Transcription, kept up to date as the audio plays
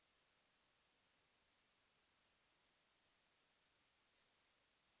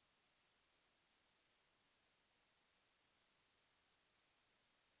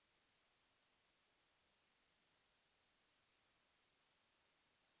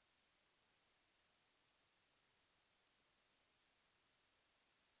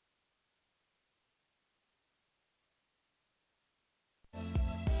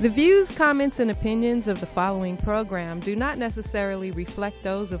The views, comments, and opinions of the following program do not necessarily reflect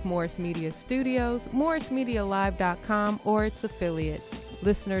those of Morris Media Studios, MorrisMediaLive.com, or its affiliates.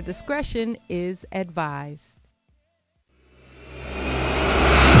 Listener discretion is advised.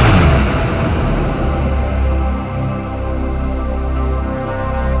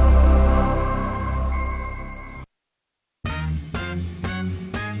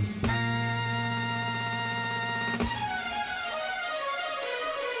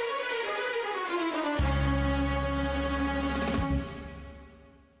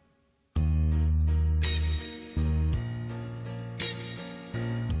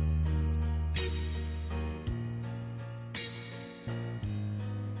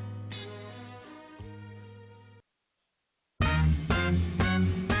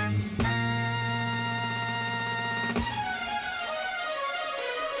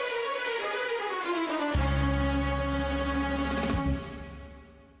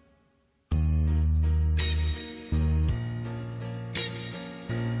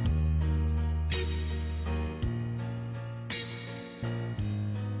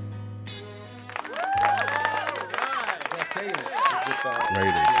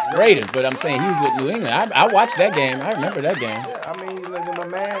 Raiders, but I'm saying he was with New England. I watched that game. I remember that game. Yeah, I mean, look, my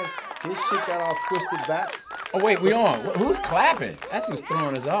man, his shit got all twisted back. Oh, wait, we on. Who's clapping? That's what's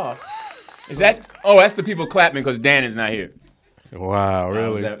throwing us off. Is that? Oh, that's the people clapping because Dan is not here. Wow,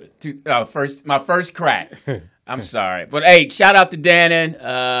 really? My first crack. I'm sorry. But, hey, shout out to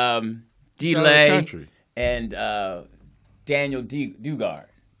Dannon, D-Lay, and Daniel Dugard.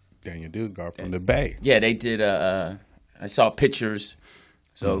 Daniel Dugard from the Bay. Yeah, they did. I saw pictures.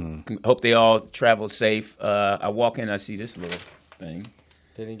 So hope they all travel safe. I walk in, I see this little thing.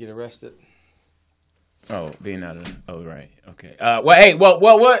 They didn't get arrested. Oh, being out of. Oh, right. Okay.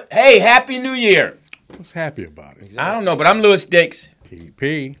 What? Hey, Happy New Year. What's happy about it? Exactly. I don't know, but I'm Lewis Dix.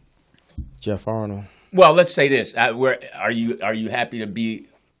 TP. Jeff Arnold. Well, let's say this. Are you happy to be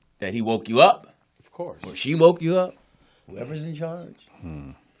that he woke you up? Of course. Or she woke you up? Whoever's in charge.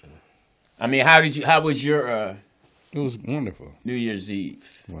 I mean, how was your It was wonderful. New Year's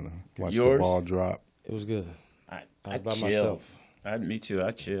Eve? When I watched Yours? the ball drop. It was good. I was by chilled. myself. Me too.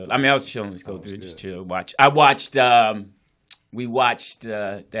 I chilled. I mean, I was chilling. Just go through, just chill. I watched. We watched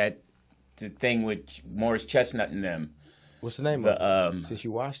the thing with Morris Chestnut and them. What's the name of it? Since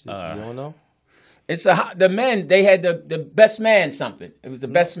you watched it, you don't know? It's the men. They had the best man something. It was the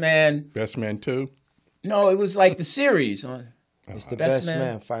best man. Best Man 2? No, it was like the series. It's the Best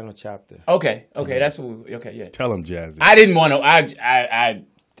Man final chapter. Okay, that's what. Yeah. Tell him, Jazzy. I didn't want to.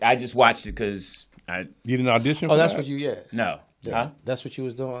 I just watched it because I. You didn't audition for Oh, that's that? what you, yeah. No. Yeah. Huh? That's what you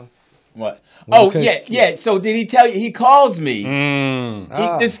was doing? What? Well, Oh, okay. yeah. So did he tell you? He calls me.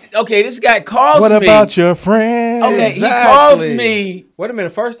 This guy calls me. What about your friend? Okay, Exactly. he calls me. Wait a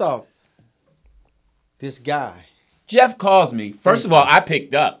minute. First off, this guy. Jeff calls me. First of all, I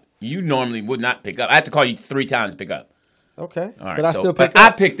picked up. You normally would not pick up. I have to call you 3 times to pick up. Okay. All right, but I so- still but picked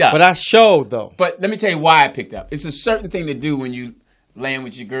up. I picked up. But I showed, though. But let me tell you why I picked up. It's a certain thing to do when you laying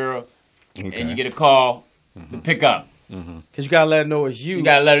with your girl and you get a call to pick up. Because you got to let her know it's you. You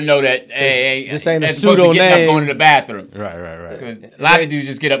got to let her know that, hey, this ain't a as opposed to pseudo getting name. up going to the bathroom. Right. Because a lot of dudes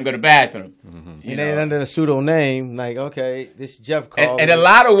just get up and go to the bathroom. It ain't under a pseudo name. Like, okay, this Jeff called. And a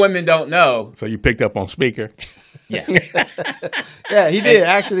lot of women don't know. So you picked up on speaker? Yeah. Yeah, he did.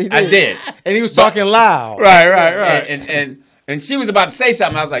 Actually, he did. I did. And he was talking loud. Right. And she was about to say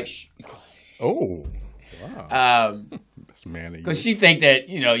something. I was like, shh. Oh, wow. That's man. Because she think that,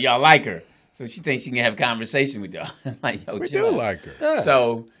 y'all like her. So she thinks she can have a conversation with y'all. I'm like, yo, We chill do out. like her. Yeah.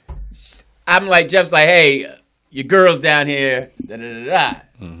 So I'm like, Jeff's like, hey, your girl's down here,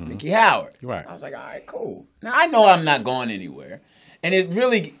 Nikki Howard. Right. I was like, all right, cool. Now, I know I'm not going anywhere. And it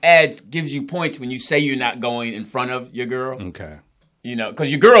really gives you points when you say you're not going in front of your girl. Okay.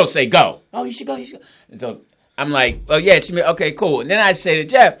 Because your girls say go. Oh, you should go. And so I'm like, well, yeah, okay, cool. And then I say to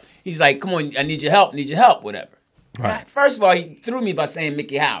Jeff, he's like, come on, I need your help, whatever. Right. First of all, he threw me by saying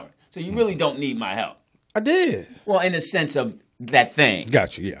Mickey Howard. So you really don't need my help. I did. Well, in the sense of that thing.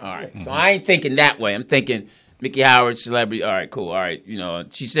 Got you, yeah. All right. So I ain't thinking that way. I'm thinking Mickey Howard, celebrity. All right, cool. All right.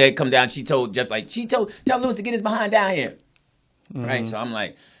 She said, come down. She told Jeff, tell Lewis to get his behind down here. Right. So I'm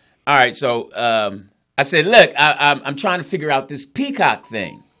like, all right. So I said, look, I'm trying to figure out this Peacock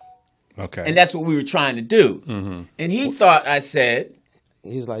thing. Okay. And that's what we were trying to do. And he thought I said.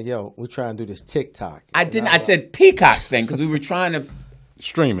 He was like, yo, we're trying to do this TikTok. I didn't. I said Peacock thing because we were trying to.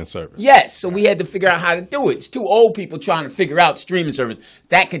 Streaming service. Yes, so we had to figure out how to do it. It's 2 old people trying to figure out streaming service.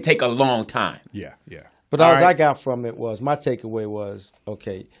 That could take a long time. Yeah. But all I got from it was, my takeaway was,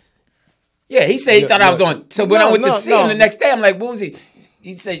 okay. Yeah, he said he thought I was on. So when I went to see him the next day, I'm like, what was he?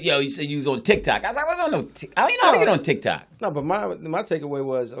 He said, you said you was on TikTok. I was like, well, I don't know. I don't even know how to get on TikTok. No, but my takeaway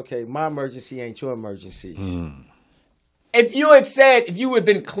was, okay, my emergency ain't your emergency. If you had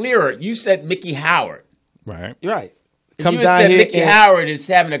been clearer, you said Mickey Howard. Right. You're right. If you had said Mickey Howard is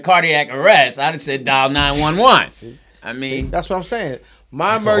having a cardiac arrest, I'd have said dial 911. I mean, that's what I'm saying.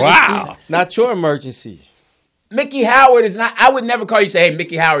 My emergency, not your emergency. Mickey Howard is not. I would never call you and say, hey,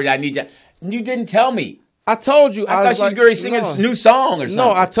 Mickey Howard, I need you. You didn't tell me. I told you. I thought she was going to sing a new song or something.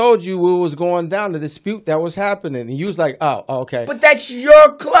 No, I told you what was going down, the dispute that was happening. And you was like, oh, okay. But that's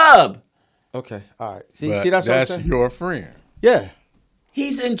your club. Okay, all right. See, But that's what I'm saying? That's your friend. Yeah.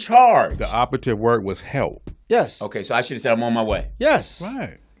 He's in charge. The operative word was help. Yes. Okay, so I should have said I'm on my way. Yes.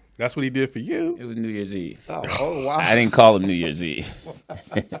 Right. That's what he did for you. It was New Year's Eve. Oh, wow. I didn't call him New Year's Eve.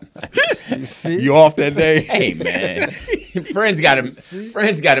 You see? You off that day? Hey, man. Friends got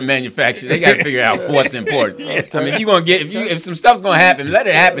to manufacture. They got to figure out what's important. Okay. I mean, if some stuff's going to happen, let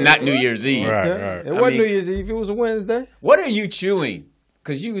it happen, not New Year's Eve. Right. It wasn't New Year's Eve. It was a Wednesday. What are you chewing?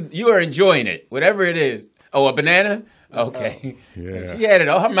 Because you are enjoying it, whatever it is. Oh, a banana? Okay. Yeah. She had it.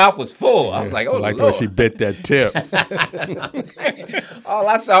 Her mouth was full. I was like, oh, like Lord. when she bit that tip. All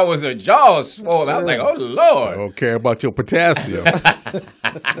I saw was her jaws swollen. I was like, oh, Lord. Don't care about your potassium.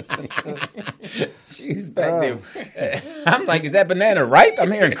 She's back there. I'm like, is that banana ripe?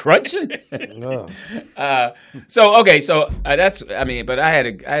 I'm hearing crunching. No. But I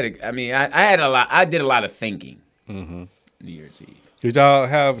did a lot of thinking. Mm-hmm. New Year's Eve. Did y'all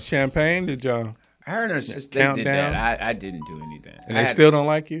have champagne? Did y'all? Her and her sister, they did that. I didn't do anything. And they still don't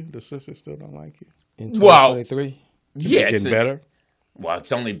like you? The sisters still don't like you? In 2023? Yeah. It's getting better? Well,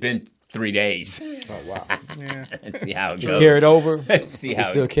 it's only been 3 days. Oh, wow. Yeah. Let's see how it You goes. carried over? Let's see how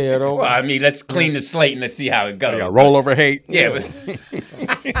still carried over? Well, I mean, let's clean the slate and let's see how it goes. Got rollover hate? Yeah. But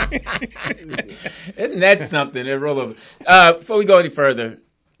isn't that something? That rollover. Before we go any further,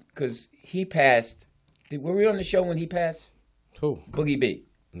 because he passed. Were we on the show when he passed? Who? Boogie B.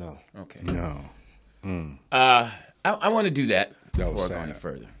 No. Okay. No. I want to do that before I go sad. any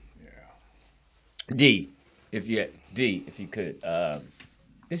further. Yeah. D, if you could.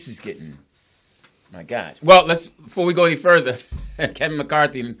 This is getting. My gosh. Well, before we go any further, Kevin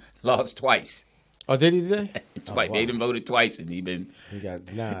McCarthy lost twice. Oh, did he today? Twice. They done voted twice, and He got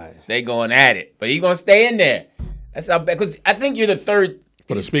denied. They going at it, but he gonna stay in there. That's how bad. Because I think you're the third.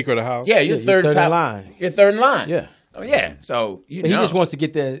 For the Speaker of the House? Yeah, you're third in line. You're third in line. Yeah. Oh yeah. So He just wants to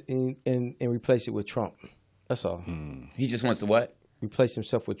get there and replace it with Trump. That's all. He just wants to what? Replace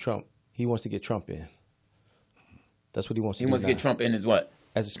himself with Trump. He wants to get Trump in. That's what he wants to do. He wants to get Trump in as what?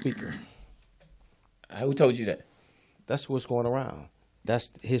 As a speaker. Who told you that? That's what's going around.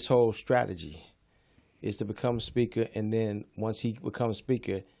 That's his whole strategy, is to become speaker, and then once he becomes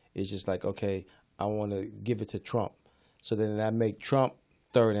speaker, it's just like, okay, I want to give it to Trump. So then that make Trump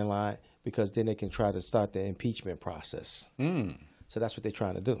third in line, because then they can try to start the impeachment process. So that's what they're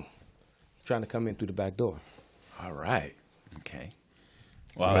trying to do. Trying to come in through the back door. All right. Okay.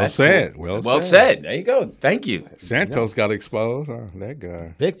 Well said. Cool. Well said. There you go. Thank you. Santos got exposed. That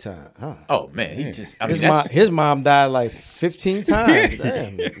guy. Big time, huh? Oh, man. He just, his mom died like 15 times.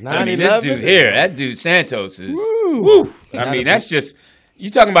 Damn. 9/11. This dude here, that dude Santos is, woo. I mean, that's just, you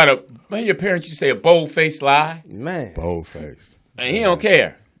talking about your parents used to say a bold-faced lie? Man. Bold-faced. And he don't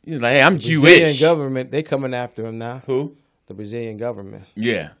care. He's like, hey, I'm Jewish. Brazilian government, they coming after him now. Who? The Brazilian government.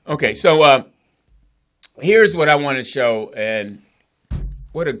 Yeah. Okay, so here's what I want to show, and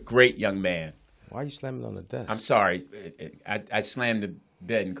what a great young man. Why are you slamming on the desk? I'm sorry. I slammed the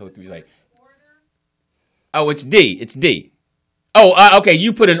bed and Coach was like, oh, it's D. It's D. Oh, okay,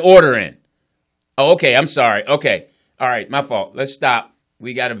 you put an order in. Oh, okay, I'm sorry. Okay. All right, my fault. Let's stop.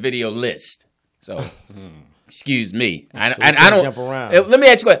 We got a video list. So, excuse me. I don't jump around. Let me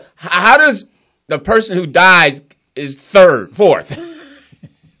ask you a question. How does the person who dies is fourth?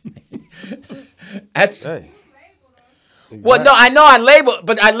 That's Hey. well, no, I know I labeled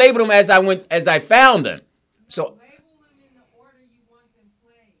them as I found them. So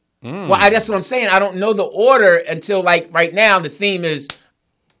well, that's what I'm saying. I don't know the order until like right now. The theme is,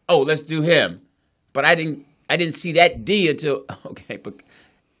 oh, let's do him, but I didn't see that D until okay. But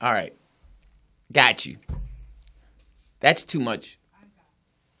all right, got you. That's too much.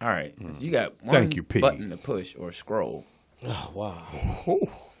 All right, you got one Thank you, P. button to push or scroll. Oh, wow.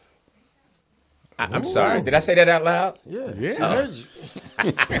 I'm sorry. Did I say that out loud? Yeah. Yeah. She heard you.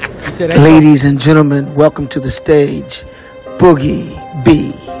 She said, Ladies and gentlemen, welcome to the stage, Boogie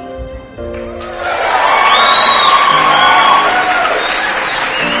B.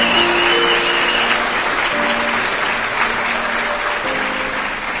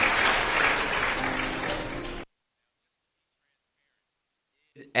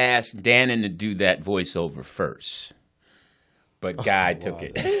 asked Dannon to do that voiceover first, but Guy took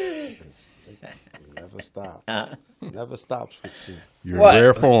it. Never stop. Never stops with you. You're What? in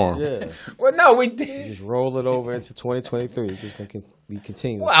rare form. Yeah. Well, no, we did. Just roll it over into 2023. It's just gonna be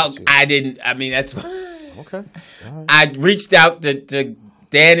continuous. Well, with you. I didn't. I mean, that's. Okay. All right. I reached out to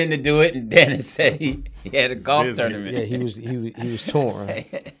Dannon to do it, and Dannon said he had a golf busy. tournament. Yeah, he was torn.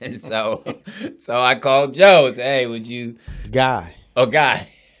 And so I called Joe and said, "Hey, would you?" Guy. Oh, Guy.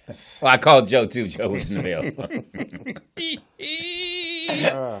 Well, I called Joe too. Joe wasn't available.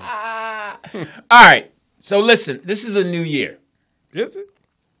 All right. So listen, this is a new year. Is it?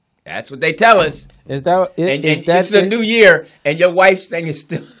 That's what they tell us. Is that it? And Is that this is a it? new year, and your wife's thing is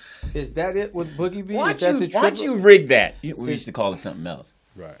still. Is that it with Boogie B? Why Is that the don't you tribute? rig that? We used to call it something else.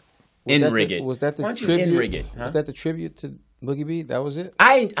 Right. In-rig it. Was that the Why don't you tribute? in-rig it? Huh? Was that the tribute to Boogie B? That was it.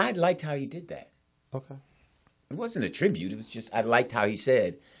 I liked how he did that. Okay. It wasn't a tribute. It was just I liked how he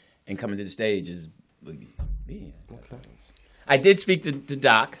said, and coming to the stage is Boogie B. Okay. I did speak to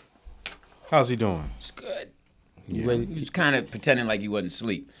Doc. How's he doing? It's good. You ready? He was kind of pretending like he wasn't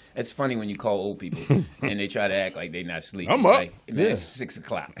asleep. It's funny when you call old people and they try to act like they're not asleep. I'm It's up. like, man, it's 6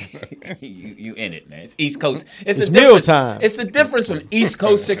 o'clock. you in it, man. It's East Coast. It's a meal difference- time. It's the difference from East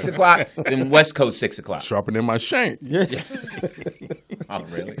Coast 6 o'clock than West Coast 6 o'clock. Sharpening my shank. Yeah. Oh,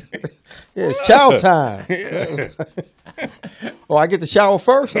 really? Yeah, it's chow time. Oh, I get to shower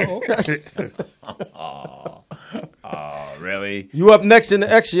first? Oh, okay. Oh, really? You up next in the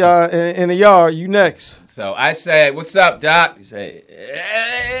X yard, in the yard. You next. So I said, "What's up, Doc?" He said,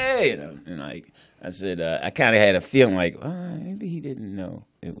 "Hey," and like I said, I kind of had a feeling like, maybe he didn't know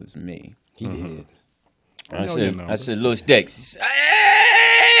it was me. He did. I know your number. said, Louis Dix. He said,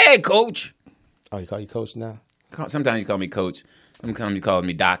 "Hey, Coach." Oh, you call you coach now? Sometimes he call me Coach. Sometimes he calls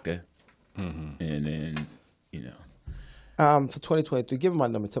me Doctor. And then, For 2023, give him my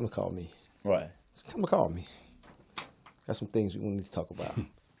number. Tell him to call me. Right. Tell him to call me. Got some things we need to talk about.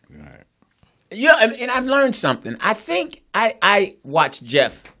 Right. Yeah, and I've learned something. I think I watched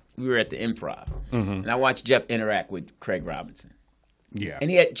Jeff. We were at the Improv, and I watched Jeff interact with Craig Robinson. Yeah.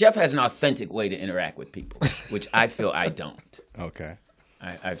 And Jeff has an authentic way to interact with people, which I feel I don't. Okay.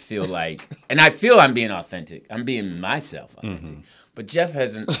 I feel like, and I feel I'm being authentic. I'm being myself authentic. But Jeff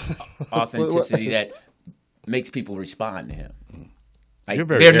has an authenticity that makes people respond to him. Like You're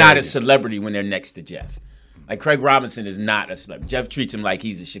very they're not a arrogant. celebrity when they're next to Jeff. Like Craig Robinson is not a celebrity. Jeff treats him like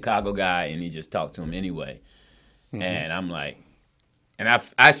he's a Chicago guy, and he just talks to him anyway. And I'm like, and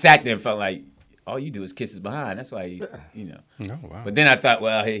I sat there and felt like all you do is kiss his behind. That's why you know. Oh, wow. But then I thought,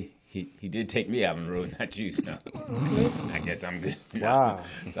 well, he did take me out on the road, not you. So I guess I'm good. Wow.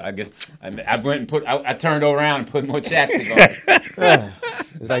 So I guess I went and I turned around and put more chapstick on.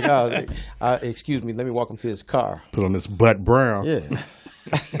 It's like, excuse me, let me walk him to his car. Put on this butt brown. Yeah.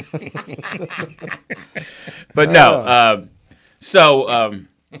 But no.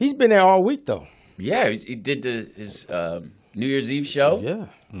 He's been there all week, though. Yeah, he did his New Year's Eve show.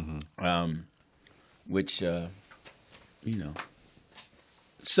 Yeah. Which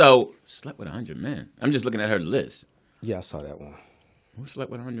so slept with 100 men. I'm just looking at her list. Yeah, I saw that one. Who slept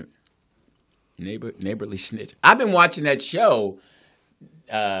with 100? Neighborly snitch. I've been watching that show,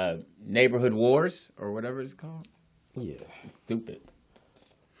 Neighborhood Wars or whatever it's called. Yeah. Stupid.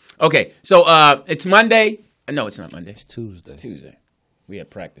 Okay, so it's Monday. No, it's not Monday. It's Tuesday. It's Tuesday. We had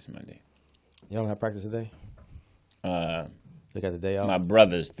practice Monday. Y'all don't have practice today? They got the day off? My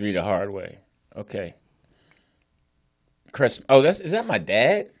brother's 3 the hard way. Okay. Is that my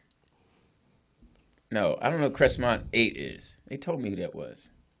dad? No, I don't know who Crestmont 8 is. They told me who that was.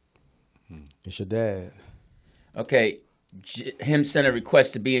 It's your dad. Okay, him sent a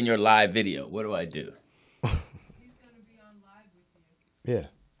request to be in your live video. What do I do? He's going to be on live with you. Yeah.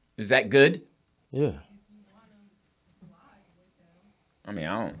 Is that good? Yeah. I mean,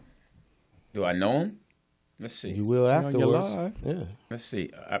 I don't. Do I know him? Let's see. You will on your afterwards. live. Yeah. Let's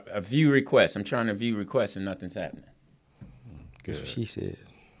see. A view request. I'm trying to view requests and nothing's happening. That's what she said.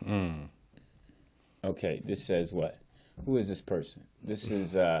 Okay, this says what? Who is this person? This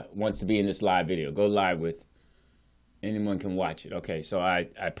is wants to be in this live video. Go live with. Anyone can watch it. Okay, so I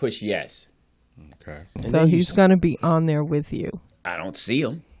push yes. Okay. So he's going to be on there with you. I don't see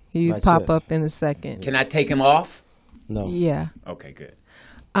him. He Not pop yet. up in a second. Can I take him off? No. Yeah. Okay, good.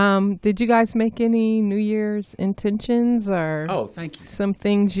 Did you guys make any New Year's intentions or Oh, thank you. some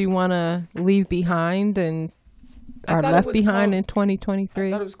things you want to leave behind and I are thought it left was behind called- in 2023?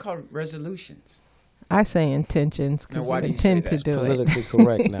 I thought it was called resolutions. I say intentions Now, because why you do you say intend to that's do it. Politically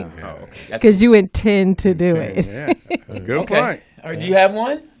correct now. Oh, okay. That's- Because you intend to do it. Yeah. That's a good okay. point. All right, do you have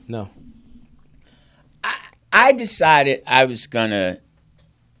one? No. I decided I was gonna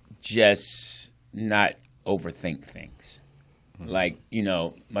just not overthink things. Like,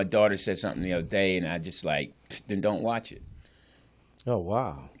 my daughter said something the other day, and I just like, then don't watch it. Oh,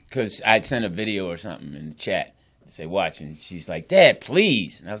 wow. Because I sent a video or something in the chat to say, watch, and she's like, Dad,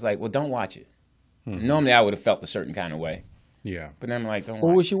 please. And I was like, well, don't watch it. Normally, I would have felt a certain kind of way. Yeah. But then I'm like, don't What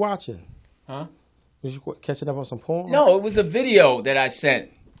watch was she watching? Huh? Was you catching up on some porn? No, it was a video that I sent,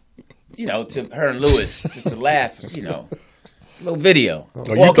 to her and Lewis, just to laugh, little video. you Well,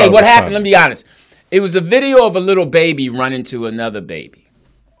 thought okay, it what was happened? funny. Let me be honest. It was a video of a little baby running to another baby.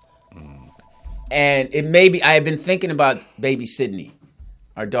 And I had been thinking about baby Sydney,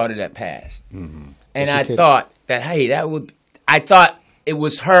 our daughter that passed. And I thought that, hey, I thought it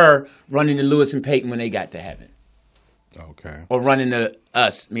was her running to Lewis and Peyton when they got to heaven. Okay. Or running to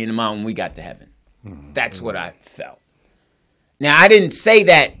us, me and the mom, when we got to heaven. That's what I felt. Now, I didn't say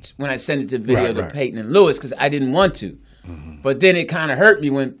that when I sent it to video to Peyton and Lewis because I didn't want to. But then it kind of hurt me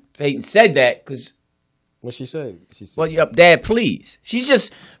when Peyton said that because, What she said? She said, well, Dad, please.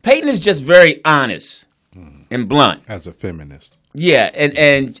 Peyton is just very honest and blunt. As a feminist. Yeah,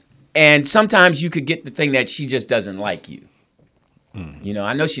 and sometimes you could get the thing that she just doesn't like you.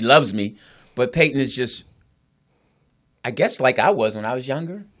 I know she loves me, but Peyton is just, I guess, like I was when I was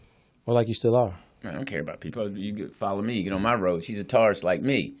younger. well, like you still are. I don't care about people. You follow me. You get on my road. She's a Taurus like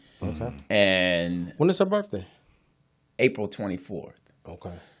me. Okay. And When is her birthday? April 24th.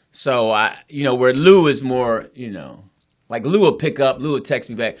 Okay. So, where Lou is more, like Lou will pick up, Lou will text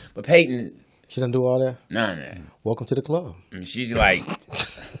me back. But Peyton, She done do all that? none of that. Welcome to the club. I mean, she's like,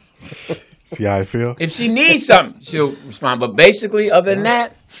 See how I feel? if she needs something, she'll respond. But basically, other than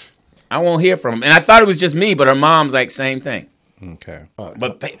that, I won't hear from them. And I thought it was just me, but her mom's like, same thing. Okay.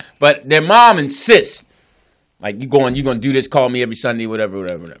 But their mom insists, like, you're going to do this, call me every Sunday, whatever.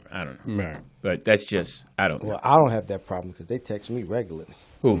 I don't know. Right. But that's just, I don't know. Well, I don't have that problem because they text me regularly.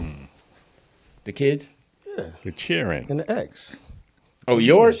 Who? The kids? Yeah. The cheering. And the ex. Oh,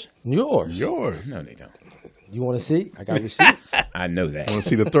 yours? Yours. Yours. No, they don't. You want to see? I got receipts. I know that. Want to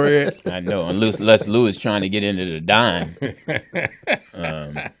see the thread? I know. Unless Lou is trying to get into the dime.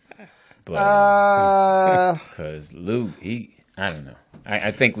 But because Lou, I don't know.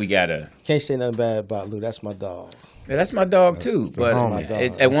 I think we gotta. Can't say nothing bad about Lou. That's my dog. Yeah, that's my dog too. But my dog.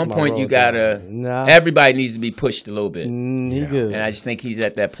 at That's one my point you road gotta. dog. Nah. Everybody needs to be pushed a little bit, He good. and I just think he's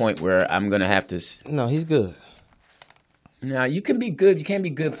at that point where I'm gonna have to. No, he's good. Now you can be good. You can't be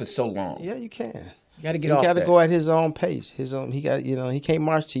good for so long. Yeah, you can. You got to get He off got to that. go at his own pace. His own. He got. He can't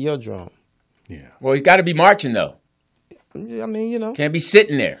march to your drum. Yeah. Well, he's got to be marching though. I mean, Can't be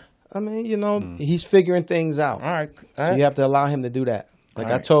sitting there. he's figuring things out. All right. So you have to allow him to do that. Like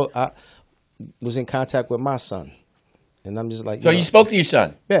All right. I was in contact with my son, and I'm just like. So you spoke to your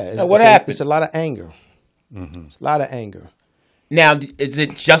son. Yeah. Now, what happened? It's a lot of anger. It's a lot of anger. Now, is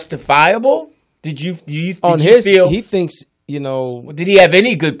it justifiable? Did you On you his, feel? he thinks Did he have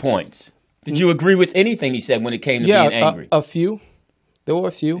any good points? Did you agree with anything he said when it came to being angry? a few. There were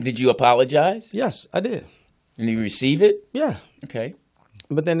a few. Did you apologize? Yes, I did. And he receive it? Yeah. Okay.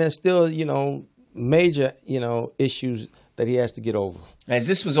 But then there's still, major, issues that he has to get over. As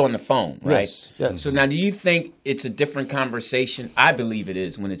this was on the phone, right? Yes. So now, do you think it's a different conversation? I believe it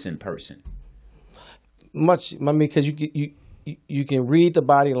is when it's in person. Because you can read the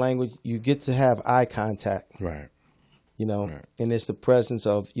body language. You get to have eye contact. Right. And it's the presence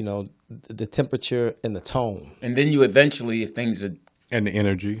of, the temperature and the tone. And then you eventually, if things are, And the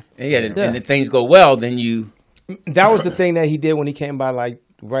energy. and if things go well, then you. That was the thing that he did when he came by, like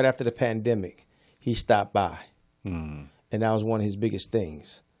right after the pandemic. He stopped by, and that was one of his biggest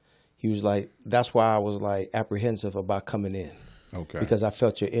things. He was like, "That's why I was like apprehensive about coming in, Okay. because I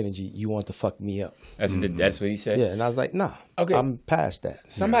felt your energy. You want to fuck me up." That's what he said. Yeah, and I was like, "Nah, Okay. I'm past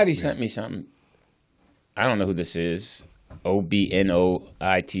that." Somebody sent me something. I don't know who this is.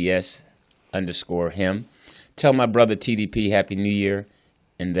 OBNOITS_him. Tell my brother TDP Happy New Year,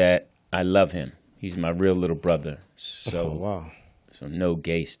 and that I love him. He's my real little brother. So Oh, wow. So no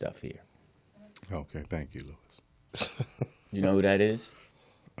gay stuff here. Okay. Thank you, Louis. You know who that is?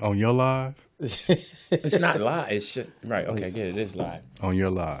 On your live? It's not live. It's just, right. Okay. Yeah, it is live. On your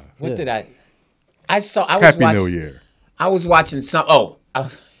live. What did I was Happy watching. New Year. I was watching some.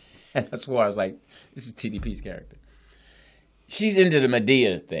 That's why I was like, this is TDP's character. She's into the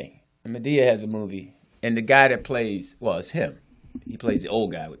Medea thing. And Medea has a movie, and the guy that plays, well, it's him. He plays the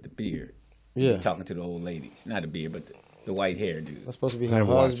old guy with the beard. Yeah, Talking to the old ladies. Not the beard, but the white hair dude. that's supposed to be her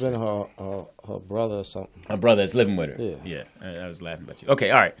Never watched husband, her brother, or something. My brother that's living with her. Yeah. I was laughing about you.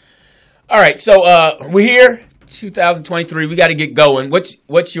 Okay, all right. So we're here, 2023. We got to get going.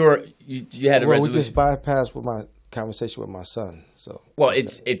 What's your? You had a Well, we resolution. just bypassed what my conversation with my son. So Well,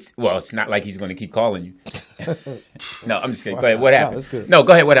 it's not like he's going to keep calling you. No, I'm just kidding. Go ahead. What No, happened? that's good. No,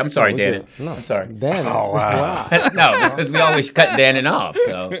 go ahead. What? I'm sorry, we're Dan. good. No, I'm sorry. Dan. Oh, wow. No, because we always cut Dannon off.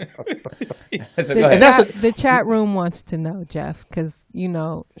 So, go ahead. And that's The chat room wants to know, Jeff, because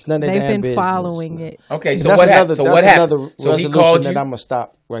none of they've their damn been business. following it. Okay, so that's what another, happened? So that's what happened? another So he resolution called you. that I'm gonna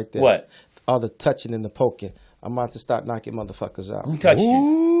stop right there. What? All the touching and the poking. I'm about to start knocking motherfuckers out. Who touched you?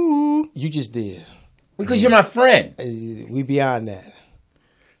 Ooh. You just did. Because you're my friend. We beyond that.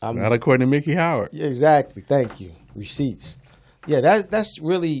 Not according to Mickey Howard. Yeah, exactly. Thank you. Receipts. Yeah, that's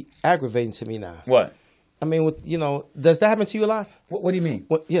really aggravating to me now. What? I mean, does that happen to you a lot? What do you mean?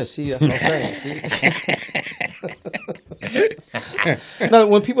 Yeah, see, that's what I'm saying. See? No,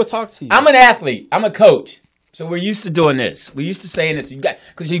 when people talk to you, I'm an athlete. I'm a coach. So we're used to doing this. We're used to saying this.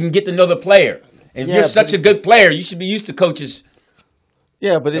 Because you can get to know the player. And if Yeah, you're such but- a good player, you should be used to coaches.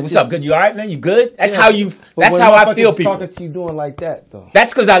 yeah, but it's What's just, up? Good? You all right, man? You good? That's yeah, how you. but That's when how I motherfuckers feel, people. talking to you doing like that, though.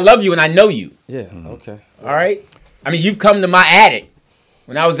 That's because I love you and I know you. Yeah. Okay. All right. I mean, you've come to my attic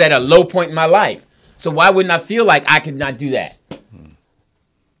when I was at a low point in my life. So why wouldn't I feel like I could not do that?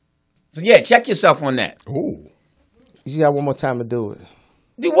 So yeah, check yourself on that. Ooh. You got one more time to do it,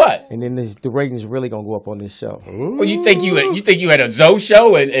 Do what? and then the ratings really gonna go up on this show. Well, you think you had a Zoe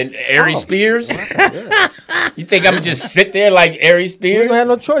show and Ari Spears? You think I'm gonna just sit there like Ari You Spears? don't have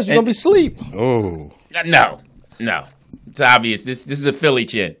no choice. You're gonna be asleep. Oh. No. It's obvious. This is a Philly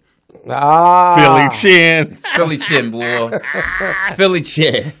chin. Ah, Philly chin. Philly chin, boy. Philly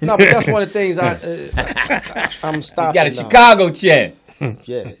chin. No, but that's one of the things I'm You stopping. got a now. Chicago chin.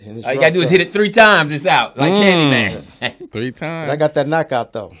 Yeah, and it's All you gotta do is hit it 3 times. It's out like Candyman. 3 times. I got that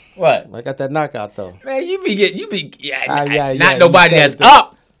knockout though. What? I got that knockout though. Man, yeah, not you nobody think that's that-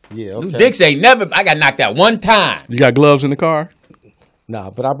 up. Yeah, Lou okay. Dix ain't never. I got knocked out one time. You got gloves in the car? Nah,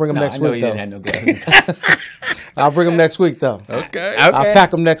 but I'll bring them No, next I know week he though. didn't have no gloves. I'll bring them next week though. Okay. I'll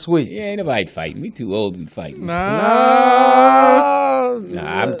pack them next week. Yeah, ain't nobody fighting. We too old to be fighting. Nah, Nah,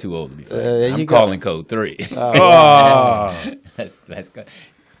 I'm too old to be fighting. there you I'm go. calling code 3. Oh. That's good.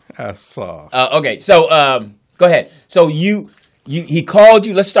 That's soft. Okay, so go ahead. So he called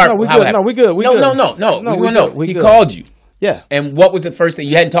you. Let's start. No, we how good. it happened. No, we good. We no, good. no. No, We we wanna know. good. We He good. called you, Yeah. and what was the first thing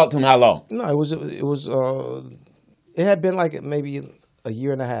you hadn't talked to him? How long? No, it had been like maybe a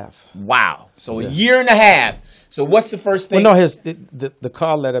year and a half. Wow. So a year and a half. So what's the first thing? Well, no, the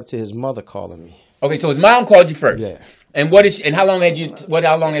call led up to his mother calling me. Okay, so his mom called you first. Yeah. And how long had you?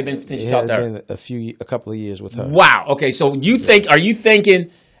 How long had it been since you It talked had to her? been a couple of years with her. Wow. Okay, so are you thinking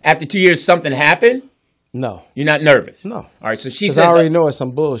after 2 years something happened? No, You're not nervous? no. All right, so she Because says, I already know it's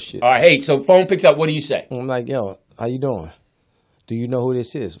some bullshit. all right, hey, so phone picks up. What do you say? I'm like, yo, how you doing? Do you know who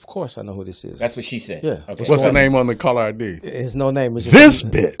this is? Of course I know who this is. That's what she said. Yeah. Okay. What's the name on the caller ID? It's no name. It's This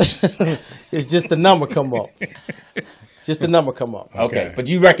just, bitch. it's just the number come up. Just the number come up. Okay, Okay. but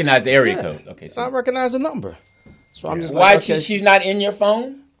you recognize the area Yeah. code. Okay, I so recognize the number. So I'm just why like, okay, she's not in your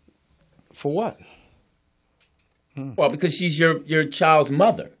phone? For what? Well, because she's your child's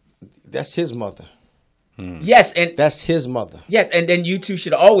mother. That's his mother. Yes, and That's his mother. yes, and then you two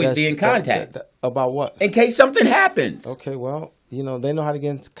should always be in That's- contact about what? in case something happens. Okay, well, they know how to get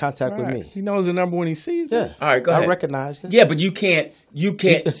in contact with me. He knows the number when he sees Yeah. it. All right, go ahead. I recognize it. Yeah, but you can't.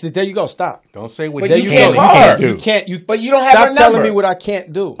 See, there you go. Stop. Don't say what But you you can can't and call her. can't do. You can't. You. But you don't have stop her telling number. me what I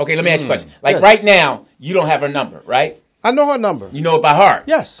can't do. Okay, let me ask you a question. Like Yes. right now, you don't have her number, right? I know her number. You know it by heart.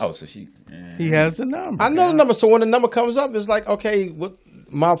 Yes. Oh, so she. He has the number. I know the number. So when the number comes up, it's like, okay,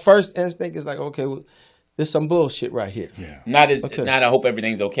 my first instinct is like, okay, there's some bullshit right here. Yeah. Not as. Okay. Not. I hope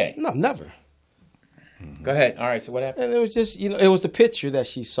everything's okay. No, never. Go ahead. All right. So what happened? And it was just, it was the picture that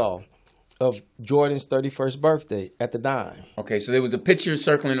she saw of Jordan's 31st birthday at the dime. Okay, so there was a picture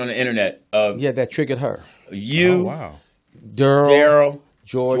circling on the internet of Yeah, that triggered her. you, Oh, wow. Daryl,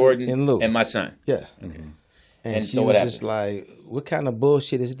 Jordan, and Lou. and my son. Yeah. And And she so what was just like, what kind of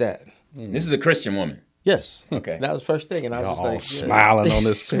bullshit is that? This is a Christian woman. Yes. Okay. That was the first thing. And I was just Y'all like, smiling on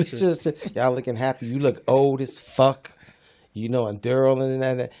this picture. Y'all looking happy. You look old as fuck. And Daryl and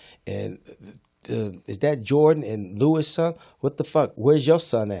that. And is that Jordan and Louis' son? What the fuck? Where's your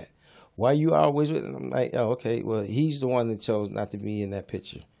son at? Why you always with him? I'm like, oh, okay. Well, he's the one that chose not to be in that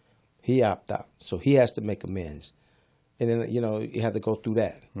picture. He opted out. So he has to make amends. And then, you have to go through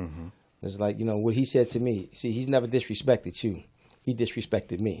that. Mm-hmm. It's like, what he said to me. See, he's never disrespected you. He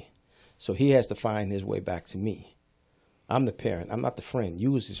disrespected me. So he has to find his way back to me. I'm the parent. I'm not the friend.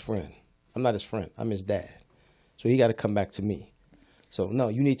 You was his friend. I'm not his friend. I'm his dad. So he got to come back to me. So, no,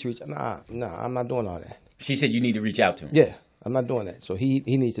 you need to reach. Nah, I'm not doing all that. She said you need to reach out to him. Yeah, I'm not doing that. So he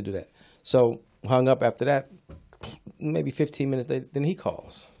needs to do that. So hung up after that, maybe 15 minutes later, then he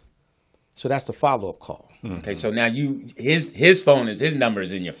calls. So that's the follow-up call. Okay, so now his phone his number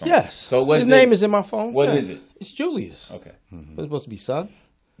is in your phone. Yes. So what's his name is in my phone. What is it? It's Julius. Okay. It's supposed to be son.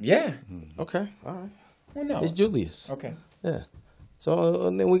 Yeah. Okay. All right. Well, no. It's Julius. Okay. Yeah. So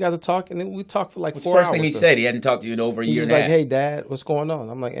and then we got to talk, and then we talked for like What's 4 the hours. first thing he said? He hadn't talked to you in over a He's year just and a like, half. "Hey, Dad, what's going on?"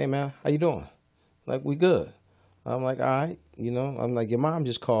 I'm like, "Hey, man, how you doing?" Like, "We good." I'm like, "All right." I'm like, "Your mom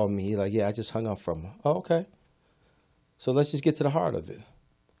just called me." He's like, "Yeah, I just hung up from her." "Oh, okay." So let's just get to the heart of it.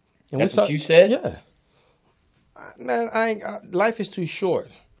 And That's what you said? Yeah. Man, life is too short.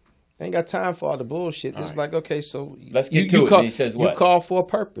 I ain't got time for all the bullshit. It's like, okay, so let's get to it. And he says what? You call for a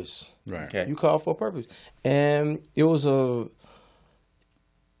purpose. Right. Okay. You call for a purpose. And it was an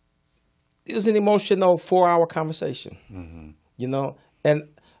emotional 4-hour conversation. And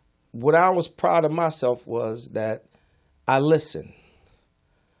what I was proud of myself was that I listened.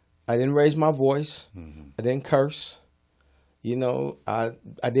 I didn't raise my voice. I didn't curse. I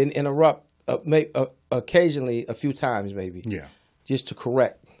didn't interrupt. Occasionally, a few times maybe. Yeah. Just to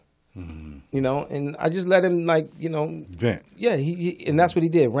correct. And I just let him vent. Yeah, he and that's what he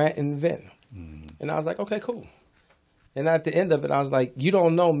did, rant and vent. And I was like, okay, cool. And at the end of it, I was like, you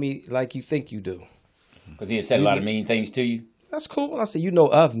don't know me like you think you do. Because he had said a lot of mean things to you? That's cool. I said, you know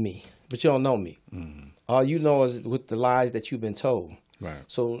of me, but you don't know me. All you know is with the lies that you've been told. Right.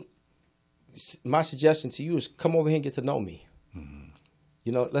 So my suggestion to you is come over here and get to know me.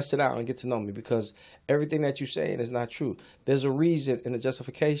 Let's sit down and get to know me, because everything that you're saying is not true. There's a reason and a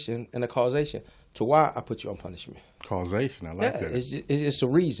justification and a causation to why I put you on punishment. Causation, I like that. It's just a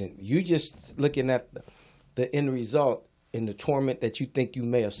reason. You just looking at the end result and the torment that you think you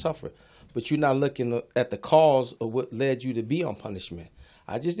may have suffered, but you're not looking at the cause of what led you to be on punishment.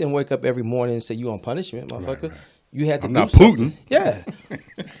 I just didn't wake up every morning and say you on punishment, motherfucker. Right. You had to I'm do not something. Putin. Yeah.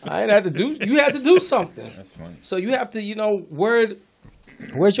 I ain't had to do. You had to do something. That's funny. So you have to,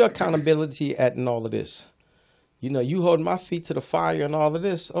 where's your accountability at in all of this? You hold my feet to the fire and all of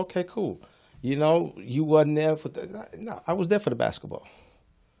this. Okay, cool. You wasn't there for no, I was there for the basketball.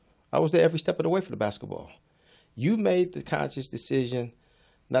 I was there every step of the way for the basketball. You made the conscious decision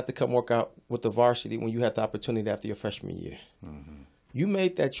not to come work out with the varsity when you had the opportunity after your freshman year. You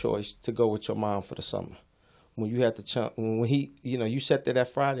made that choice to go with your mom for the summer. When you had when he, you sat there that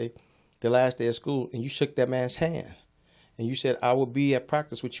Friday, the last day of school, and you shook that man's hand. And you said, I will be at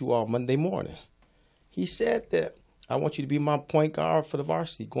practice with you all Monday morning. He said that, I want you to be my point guard for the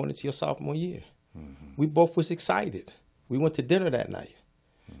varsity going into your sophomore year. We both was excited. We went to dinner that night.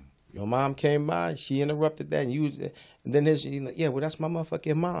 Your mom came by, she interrupted that, and then yeah, well, that's my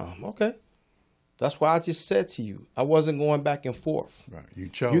motherfucking mom. Okay. That's why I just said to you, I wasn't going back and forth. Right. You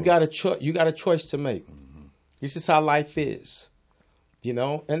chose. You got a choice to make. This is how life is.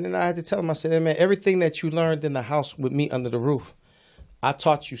 And then I had to tell him, I said, hey, man, everything that you learned in the house with me under the roof, I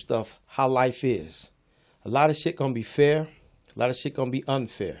taught you stuff, how life is. A lot of shit gonna be fair. A lot of shit gonna be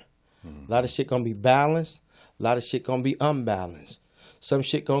unfair. A lot of shit gonna be balanced. A lot of shit gonna be unbalanced. Some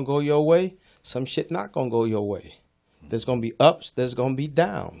shit gonna go your way. Some shit not gonna go your way. There's gonna be ups. There's gonna be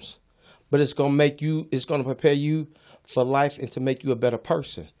downs. But it's gonna prepare you for life and to make you a better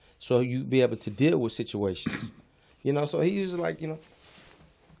person. So you be able to deal with situations. So he was like,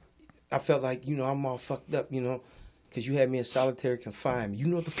 I felt like, I'm all fucked up, because you had me in solitary confinement. You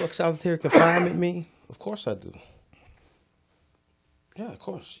know what the fuck solitary confinement mean? Of course I do. Yeah, of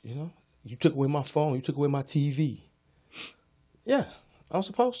course, You took away my phone. You took away my TV. Yeah, I was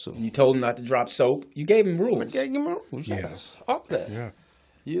supposed to. You told him not to drop soap. You gave him rules. I gave him rules, yes. All that. Yeah.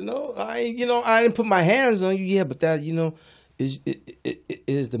 I didn't put my hands on you, yeah, but that,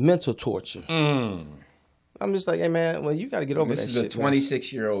 is the mental torture. I'm just like, hey, man, well, you got to get over that shit. This is a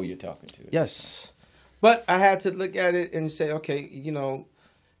 26-year-old you're talking to. Yes. But I had to look at it and say, okay, you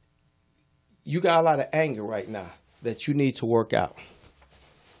got a lot of anger right now that you need to work out.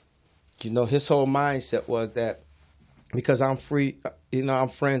 His whole mindset was that because I'm free, I'm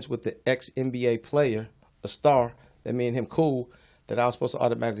friends with the ex-NBA player, a star, that made him cool, that I was supposed to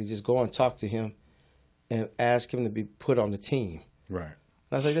automatically just go and talk to him and ask him to be put on the team. Right. And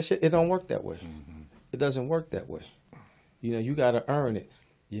I was like, that shit, it don't work that way. It doesn't work that way. You got to earn it.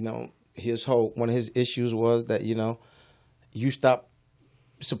 One of his issues was that, you stopped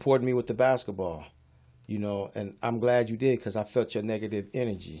supporting me with the basketball, and I'm glad you did because I felt your negative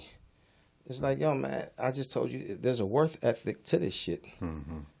energy. It's like, yo, man, I just told you there's a worth ethic to this shit.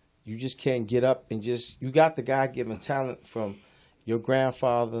 You just can't get up and you got the God-given talent from your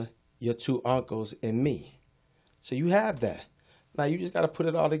grandfather, your 2 uncles, and me. So you have that. Now you just got to put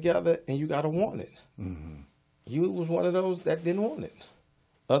it all together and you got to want it. You was one of those that didn't want it.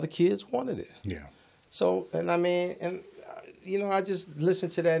 Other kids wanted it. Yeah. So, and I just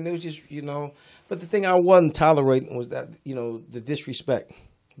listened to that and it was just, but the thing I wasn't tolerating was that, the disrespect,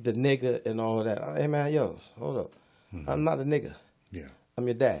 the nigga and all of that. Hey, man, yo, hold up. I'm not a nigga. Yeah. I'm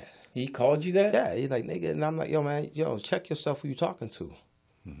your dad. He called you that? Yeah, he's like, nigga. And I'm like, yo, man, check yourself who you talking to.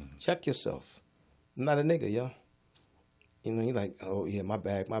 Check yourself. I'm not a nigga, yo. He's like, oh, yeah, my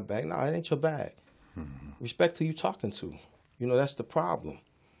bag. No, it ain't your bag. Respect who you talking to. That's the problem.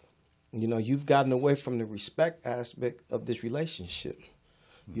 You've gotten away from the respect aspect of this relationship.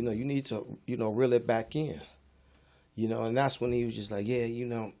 You need to, reel it back in. And that's when he was just like, yeah,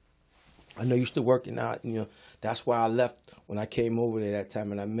 I know you're still working out. That's why I left when I came over there that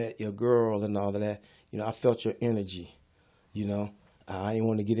time and I met your girl and all of that. I felt your energy. I didn't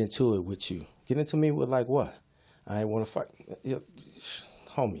want to get into it with you. Get into me with like what? I ain't want to fight.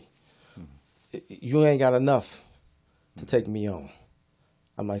 Homie, you ain't got enough to take me on.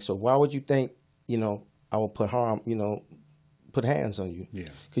 I'm like, so why would you think, I would put hands on you? Yeah.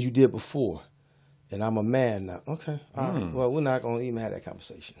 Because you did before. And I'm a man now. Okay. All right. Well, we're not going to even have that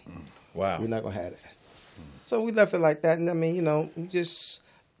conversation. Wow. We're not going to have that. So we left it like that. And I mean, just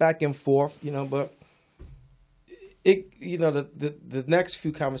back and forth, but it, the next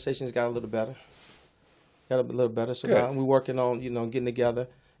few conversations got a little better. So Good. now we're working on, getting together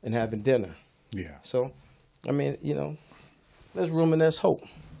and having dinner. Yeah. So, I mean, there's room and there's hope.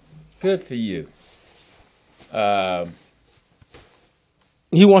 Good for you.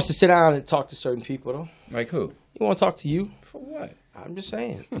 He wants to sit down and talk to certain people, though. Like who? He want to talk to you. For what? I'm just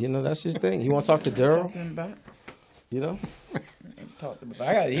saying. That's his thing. He want to talk to Daryl. Talking about? Talk to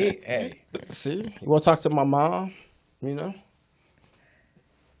I got hey. See? He want to talk to my mom, He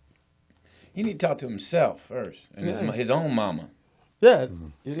need to talk to himself first and his own mama. Yeah,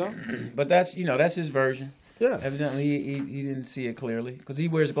 But that's that's his version. Yeah. Evidently, he didn't see it clearly because he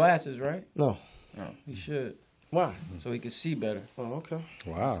wears glasses, right? No. No, he should, Why? so he can see better. Oh, okay.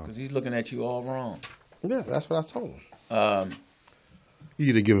 Wow. Because he's looking at you all wrong. Yeah, that's what I told him. You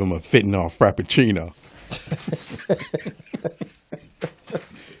need to give him a fentanyl frappuccino.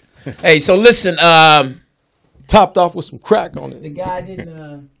 Hey, so listen. Topped off with some crack on it. The guy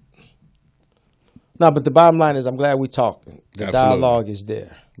didn't. No, but the bottom line is I'm glad we talking. The Absolutely. dialogue is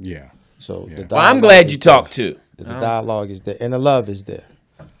there. Yeah. So Yeah. the Well, I'm dialogue glad is you there. talked too. The dialogue is there. And the love is there.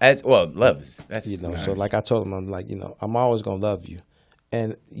 Love is that's So like I told him, I'm like, I'm always gonna love you.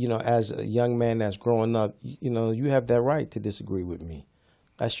 And, as a young man that's growing up, you have that right to disagree with me.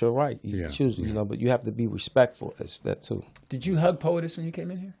 That's your right. You choose, but you have to be respectful. It's that too. Did you hug Poetess when you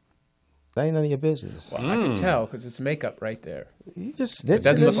came in here? That ain't none of your business. Well, I can tell because it's makeup right there. You just It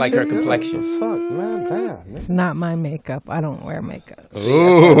doesn't look like her complexion. Fuck, man, damn. It's not my makeup. I don't wear makeup.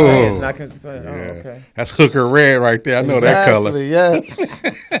 Ooh. It's not gonna, okay. That's hooker red right there. I know that color. Yes.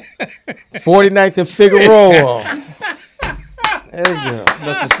 49th and Figueroa. There you go.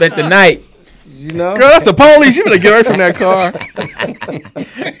 Must have spent the night. Girl, that's the police. You better get away from that car.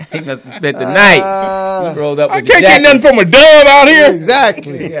 He must have spent the night. He rolled up with I the can't get jacket. nothing from a dub out here.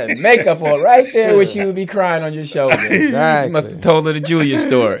 Exactly. He got makeup on right there where she would be crying on your shoulder. Exactly. You must have told her the Julia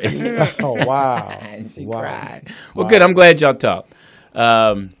story. Oh, wow. And she Wow. cried. Well, good. I'm glad y'all talked.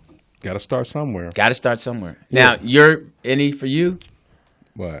 Got to start somewhere. Got to start somewhere. Now, you're any for you?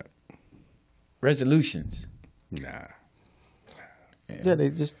 What? Resolutions. Nah. Yeah, they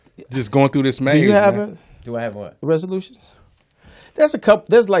just. Just going through this maze. Do you man. have Do I have what? resolutions? There's a couple.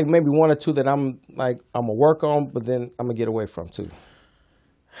 There's like maybe one or two that I'm gonna work on, but then I'm gonna get away from too.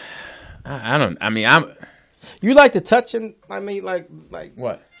 I don't. I mean, I'm. You like the touching? I mean, like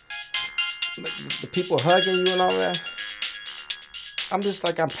What? the people hugging you and all that. I'm just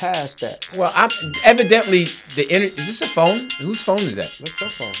like I'm past that. Well, I'm evidently is this a phone? Whose phone is that? What's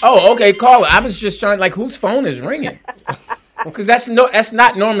that phone? Oh, okay, call it. I was just trying, whose phone is ringing? Because that's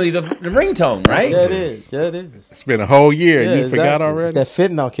not normally the ringtone, right? Yeah, it is. Yeah, it is. It's been a whole year. Yeah, You forgot exactly. already? It's that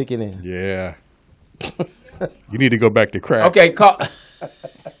fentanyl kicking in. Yeah. You need to go back to crack. Okay, call.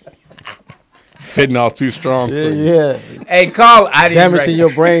 Fentanyl's too strong for you. Yeah. Hey, call. I didn't. Damaging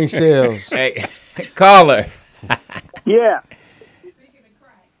your brain cells. Hey, caller. Yeah.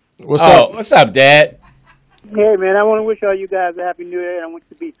 What's Oh, up? what's up, Dad? Hey, man, I want to wish all you guys a Happy New Year, and I want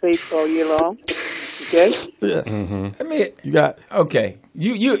you to be safe all year long. Okay? I mean, You got okay.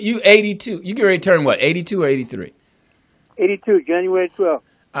 You 82. You get ready to turn what? 82 or 83? 82, January 12th. All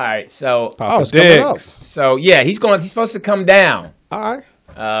right. So Papa it's coming up. Dicks. so yeah, he's supposed to come down. all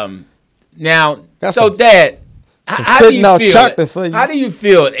right. Now, That's so some- Dad, how do you fentanyl feel? chocolate for you. How do you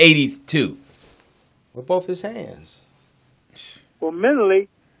feel at 82? With both his hands. Well, mentally,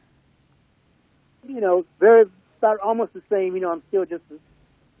 about almost the same. I'm still just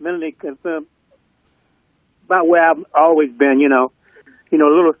mentally confirmed. about where I've always been. A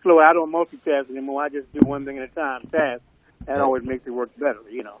little slower. I don't multitask anymore. I just do one thing at a time. Task. That always makes it work better.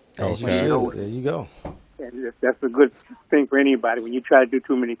 As you Okay. should. There you go. And that's a good thing for anybody when you try to do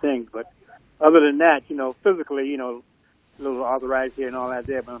too many things. But other than that, physically, a little arthritis here and all that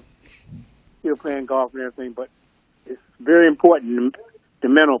there, but I'm still playing golf and everything. But it's very important, the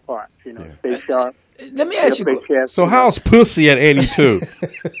mental part, stay sharp. Let me ask you. So how's pussy at 82?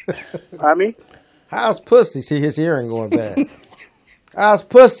 I mean, How's pussy? See, his hearing going bad. How's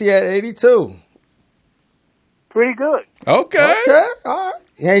pussy at 82? pretty good. Okay. Okay, all right.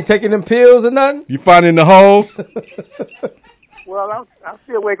 You ain't taking them pills or nothing? You finding the holes? Well, I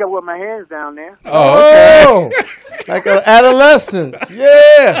still wake up with my hands down there. Oh, like an adolescent.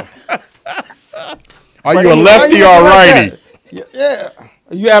 Yeah. Are you a Why lefty you or looking like righty? that? Yeah.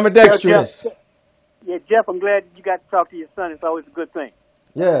 Are you ambidextrous? Yeah, Jeff, I'm glad you got to talk to your son. It's always a good thing.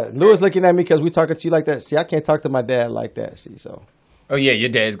 Yeah. Louis looking at me because we talking to you like that. See, I can't talk to my dad like that. See, so. Oh yeah, your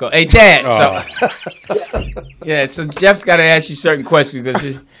dad's going. Hey, Dad. Oh. So, yeah, so Jeff's got to ask you certain questions because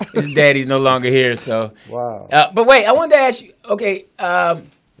his daddy's no longer here. So, Wow. but wait, I wanted to ask you. Okay, Am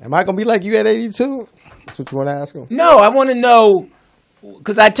I gonna be like you at 82? That's what you want to ask him? no, I want to know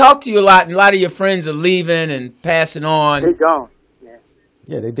because I talk to you a lot, and a lot of your friends are leaving and passing They on. gone. Yeah,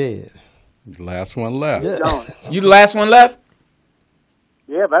 Yeah, they did. Last one left. Yeah. gone. You the last one left?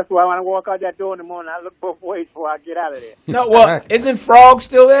 Yeah, that's why when I walk out that door in the morning, I look both ways before I get out of there. No. Well, isn't Frog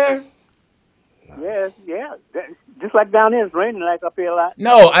still there? Yeah. Just like down there, it's raining like up here a lot.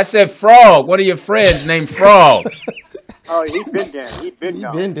 No, I said Frog. One of your friends named Frog. Oh, he's been there. He's been He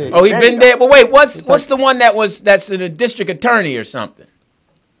gone. been dead. Oh, he been there. But wait, what's the one that's the district attorney or something?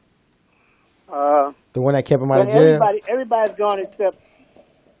 The one that kept him out of But jail. everybody's gone except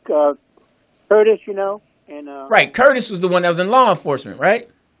Curtis, and Right, Curtis was the one that was in law enforcement, right?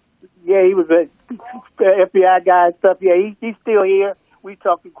 yeah, he was a FBI guy and stuff. Yeah, he's still here. We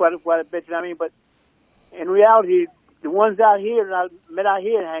talked to quite a bit. But in reality, the ones out here that I met out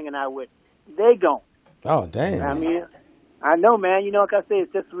here hanging out with, they gone. Oh, damn. I know, man. Like I say,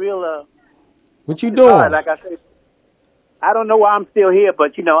 it's just real. What you it's doing? hard. Like I say, I don't know why I'm still here,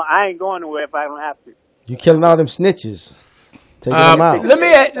 but I ain't going nowhere if I don't have to. You killing all them snitches. Taking them out.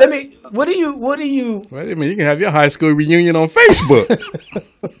 Let me. What do you? Wait a minute, you can have your high school reunion on Facebook.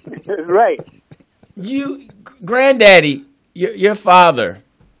 Right. You, granddaddy, your father.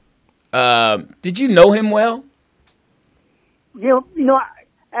 Did you know him well?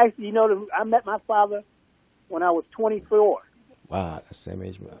 Actually, I met my father when I was 24, Wow, that's the same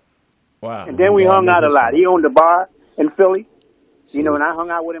age, man. Wow. and then we Yeah, hung I out a know lot. this He owned a bar in Philly, See. and I hung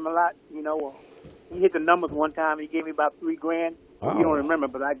out with him a lot. Well, he hit the numbers one time. He gave me about $3,000. Wow. You don't remember,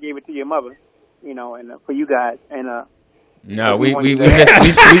 but I gave it to your mother, and for you guys. And No, we missed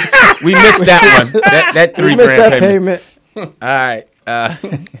that one. That You $3,000 missed that payment. payment. All right.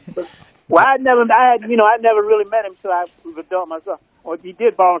 well, I never really met him till I was adult myself. Or he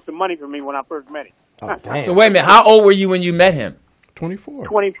did borrow some money from me when I first met him. Oh, damn. So wait a minute. How old were you when you met him? 24.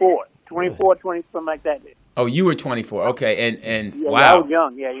 24, 20, something like that. Oh, you were 24. Okay, and Yeah, I wow. was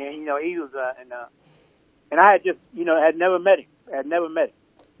young. Yeah, he was, and I had just, had never met him.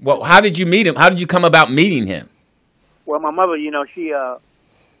 Well, how did you meet him? How did you come about meeting him? Well, my mother, she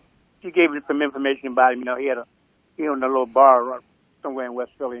gave me some information about him. He owned a little bar somewhere in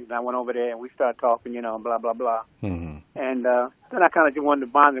West Philly, and I went over there and we started talking, blah blah blah. Mm-hmm. And then I kind of just wanted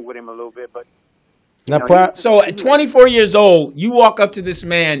to bond with him a little bit, but Now, So at 24 years old, you walk up to this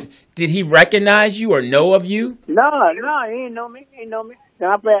man. Did he recognize you or know of you? no, he ain't know me.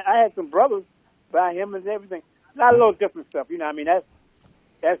 Now I had some brothers by him and everything. Not a little different stuff,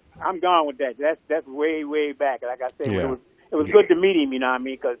 That's I'm gone with that. That's way back. Like I said, Yeah. it was good to meet him.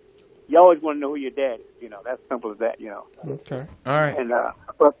 Because you always want to know who your dad is. That's simple as that. Okay. All right. And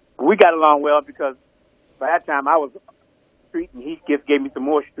but we got along well because by that time I was street and he just gave me some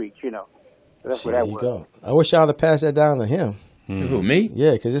more streets. That's what there that you was. go. I wish y'all would have passed that down to him. To who, me?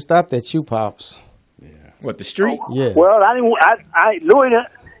 Yeah, because it stopped at you, Pops. What, the street? Yeah. Well, I didn't. Louis,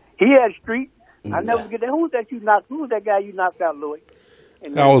 he had street. I never forget that. Who was that you knocked? Who was that guy you knocked out, Louis?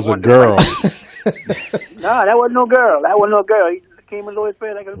 And That was a one- girl. No, that wasn't no girl. He came in Louis'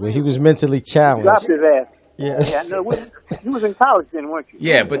 face like a Well, he was mentally dropped challenged. his ass. Yes. Yeah, no, you was in college then, weren't you?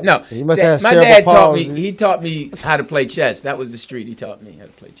 Yeah, but no. He must have my cerebral dad taught me. palsy. He taught me how to play chess. That was the street. He taught me how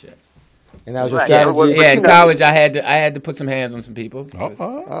to play chess. And that was your Right, yeah, strategy? But Yeah, in you know- college, I had to put some hands on some people.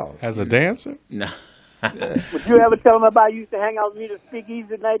 Oh. As a dancer? No. Would you ever tell him about you used to hang out with me to speak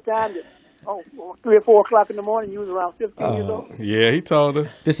easy at nighttime? Oh, 3 or 4 o'clock in the morning. You was around 15 years old. Yeah, he told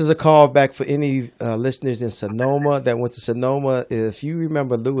us. This is a callback for any listeners in Sonoma that went to Sonoma. If you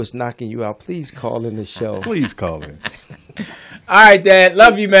remember Lewis knocking you out, please call in the show. Please call in. All right, Dad.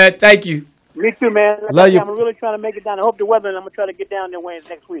 Love you, man. Thank you. Me too, man. Love you. I'm really trying to make it down. I hope the weather, and I'm gonna try to get down there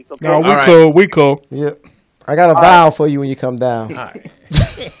Wednesday next week. Okay. No, we All right. cool. We cool. Yeah, I got a vial for you when you come down. All right.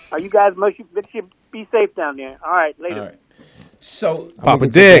 You guys make sure be safe down there. All right, later. All right. So Papa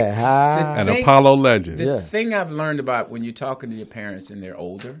get your Dick dad high. and Thing- Apollo Legend. the Yeah. thing I've learned about when you're talking to your parents and they're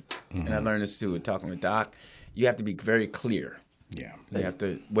older, and I learned this too with talking with Doc, you have to be very clear. Yeah. You have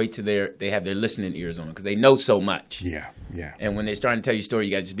to wait till they have their listening ears on because they know so much. Yeah. Yeah. And when they're starting to tell you a story,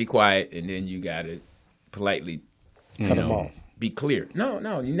 you got to just be quiet, and then you got to politely Cut them off. be clear. No,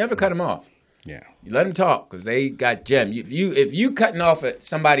 you never cut them off. Yeah. You let them talk because they got gem. If you cutting off at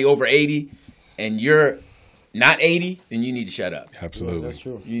somebody over 80 and you're not 80, then you need to shut up. Absolutely. That's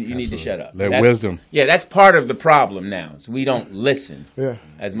true. You need to shut up. Let That's- wisdom. Yeah, that's part of the problem now. Is we don't listen Yeah.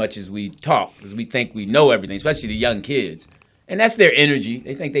 as much as we talk because we think we know everything, especially the young kids. And that's their energy.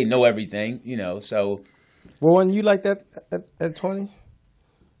 They think they know everything, so Well, when you like that at 20?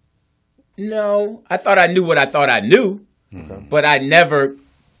 no, I thought I knew what I thought I knew, but I never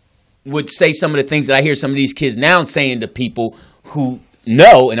would say some of the things that I hear some of these kids now saying to people who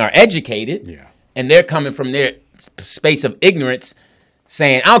know and are educated. Yeah. And they're coming from their space of ignorance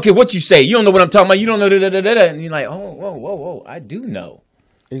saying, I don't care what you say. You don't know what I'm talking about. You don't know da-da-da-da-da. And you're like, oh, whoa. I do know.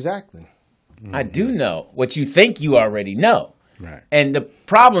 Exactly. I do know what you think you already know. Right. And the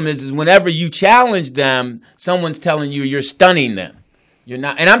problem is whenever you challenge them, someone's telling you you're stunning them. You're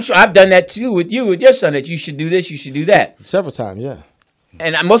not. And I'm sure I've done that too with your son, that you should do this, you should do that. Several times, yeah.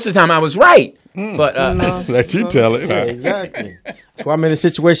 And most of the time I was right. But Let you tell it. Yeah, exactly. That's why I'm in the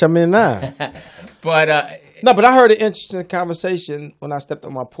situation I'm in now. but No, but I heard an interesting conversation when I stepped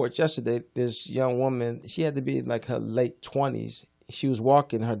on my porch yesterday. This young woman, she had to be in like her late 20s. She was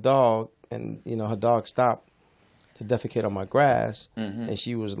walking her dog, and her dog stopped to defecate on my grass, and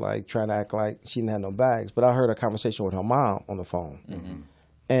she was like trying to act like she didn't have no bags. But I heard a conversation with her mom on the phone,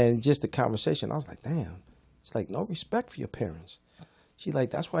 and just the conversation, I was like, damn, it's like no respect for your parents. She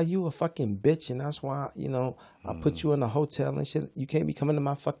like, that's why you a fucking bitch, and that's why, I put you in a hotel and shit. You can't be coming to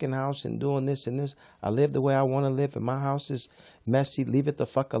my fucking house and doing this and this. I live the way I want to live, and my house is messy. Leave it the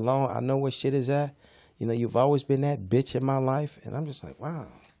fuck alone. I know where shit is at. You've always been that bitch in my life. And I'm just like, wow,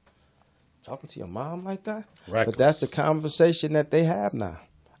 talking to your mom like that? Reckless. But that's the conversation that they have now.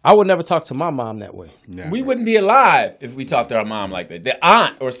 I would never talk to my mom that way. Never. we wouldn't be alive if we talked to our mom like that. The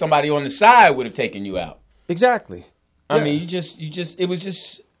aunt or somebody on the side would have taken you out. Exactly. I Yeah. mean, it was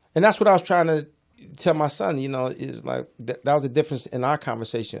just. And that's what I was trying to tell my son, is like, that was the difference in our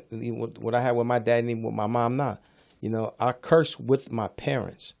conversation, what I had with my dad and even with my mom now. I curse with my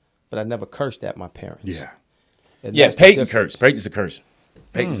parents, but I never cursed at my parents. Yeah. And Yeah, that's the Peyton difference. cursed. Peyton's a curse.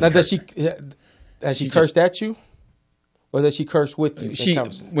 Peyton's Now, a curse. has she She cursed at you? Or does she curse with you? She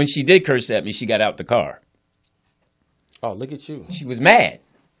when she did curse at me, she got out the car. Oh, look at you. She was mad.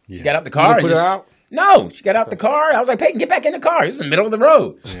 She Yeah. got out the car. You and put her just- out? No, she got out the car. I was like, Peyton, get back in the car. It was in the middle of the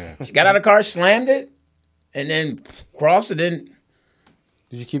road. Yeah. She got out of the car, slammed it, and then crossed it. Then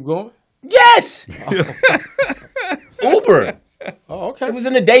Did you keep going? yes, Uber. Oh, okay. It was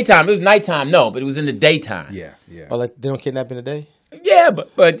in the daytime. It was nighttime. No, but it was in the daytime. Yeah. Yeah. Oh, like they don't kidnap in the day? Yeah,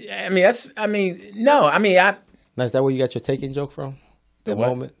 but no. Now, is that where you got your taking joke from? The The what?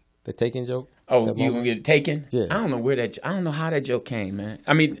 moment? The taking joke? Oh, That you moment? gonna get taken? Yeah. I don't know I don't know how that joke came, man.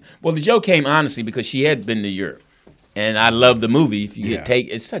 I mean, well, the joke came honestly because she had been to Europe, and I love the movie. If you Yeah. get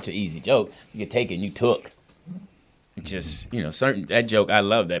taken, it's such an easy joke. You get taken, you took. Just that joke. I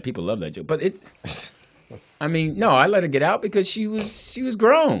love that. People love that joke, but it's. I mean, no, I let her get out because she was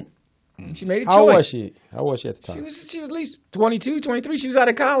grown. She made a choice. How old was she? How old was she at the time? She was at least 22, 23. She was out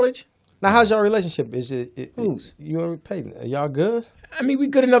of college. Now, how's your relationship? Is it Whose? you and Peyton? Are y'all good? I mean, we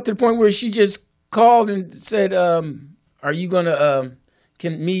good enough to the point where she just called and said, "Are you gonna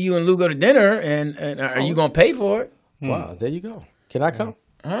can me, you, and Lou go to dinner? And are you gonna pay for it? Wow, there you go. Can I come?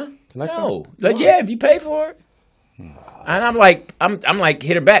 Huh? Can I No. come? Like, yeah, if you pay for it." And I'm like,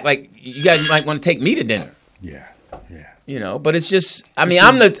 hit her back. Like, you guys might want to take me to dinner, Yeah. Yeah. But it's just, I mean,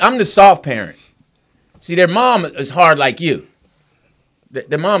 I'm the soft parent. See, their mom is hard like you.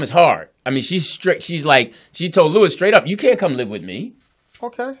 Their mom is hard. I mean, she's strict. She's like, she told Louis straight up, you can't come live with me.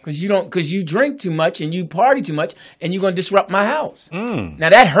 Okay. Because you drink too much and you party too much and you're going to disrupt my house. Now,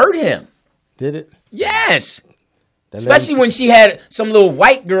 that hurt him. Did it? Yes. That Especially when she had some little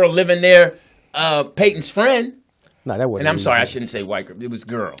white girl living there, Peyton's friend. No, that wasn't. And I'm sorry, I shouldn't say white girl. It was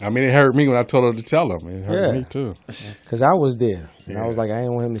girl. I mean, it hurt me when I told her to tell him. It hurt Yeah. me too. Because I was there, and I was like, I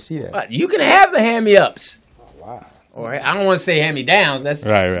didn't want him to see that. But you can have the hand-me-ups. Wow. Or I don't want to say hand-me-downs. That's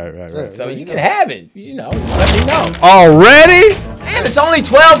Right. so you can have it. You know, just let me know. Already? Damn, it's only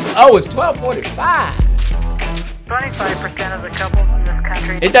 12. Oh, it's 12:45. 25% of the couples in this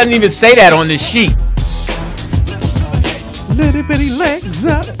country. It doesn't even say that on this sheet. Little bitty legs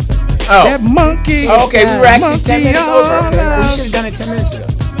up. Oh. That monkey. Oh, okay, we were actually 10 minutes Monkey over. Okay. on We up. should have done it 10 minutes ago.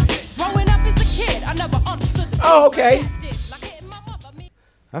 Growing up as a kid, I never understood. Oh, okay.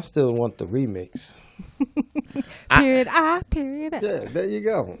 I still want the remix. Period I, period I. Yeah, there you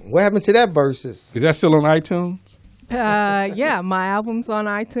go. What happened to that verses? Is that still on iTunes? Yeah, my album's on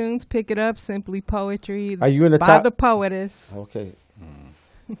iTunes. Pick it up, Simply Poetry. Are you in the by top- the Poetess. Okay.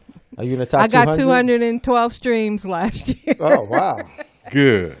 Are you in the top I got 200? 212 streams last year. Oh, wow.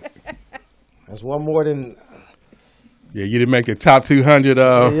 Good. That's one more than... Yeah, you didn't make the top 200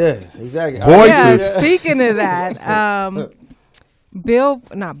 yeah, exactly. voices. Yeah, speaking of that,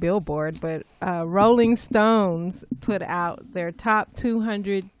 not Billboard, but Rolling Stones put out their top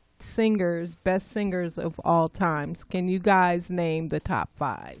 200 singers, best singers of all times. Can you guys name the top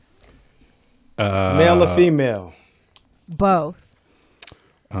 5? Male or female? Both.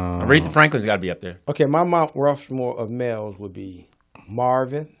 Aretha Franklin's got to be up there. Okay, my Mount Rushmore of males would be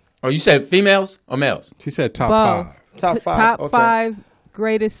Marvin. Oh, you said females or males? She said top Both. 5. Top 5. Top okay. 5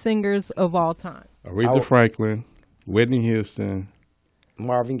 greatest singers of all time. Aretha Franklin, Whitney Houston.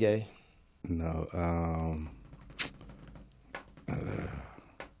 Marvin Gaye. No.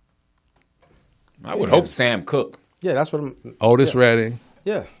 I would hope Sam Cooke. Yeah, that's what I'm... Otis Redding.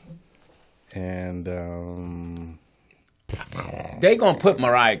 Yeah. And They gonna put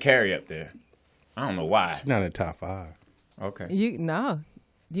Mariah Carey up there. I don't know why. she's not in the top 5. Okay.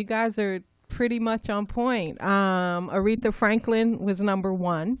 You guys are pretty much on point. Aretha Franklin was number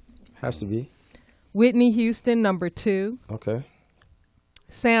 1. Has to be. Whitney Houston, number 2. Okay.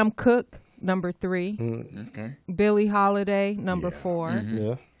 Sam Cooke, number 3. Okay. Billie Holiday, number 4.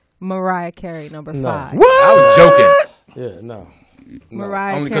 Yeah. Mariah Carey, number 5. I was joking. Yeah, no.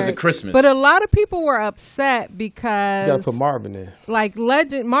 Mariah Only 'cause Carey. of Christmas. But a lot of people were upset because You got to put Marvin there. like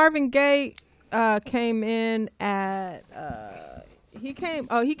legend Marvin Gaye came in at he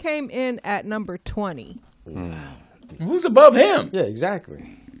came in at number 20. Who's above him? Yeah, exactly.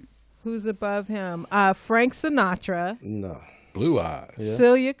 Who's above him? Frank Sinatra, No. Blue Eyes.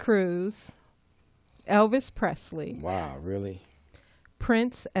 Celia Cruz, Elvis Presley, Wow, really?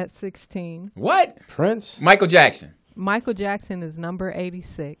 Prince at 16. What? Prince? Michael Jackson. Michael Jackson is number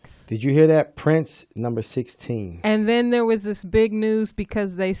 86. Did you hear that? Prince, number 16. And then there was this big news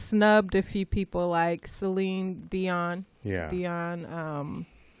because they snubbed a few people like Celine Dion. Yeah.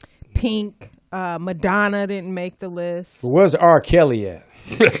 Pink, Madonna didn't make the list. Where's R. Kelly at?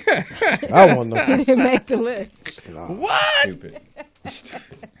 I want to know. Didn't make the list. Stupid.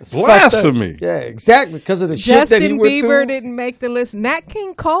 Blasphemy. Yeah, exactly. Because of the shit that he Justin went Bieber through. didn't make the list. Nat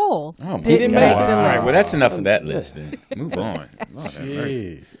King Cole Oh, my didn't God. make the All right, list. well, that's enough of that list then. Move on. Lord have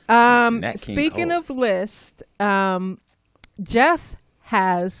mercy. Nat King Speaking Cole. of list, Jeff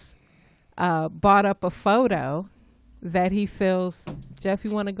has bought up a photo that he feels. Jeff,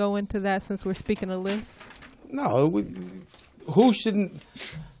 you want to go into that since we're speaking of list? No, who shouldn't?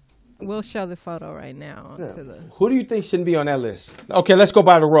 We'll show the photo right now. Who do you think shouldn't be on that list? Okay, let's go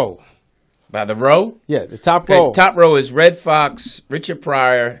by the row. By the row? Yeah, the top Okay, row. top row is Red Fox, Richard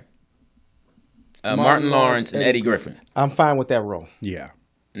Pryor, Martin Lawrence, and Eddie Griffin. I'm fine with that row. Yeah.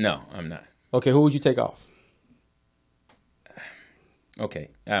 No, I'm not. Okay, who would you take off? Okay,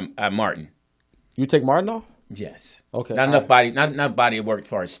 Martin. You take Martin off? Yes. Okay, Not all enough right. body. Not enough body of work as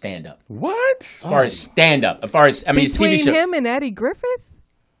far as stand up. What? As far as stand up. As far as his TV Between show. him and Eddie Griffith?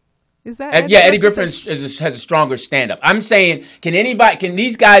 Is that Yeah, Eddie Griffin has a stronger stand up. I'm saying, can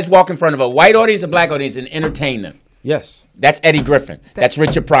these guys walk in front of a white audience, a black audience, and entertain them? Yes. That's Eddie Griffin. That's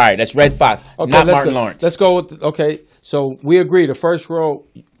Richard Pryor. That's Red Fox. Okay, Not let's Martin go, Lawrence. Let's go with. Okay, so we agree. The first row.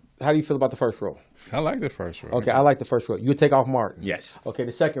 How do you feel about the first row? I like the first row. Okay, I like the first row. You take off Martin. Yes. Okay,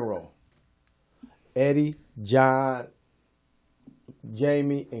 the second row. Eddie, John,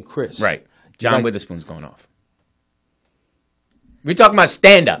 Jamie, and Chris. Right. John Like- Witherspoon's going off. We're talking about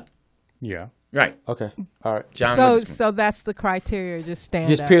stand up. Yeah. Right. Okay. All right. John So Witherspoon. that's the criteria, just stand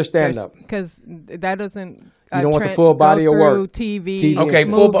Just up. pure stand up. Because that doesn't. You don't want the full body of work. TV. Okay,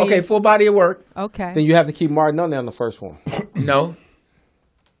 movies. full body of work. Okay. Then you have to keep Martin on there on the first one. No.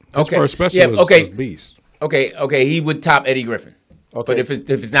 His Okay. first special Yeah, was, okay. was Beast. Okay, he would top Eddie Griffin. Okay. But if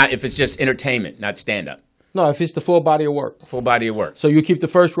it's just entertainment, not stand up. No, if it's the full body of work. Full body of work. So you keep the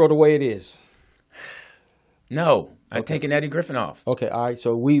first row the way it is. No, I'm taking Eddie Griffin off. Okay, all right.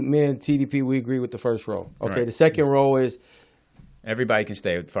 So me and TDP, we agree with the first row. Okay, Right. the second row is Everybody can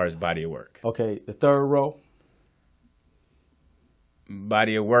stay as far as body of work. okay. The third row,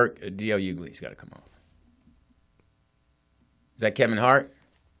 Body of work, D.L. Hughley's got to come off. Is that Kevin Hart?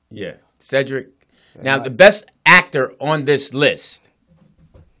 Yeah. Cedric. Now, the best actor on this list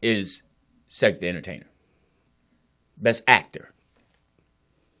is Cedric the Entertainer. Best actor.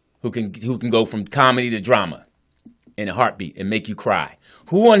 Who can go from comedy to drama in a heartbeat and make you cry.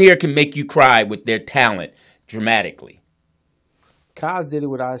 Who on here can make you cry with their talent dramatically? Kaz did it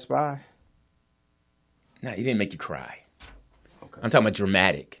with I Spy. No, he didn't make you cry. I'm talking about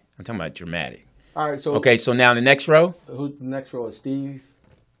dramatic. All right, so Okay, so now the next row. who the next row is Steve,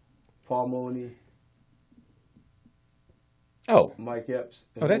 Paul Mooney, Oh, Mike Epps.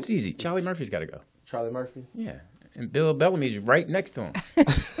 and that's who? easy. Charlie Murphy's got to go. Charlie Murphy. Yeah, and Bill Bellamy's right next to him.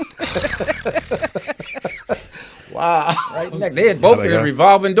 Wow. Right next. They had both Gotta in go.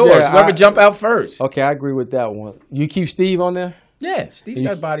 revolving doors. Yeah, Whoever jump out first. Okay, I agree with that one. You keep Steve on there. Yeah, Steve's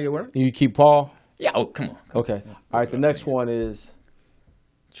got a body of work. And you keep Paul. Yeah. Oh, come on. Okay. All right. The next one is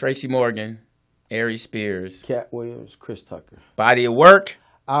Tracy Morgan, Aries Spears, Cat Williams, Chris Tucker. body of work.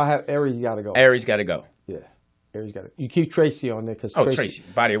 I'll have Aries. Got to go. Aries got to go. Yeah. Aries got to. You keep Tracy on there because Oh, Tracy,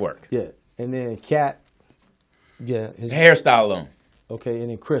 body of work. Yeah. And then Cat. Yeah. His Hairstyle alone. Okay.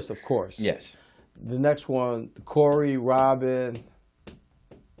 And then Chris, of course. Yes. The next one, Corey, Robin,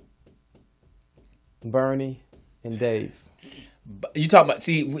 Bernie, and Dave. You talk about.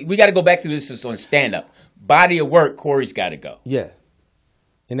 See, we got to go back to this on stand up. Body of work. Corey's got to go. Yeah.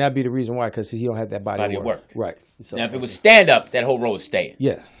 And that'd be the reason why, because he don't have that body Of work. Right. So, Now, if it was stand up, that whole row is staying.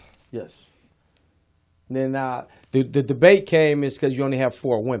 Yeah. Yes. And then the debate came is because you only have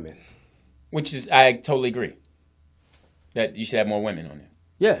 4 women. Which is, I totally agree. That you should have more women on there.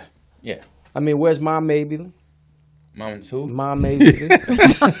 Yeah. Yeah. I mean, where's Mom Maybelline? Mom's who? Mom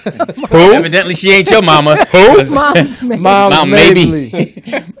Maybelline. Who? Evidently, she ain't your mama. Who? Mom's man. Mom's Mom, maybe.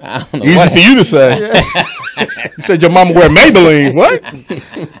 Maybelline. I don't know Easy what. for you to say. You said your mama wear Maybelline.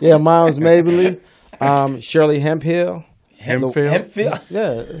 What? Yeah, Mom's Maybelline. Shirley Hemphill. Hemphill? Hemphill.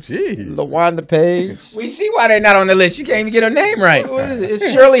 Yeah. Gee. LaWanda Page. We see why they're not on the list. You can't even get her name right. What is it?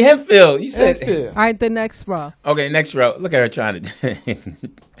 It's Shirley Hemphill. You said. Hemphill. All right, the next row. Okay, next row. Look at her trying to.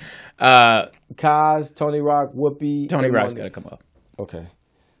 Kaz, Tony Rock, Whoopi. Tony everyone. Rock's got to come up. Okay.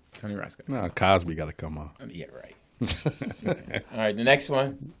 Tony Rock's got to No, Cosby got to come on. come up. Yeah, right. All right, the next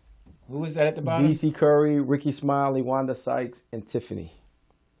one. Who was that at the bottom? DC Curry, Ricky Smiley, Wanda Sykes, and Tiffany.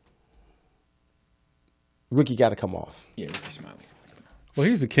 Ricky got to come off. Yeah, Ricky Smiley. Well,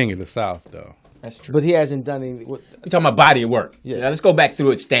 he's the king of the South, though. That's true. But he hasn't done any. We're talking about body of work. Yeah. Now, let's go back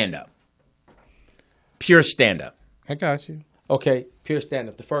through it stand up. Pure stand up. I got you. Okay, pure stand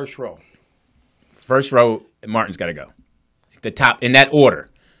up. The first row. First row, Martin's got to go. The top, in that order.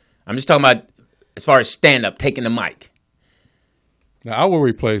 I'm just talking about as far as stand up, taking the mic. Now, I will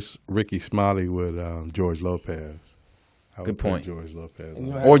replace Ricky Smiley with George Lopez. I would Good put point. George Lopez. And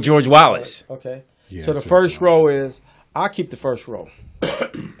you on. have- Or George Wallace. Okay. Yeah, So the George first Wallace. row is, I'll keep the first row.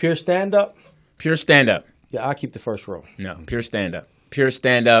 Pure stand up. Pure stand up. Yeah, I'll keep the first row. No. Pure stand up. Pure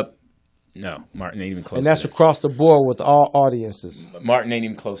stand up. No. Martin ain't even close And that's to that. across the board with all audiences. Martin ain't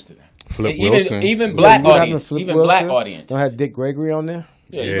even close to that. Flip even, Wilson. Even black You having audience. Flip Even Wilson? black audience. Don't have Dick Gregory on there?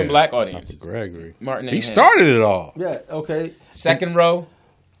 Yeah, even black audience. Gregory. Martin He ain't had started it all. Yeah, okay. Second row,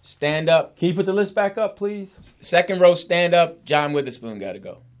 stand up. Can you put the list back up, please? Second row, stand up. John Witherspoon got to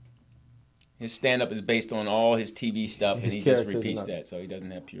go. His stand up is based on all his TV stuff, His and he just characters repeats and that, so he doesn't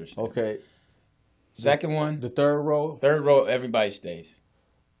have pure stand up. Okay. Second one, The third row? third row, everybody stays.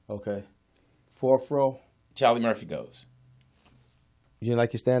 Okay. Fourth row? Charlie Murphy goes. You didn't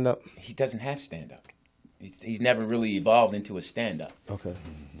like your stand up? He doesn't have stand up. He's never really evolved into a stand up. Okay.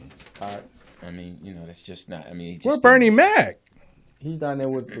 All right. I mean, you know, that's just not. I mean, he just Where's Bernie Mac? He's down there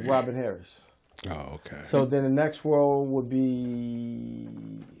with Robin Harris. Oh, okay. So then the next row would be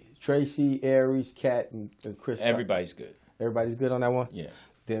Tracy, Aries, Kat, and Chris. Tucker. Everybody's good. Everybody's good on that one? Yeah.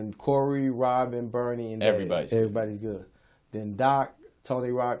 Then Corey, Robin, Bernie, and Dave. Everybody's good. Everybody's good. Then Doc,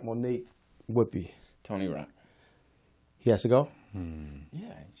 Tony Rock, Monique, Whoopi. Tony Rock. He has to go?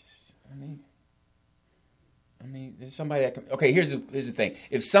 Yeah, I mean, there's somebody that can. Okay, here's the thing.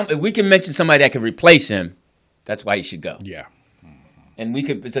 If we can mention somebody that can replace him, that's why he should go. Yeah. And we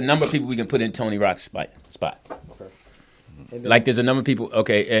could. It's a number of people we can put in Tony Rock's spot. Okay. And then, Like there's a number of people.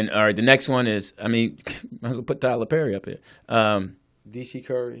 Okay, and all right. The next one is. I mean, might as well put Tyler Perry up here. DC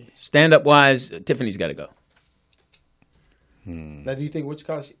Curry. Stand up wise, Tiffany's got to go. Now, do you think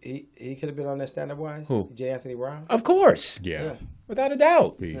he could have been on that Stand Up Wise? Who? J. Anthony Brown? Of course. Yeah. Without a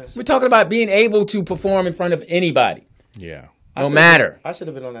doubt. Yeah. We're talking about being able to perform in front of anybody. Yeah. No matter. I should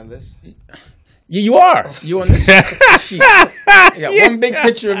have been on that list. You are. You on this sheet. You got one big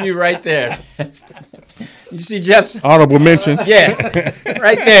picture of you right there. You see Jeff's? Honorable mention. Yeah.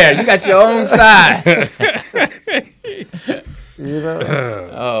 Right there. You got your own side.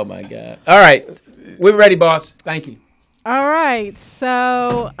 Oh, my God. All right. We're ready, boss. Thank you. All right,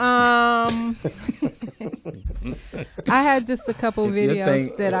 so I had just a couple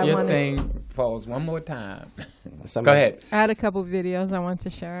videos that I Your wanted. thing falls one more time. Somebody- Go ahead. I had a couple videos I want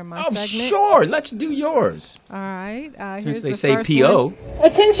to share in my Oh, segment. sure. Let's do yours. All right. Since Here's they the say first P.O. one.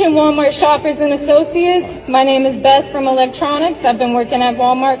 Attention Walmart shoppers and associates. My name is Beth from Electronics. I've been working at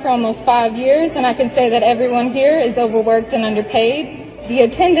Walmart for almost 5 years, and I can say that everyone here is overworked and underpaid. The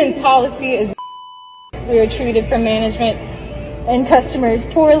attendant policy is we are treated for management and customers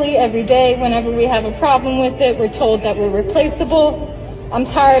poorly every day. Whenever we have a problem with it, we're told that we're replaceable. I'm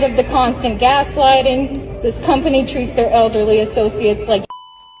tired of the constant gaslighting. This company treats their elderly associates like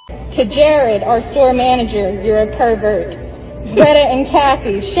To Jared, our store manager, you're a pervert. Greta and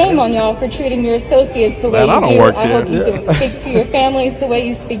Kathy, shame on y'all for treating your associates the way Glad I you don't do. work I there. hope you can speak to your families the way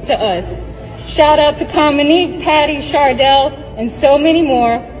you speak to us. Shout out to Cominique, Patty, Chardell, and so many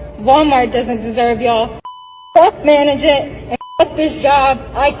more. Walmart doesn't deserve y'all. Fuck management and fuck this job.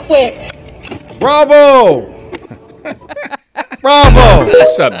 I quit. Bravo! Bravo!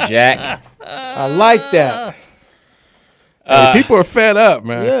 What's up, Jack? I like that. Hey, people are fed up,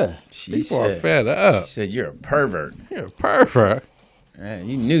 man. Yeah. People are fed up. She said, you're a pervert. You're a pervert. Man,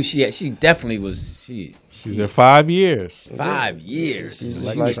 you knew she definitely was. She was there 5 years. 5 years. She's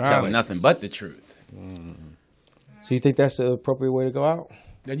She like was telling nothing but the truth. So you think that's the appropriate way to go out?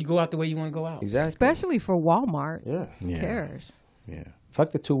 Then you go out the way you want to go out. Exactly. Especially for Walmart. Yeah. Who cares? Yeah.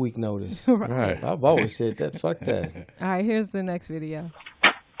 Fuck the 2 week notice. Right. I've always said that. Fuck that. All right, here's the next video.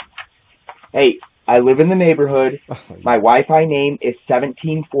 Hey, I live in the neighborhood. My Wi-Fi name is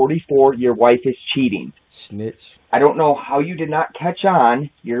 1744. Your wife is cheating. Snitch. I don't know how you did not catch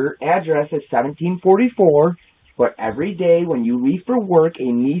on. Your address is 1744, but every day when you leave for work, a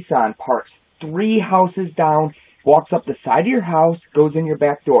Nissan parks 3 houses down, walks up the side of your house, goes in your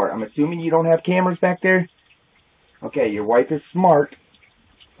back door. I'm assuming you don't have cameras back there? Okay, your wife is smart,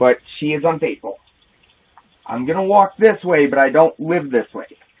 but she is unfaithful. I'm going to walk this way, but I don't live this way.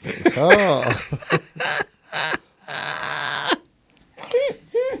 Oh.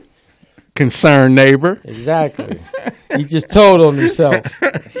 Concerned neighbor. Exactly. He just told on himself.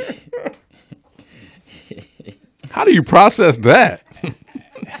 How do you process that?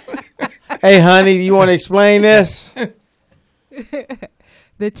 Hey, honey, you want to explain this?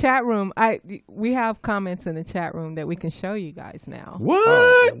 The chat room. We have comments in the chat room that we can show you guys now. What?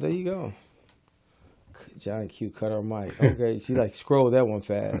 Oh, there you go. John Q cut her mic. Okay, she like scrolled that one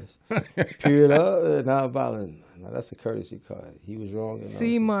fast. Period up, non-violent. Now that's a courtesy card. He was wrong.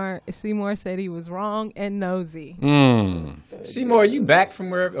 And Seymour said he was wrong and nosy. Seymour, are you back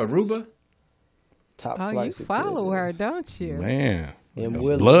from where Aruba? Top Oh, flight you security. follow her, don't you? Man. And That's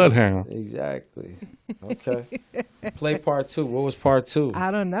Willie. Bloodhound. Exactly. Okay. Play part 2. What was part 2?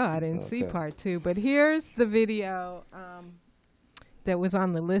 I don't know. I didn't see part 2. But here's the video that was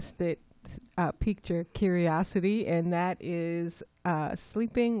on the list that piqued your curiosity, and that is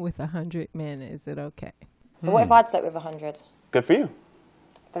sleeping with 100 men. Is it okay? So what if I'd slept with 100? Good for you.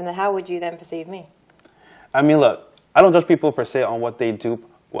 Then how would you then perceive me? I mean, look, I don't judge people per se on what they do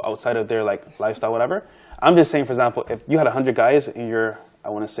outside of their like lifestyle, whatever. I'm just saying, for example, if you had 100 guys in your, I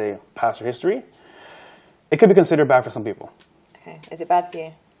want to say, past or history, it could be considered bad for some people. Okay. Is it bad for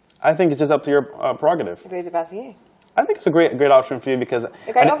you? I think it's just up to your prerogative. But is it bad for you? I think it's a great option for you because...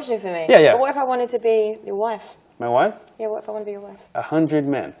 A great option for me? Yeah, yeah. But what if I wanted to be your wife? My wife? Yeah, what if I want to be your wife? 100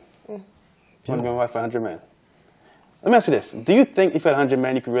 men. You want to be my wife for 100 men? Let me ask you this. Do you think if you had 100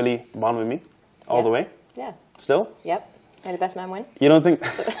 men, you could really bond with me all the way? Yeah. Still? Yep. May the best man win. You don't think...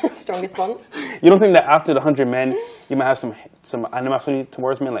 Strongest bond. You don't think that after the 100 men, you might have some animosity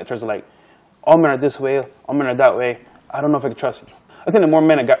towards me, like in terms of like, all men are this way, all men are that way. I don't know if I can trust you. I think the more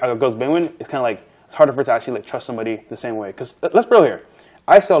men a girl's been with, it's kind of like, it's harder for her to actually like trust somebody the same way. Because let's be real here.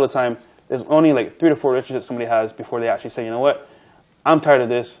 I say all the time, there's only like 3 to 4 relationships somebody has before they actually say, you know what, I'm tired of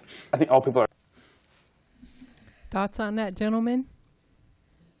this. I think all people are. Thoughts on that, gentlemen?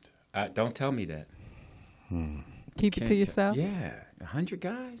 Don't tell me that. Keep it to yourself? Yeah. 100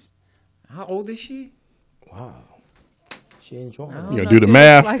 guys? How old is she? Wow. She enjoying it. You gotta do the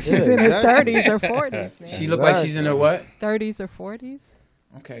math. Like she's in her 30s or 40s. Man. She look like she's in her what? 30s or 40s.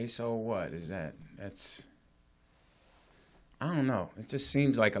 Okay, so what is that? That's I don't know. It just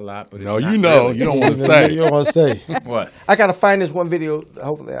seems like a lot, but it's No, not you know. really. You don't want to say. You don't want to say. What? I got to find this one video.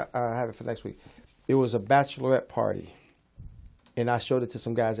 Hopefully, I have it for next week. It was a bachelorette party, and I showed it to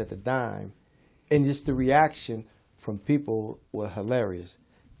some guys at the Dime, and just the reaction from people were hilarious.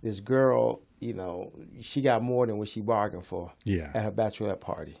 This girl, you know, she got more than what she bargained for. Yeah. At her bachelorette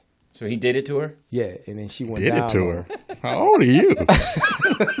party. So he did it to her? Yeah, and then she went Did down it to on her. How old are you?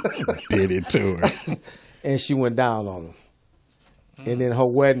 Did it to her. And she went down on him. And then her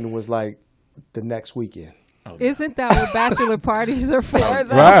wedding was like the next weekend. Oh, no. Isn't that what bachelor parties are for,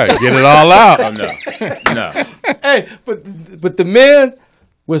 though? Right. Get it all out. Oh, no. No. Hey, but the men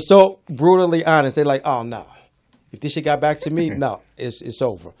were so brutally honest. They're like, oh, no. If this shit got back to me, no, it's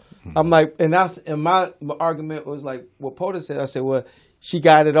over. I'm like, and my argument was like, what POTUS said. I said, well, she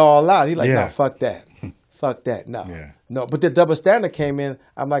got it all out. He like, Yeah. no, fuck that. Fuck that. No. Yeah. No. But the double standard came in.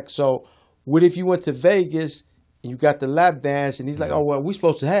 I'm like, so what if you went to Vegas and you got the lap dance? And he's like, oh, well, we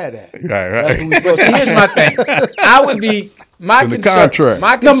supposed to have that. Right, That's right. what we supposed to Here's my thing. I would be my It's in the concern. contract.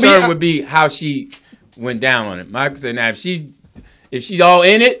 My concern would be how she went down on it. My concern now, if she's all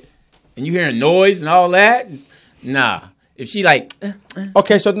in it and you hearing noise and all that, nah. If she like,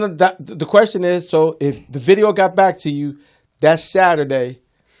 Okay, so the question is, so if the video got back to you, that's Saturday,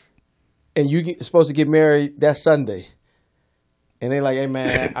 and supposed to get married that Sunday, and they like, hey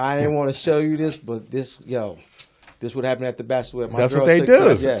man, I didn't want to show you this, but this would happen at the bachelorette. My That's girl what they took do.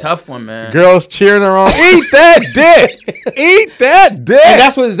 this. it's a tough one, man. Girls cheering her on. Eat that dick. Eat that dick. And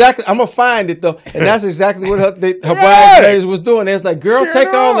that's what exactly I'm gonna find it though, and that's exactly what her bridesmaids was doing. It's like, girl, Cheering take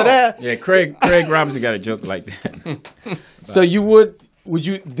her all on. of that. Yeah, Craig Robinson got a joke like that. So you would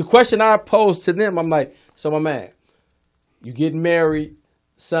you? The question I posed to them, I'm like, so my man, you getting married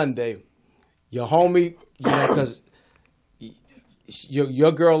Sunday, your homie, because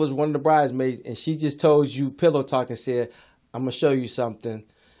your girl is one of the bridesmaids, and she just told you pillow talk and said, I'm gonna show you something.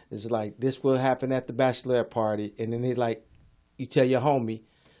 It's like, this will happen at the bachelorette party, and then they like, you tell your homie.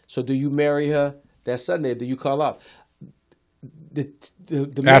 So do you marry her that Sunday? Or do you call up? The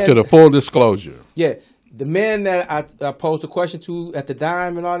After the full disclosure. Yeah. The men that I posed a question to at the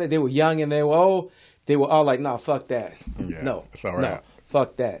Dime and all that, they were young and they were old. They were all like, nah, fuck that. Yeah, No. it's all No. right.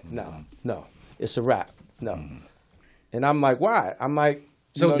 Fuck that. No. It's a wrap. No. And I'm like, why? I'm like,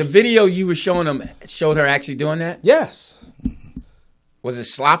 So the video you were showing them showed her actually doing that? Yes. Was it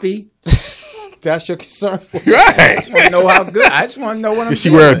sloppy? That's your concern. Right. I just want to know how good. I just want to know what I'm Did she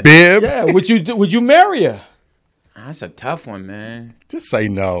doing. wear a bib? Yeah. Would you marry her? That's a tough one, man. Just say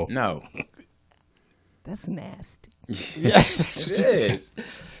no. No. That's nasty. Yes. It is.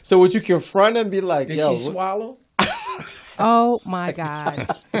 So would you confront her and be like, Did yo, she swallow? Oh my God.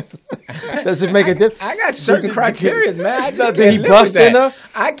 does it make a difference? I got certain criteria, man. I just No, can't did he live bust with in that. her?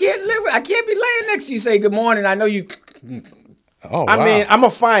 I can't live with. I can't be laying next to you. Say good morning. I know you. Oh, I wow. mean, I'm gonna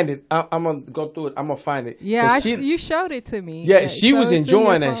find it. I'm gonna go through it. I'm gonna find it. Yeah, 'Cause you showed it to me. Yeah, she so was it's in your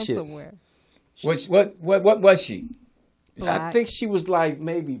enjoying that phone shit. somewhere. What was she? I Black. think she was like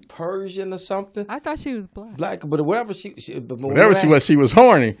maybe Persian or something. I thought she was black. Black, but whatever Whatever she was, she was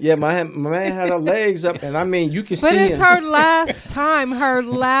horny. Yeah, my man had her legs up, and I mean, you can But see. it's her last time, her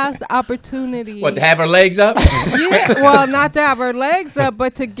last opportunity. What, to have her legs up? Yeah, well, not to have her legs up,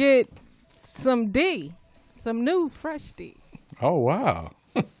 but to get some new fresh D. Oh, wow.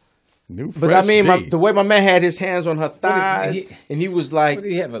 New But fresh I mean, D. the way my man had his hands on her thighs, he- and he was like, What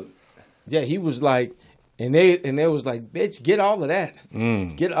did he have a? yeah, he was like, and they was like, bitch, get all of that,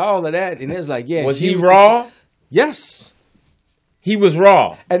 get all of that, and it was like, yeah. Was she he was raw? Yes, He was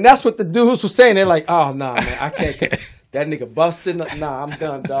raw. and that's what the dudes were saying. They're like, oh nah, man, I can't. 'Cause that nigga busting. Nah, I'm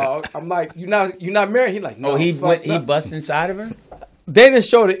done, dog. I'm like, you not married? He like, no. Oh, he fuck no. bust inside of her. They didn't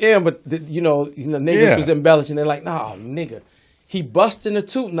show the end, but niggas Yeah. was embellishing. They're like, nah, nigga, he busting the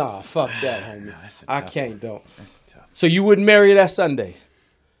tooth. Nah, fuck that, homie. that's a I tough can't, though. That's tough. So you wouldn't marry her that Sunday?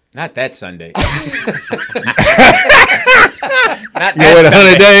 Not that Sunday. Not You wait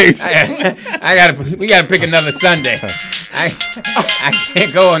 100 days. We gotta pick another Sunday. I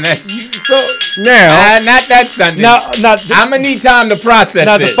can't go on that. So Now, Not that Sunday. now, I'm gonna need time to process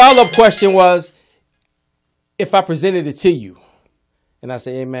now the this. follow-up question was, if I presented it to you, and I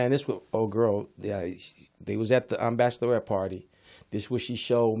say, hey man, this was old girl. Yeah, they was at the bachelorette party. This what she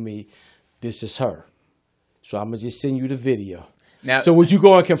showed me. This is her. So I'm gonna just send you the video. Now, So would you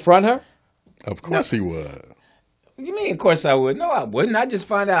go and confront her? of course he would. what do you mean? Of course I would. No, I wouldn't. I just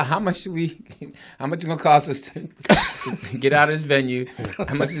find out how much it's gonna cost us to get out of this venue.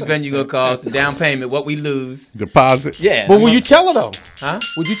 How much this venue gonna cost? The down payment, what we lose. Deposit. Yeah. But would you tell her though? Huh?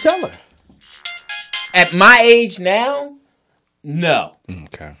 Would you tell her? At my age now, no.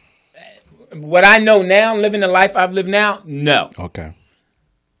 Okay. what I know now, living the life I've lived now, no. Okay.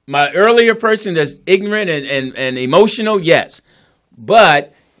 My earlier person that's ignorant and emotional, yes.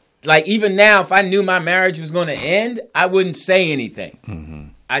 But, like, even now, if I knew my marriage was going to end, I wouldn't say anything. Mm-hmm.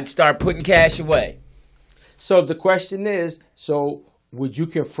 I'd start putting cash away. So the question is, so would you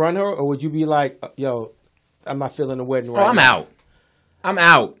confront her, or would you be like, yo, I'm not feeling the wedding right now? I'm out. I'm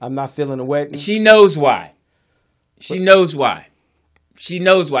out. I'm not feeling the wedding? She knows why. She knows why. She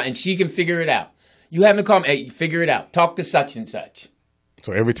knows why, and she can figure it out. You haven't called me, hey, figure it out. Talk to such and such.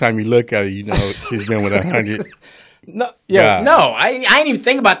 So every time you look at her, you know she's been with 100. No, yeah, no, I ain't even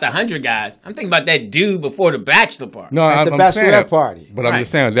thinking about the 100 guys. I'm thinking about that dude before the bachelor party. No, at the bachelorette party. But I'm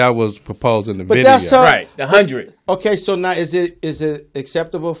just saying that was proposed in the but video. That's right, the 100. Okay, so now is it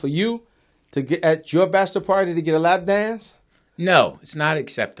acceptable for you to get at your bachelor party to get a lap dance? No, it's not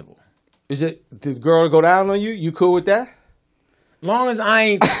acceptable. Is it the girl go down on you? You cool with that? Long as I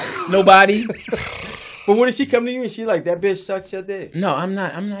ain't nobody. But what if she come to you and she like, that bitch sucks your dick? No, I'm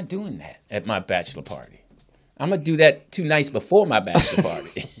not doing that at my bachelor party. I'm going to do that 2 nights before my bachelor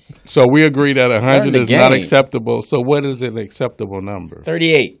party. So we agree that 100 is not acceptable. So what is an acceptable number?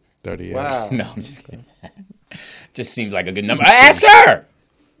 38. 38. Wow. No, I'm just kidding. Just seems like a good number. Ask her.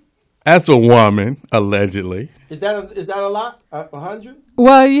 As a woman, allegedly. Is that a lot? 100?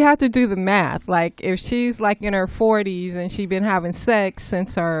 Well, you have to do the math. Like, if she's like in her 40s and she's been having sex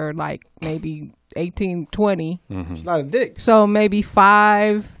since her like maybe 18, 20. Mm-hmm. It's not a dick. So maybe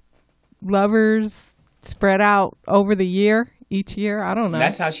 5 lovers spread out over the year, each year. I don't know.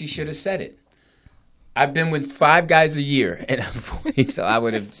 That's how she should have said it. I've been with 5 guys a year, and I'm 40, so I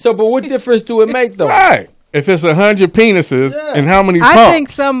would have. So, but what difference do it make, though? Right. If it's 100 penises and how many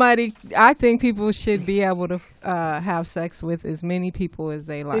pumps? I think people should be able to have sex with as many people as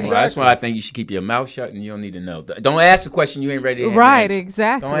they like. Exactly. Well, that's why I think you should keep your mouth shut and you don't need to know. Don't ask the question you ain't ready to answer. Right,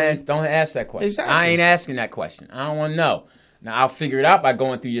 exactly. Don't ask that question. Exactly. I ain't asking that question. I don't want to know. Now, I'll figure it out by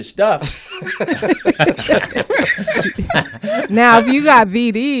going through your stuff. Now, if you got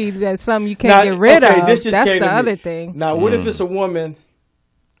VD, that's something you can't get rid of. That's the other thing. Now, what if it's a woman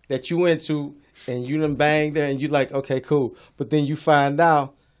that you went to and you done banged her and you like, okay, cool. But then you find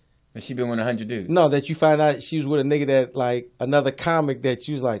out. That she been with 100 dudes. No, that you find out she was with a nigga that, like, another comic that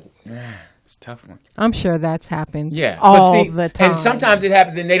you was like. It's a tough one. I'm sure that's happened the time. And sometimes it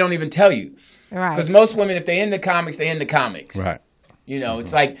happens and they don't even tell you. Right. Because most women, if they in the comics, they in the comics. Right. You know,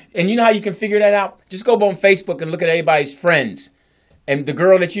 it's like, and you know how you can figure that out? Just go on Facebook and look at everybody's friends. And the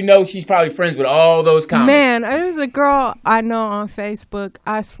girl that you know, she's probably friends with all those comics. Man, there's a girl I know on Facebook.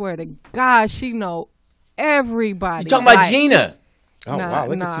 I swear to God, she know everybody. You talking about Gina? Oh, wow,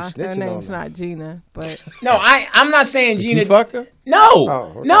 look at you snitching her name's on her. not Gina, but no, I'm not saying Did Gina. You fuck her? No,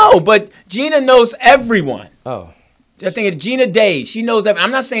 okay. No, but Gina knows everyone. Oh, I think it's Gina Day. She knows that. I'm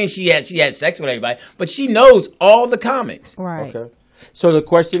not saying she had sex with everybody, but she knows all the comics. Right. Okay. So the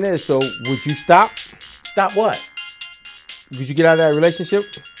question is, so would you stop? Stop what? Did you get out of that relationship?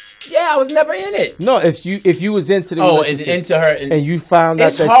 Yeah, I was never in it. No, if you was into the relationship, into her, and you found out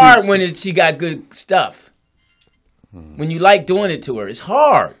it's that hard when she got good stuff. When you like doing it to her, it's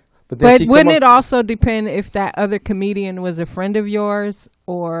hard. But wouldn't it also depend if that other comedian was a friend of yours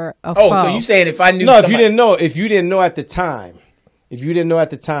or a foe? So you saying if I knew? No, if you didn't know at the time,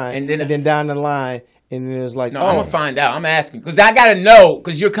 and then down the line, and it was like, no, I'm gonna find out. I'm asking because I gotta know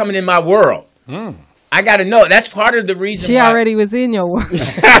because you're coming in my world. I gotta know. That's part of the reason. She already was in your world.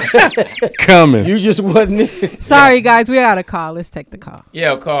 Coming. You just wasn't in. Sorry, guys, we got a call. Let's take the call.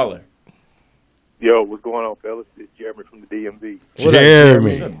 Yeah, call her. Yo, what's going on, fellas? It's Jeremy from the DMV.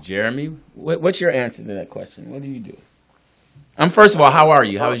 Jeremy. What's up, Jeremy? What's your answer to that question? What do you do? First of all, how are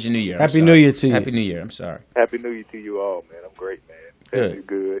you? How was your New Year? Happy New Year to you. Happy New Year. I'm sorry. Happy New Year to you all, man. I'm great, man. Good.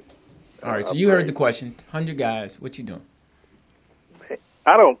 Good. All right, so you heard the question. 100 guys. What you doing?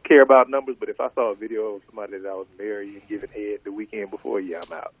 I don't care about numbers, but if I saw a video of somebody that I was married and giving head the weekend before, yeah,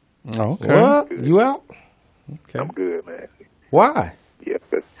 I'm out. Okay. What? You out? Okay. I'm good, man. Why? Yeah,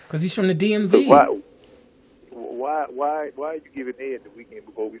 because he's from the DMV. Why are you giving head the weekend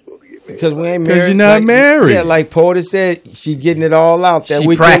before we supposed to get married? Because we ain't married. Because you're not married. Yeah, like Porter said, she getting it all out that she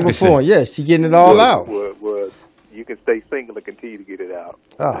weekend practicing. before. Yeah, she getting it all out. Well, you can stay single and continue to get it out.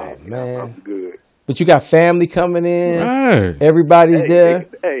 Oh, man. I'm good. But you got family coming in. Right. Everybody's there.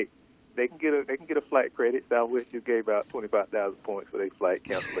 They can get a flight credit. Southwest just gave out 25,000 points for their flight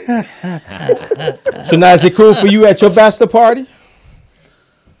cancellation. So now, is it cool for you at your bachelor party?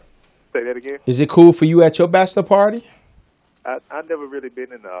 Say that again. Is it cool for you at your bachelor party? I've never really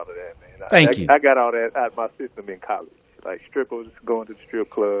been into all of that, man. Thank you. I got all that out of my system in college, like strippers, going to the strip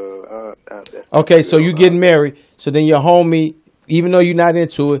club. Okay, so you getting married. So then your homie, even though you're not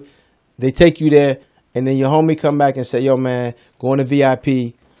into it, they take you there, and then your homie come back and say, "Yo, man, going to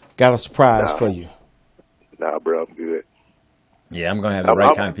VIP, got a surprise for you." Nah, bro, I'm good. Yeah, I'm gonna have the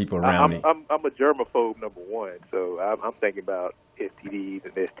right kind of people around me. I'm a germaphobe, number one, so I'm thinking about STDs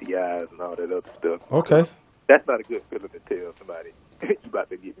and STIs and all that other stuff. Okay. That's not a good feeling to tell somebody you about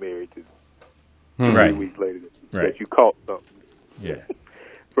to get married to. Right. 3 weeks later Right. that you caught something. Yeah.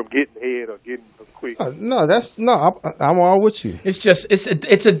 From getting head or getting a quick. I'm all with you. It's just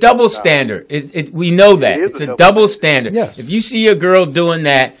it's a double standard. We know that it's a double standard. Yes. If you see a girl doing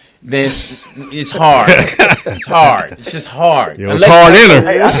that, then it's hard. It's hard. It's just hard. It was hard in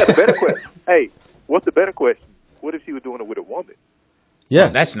her. Hey, I got a better question. Hey, what's the better question? What if she was doing it with a woman? Yeah,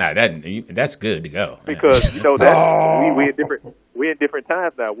 that's not that. That's good to go. Because you know that we in different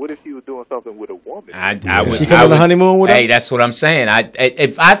times now. What if she was doing something with a woman? I would. She come on the honeymoon with us? Hey, that's what I'm saying.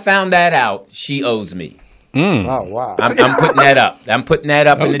 If I found that out, she owes me. Oh wow! I'm putting that up. I'm putting that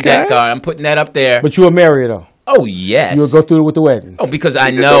up in the debt card. I'm putting that up there. But you will marry her though. Oh yes. You will go through with the wedding. Oh, because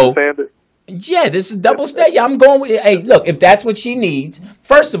I know. Yeah, this is double standard. I'm going with it. Hey, look, if that's what she needs,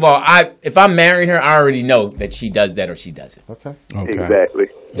 first of all, if I'm marrying her, I already know that she does that or she doesn't. Okay. Exactly.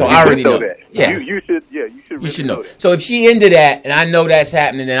 So I already know that. Yeah. You should. Yeah, you should. You should know. So if she into that and I know that's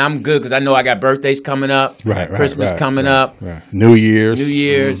happening, then I'm good because I know I got birthdays coming up, Christmas coming up, New Year's,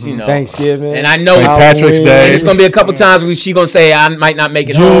 you know, Thanksgiving, and I know St. Patrick's Day. And it's gonna be a couple times where she gonna say I might not make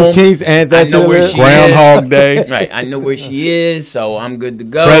it home. Juneteenth, and that's I know where she Groundhog is. Day. Right, I know where she is, so I'm good to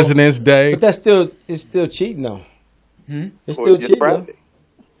go. President's Day. But it's still cheating though. It's still cheating. Though.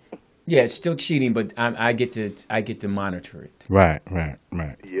 Yeah, it's still cheating, but I get to monitor it. Right. Yep.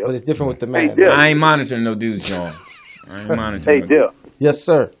 But it's different with the man. Hey, I ain't monitoring no dudes, John. I ain't monitoring. Hey, Dill. Yes,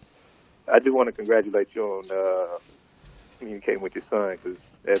 sir. I do want to congratulate you on communicating with your son, because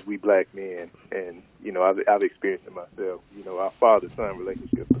as we black men, and you know, I've experienced it myself. You know, our father-son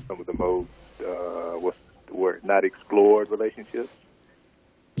relationships are some of the most what's the word? Not explored relationships.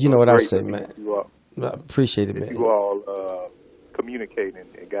 You know what I say, man. I appreciate it, man. You all communicated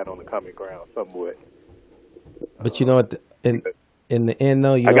and got on the common ground somewhat. But you know what? In the end,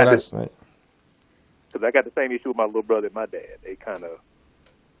 though, you know that's like. Because I got the same issue with my little brother and my dad. They kind of,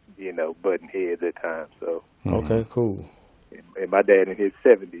 you know, butting heads at times. So. Okay, cool. And my dad in his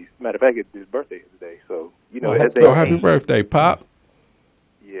 70s. Matter of fact, it's his birthday today. So you know, happy birthday, Pop.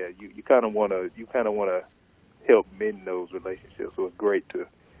 Yeah, you kind of want to help mend those relationships. So it's great to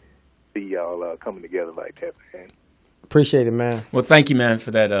see y'all coming together like that, man. Appreciate it, man. Well, thank you, man,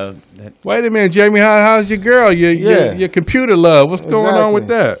 for that. Wait a minute, Jamie. How's your girl? Your computer love. What's going on with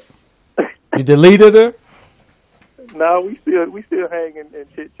that? You deleted her? No, we still hang and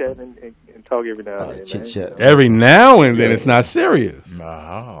chit chat and talk every now and then. Chit chat. Every now and then, it's not serious.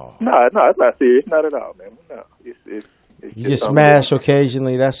 No, it's not serious. Not at all, man. No, it's you just smash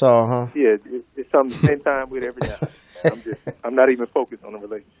occasionally. That's all, huh? Yeah, it's something to spend time with every now. I'm not even focused on the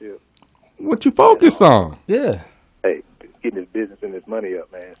relationship. What you focus on? Yeah. Hey, getting this business and this money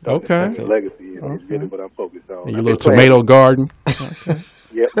up, man. Okay. The legacy is really what I'm focused on. And your little tomato garden.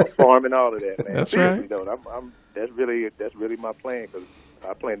 Yep, farm and all of that, man. That's seriously, right. Though, that's really my plan, because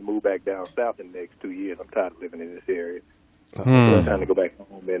I plan to move back down south in the next 2 years. I'm tired of living in this area. So it's time to go back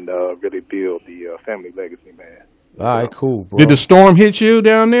home and really build the family legacy, man. All right, cool, bro. Did the storm hit you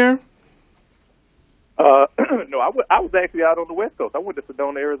down there? No, I was actually out on the West Coast. I went to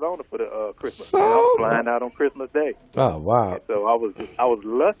Sedona, Arizona for the Christmas. I was flying out on Christmas Day. Oh wow! And so I was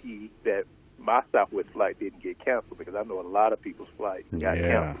lucky that my Southwest flight didn't get canceled, because I know a lot of people's flights got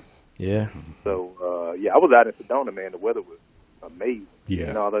canceled. Yeah. So I was out in Sedona, man. The weather was amazing. Yeah.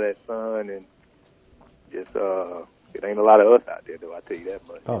 And all of that sun, and just it ain't a lot of us out there, though. I tell you that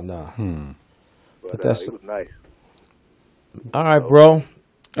much. Oh no. But But that's it was nice. all right, bro. All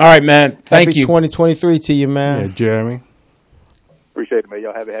right, man. Thank Happy you. 2023 to you, man. Yeah, Jeremy. Appreciate it, man.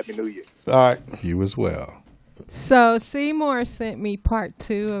 Y'all have a happy New Year. All right. You as well. So Seymour sent me part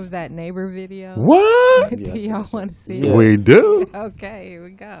 2 of that neighbor video. What? Do y'all want to see Yeah. We do. Okay, here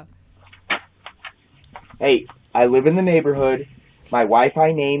we go. Hey, I live in the neighborhood. My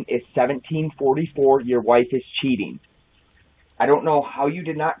Wi-Fi name is 1744. Your wife is cheating. I don't know how you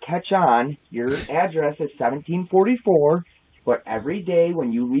did not catch on. Your address is 1744, but every day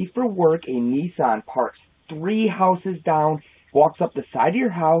when you leave for work, a Nissan parks 3 houses down, walks up the side of your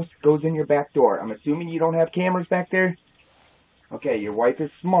house, goes in your back door. I'm assuming you don't have cameras back there? Okay, your wife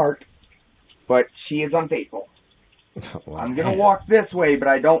is smart, but she is unfaithful. Wow. I'm going to walk this way, but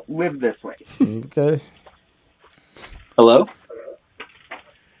I don't live this way. Okay. Hello?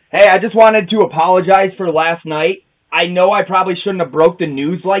 Hey, I just wanted to apologize for last night. I know I probably shouldn't have broke the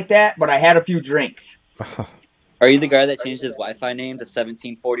news like that, but I had a few drinks. Are you the guy that changed his Wi-Fi name to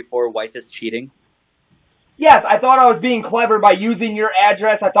 1744 Wife is Cheating? Yes, I thought I was being clever by using your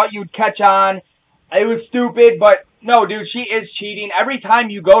address. I thought you'd catch on. It was stupid, but no, dude, she is cheating. Every time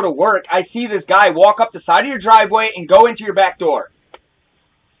you go to work, I see this guy walk up the side of your driveway and go into your back door.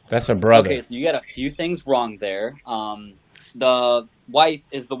 That's her brother. Okay, so you got a few things wrong there. The wife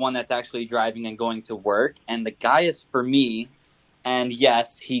is the one that's actually driving and going to work, and the guy is for me, and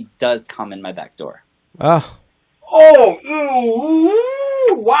yes, he does come in my back door. Ah. Oh,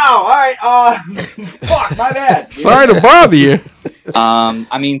 ooh, wow, all right, fuck, my bad. Sorry to bother you.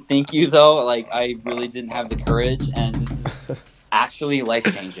 I mean, thank you, though. Like, I really didn't have the courage, and this is actually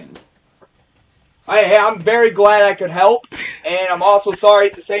life-changing. Hey, I'm very glad I could help, and I'm also sorry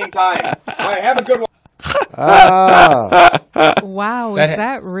at the same time. All right, have a good one. Wow, is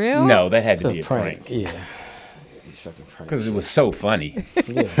that real? No, that had to be a prank. Yeah. Because it was so funny.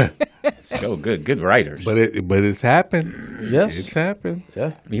 Yeah. So good. Good writers. But it's happened. Yes. It's happened.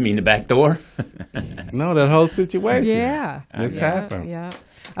 Yeah. You mean the back door? No, that whole situation. Yeah. It's happened. Yeah.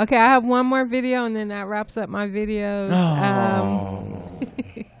 Okay, I have one more video, and then that wraps up my videos.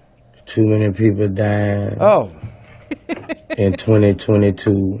 Too many people dying. Oh. In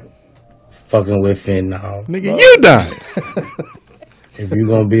 2022, fucking with fentanyl. Nigga, you done. If you're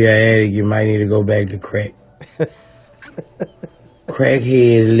gonna be an addict, you might need to go back to crack.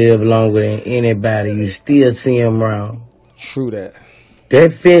 Crackheads live longer than anybody. You still see them around. True that.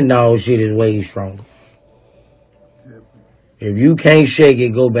 That fentanyl shit is way stronger. If you can't shake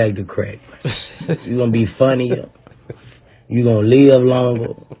it, go back to crack. You're gonna be funnier. You're gonna live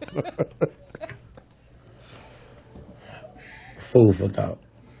longer. Food for thought.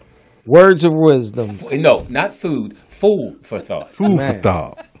 Words of wisdom. No, not food. Food for thought. Food for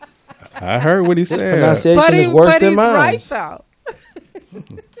thought. I heard what he said. Pronunciation is worse than mine. Right, though.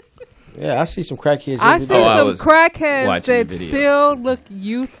 Yeah, I see some crackheads. I see some crackheads watching that still look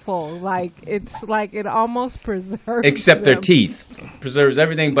youthful. Like it's like it almost preserves. Except their them. teeth. Preserves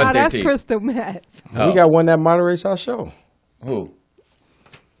everything but their that's teeth. crystal meth. Oh. We got one that moderates our show. Who?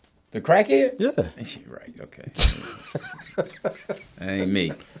 The crackhead? Yeah. Right. Okay. That ain't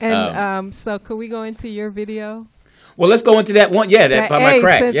me. And so, could we go into your video? Well, let's go into that one. Yeah, that about my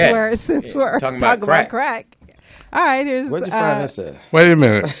crack. Since we're talking about crack. All right, here's. Where'd you find this at? Wait a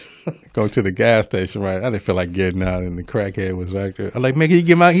minute. Go to the gas station, right? I didn't feel like getting out, and the crackhead was right there. I'm like, man, can you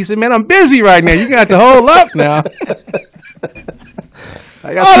get him out? He said, man, I'm busy right now. You got to hold up now.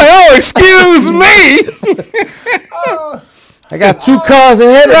 Excuse me. I got 2 cars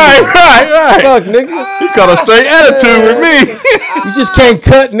ahead of me. Right. Fuck, nigga. He got a straight attitude with me. You just can't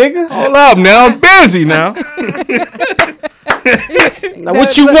cut, nigga. Hold up now. I'm busy now. Now,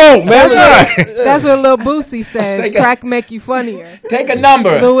 what you want, man? That's what Lil Boosie said. Crack make you funnier. Take a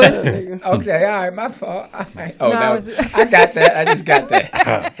number. Louis. Okay, all right, my fault. All right. Oh, No, I got that. I just got that.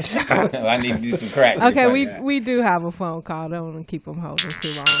 I need to do some crack. Okay, we do have a phone call. Don't want to keep them holding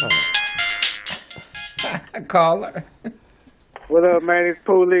too long. Caller. What up, man? It's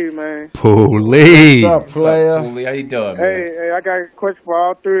Poolie, man. Poolie. What's up, player? Poolie, how you doing, man? Hey, I got a question for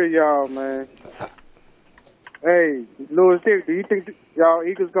all 3 of y'all, man. Hey, Louis, do you think y'all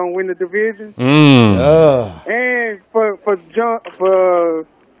Eagles gonna win the division? And for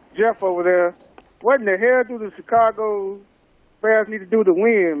Jeff over there, what in the hell do the Chicago Bears need to do to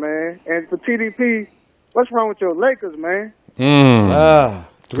win, man? And for TDP, what's wrong with your Lakers, man?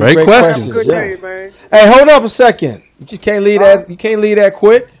 Great questions. Good day, man. Hey, hold up a second. You just can't leave that. You can't leave that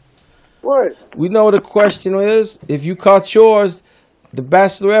quick. What? We know the question is: if you caught yours, the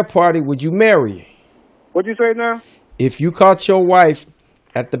bachelorette party, would you marry? What'd you say now? If you caught your wife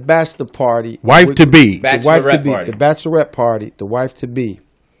at the bachelor party, the wife to be, the bachelorette party, the wife to be,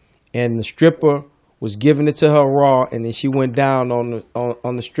 and the stripper was giving it to her raw, and then she went down on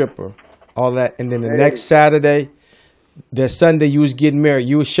the stripper, all that, and then the next Saturday, that Sunday you was getting married,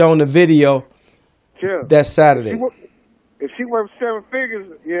 you was showing the video. Yeah. That Saturday. If she worth 7 figures,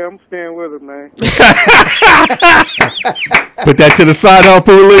 yeah, I'm staying with her, man. Put that to the side, huh,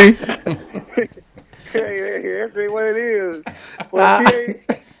 Poolie? Hey, that's what it is. Well,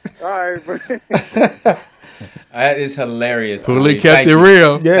 all right, bro. That is hilarious. Poolie kept it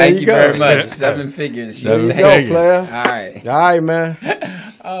real. Yeah, Thank you go. very much. 7 figures. There you go, player. All right. All right, man.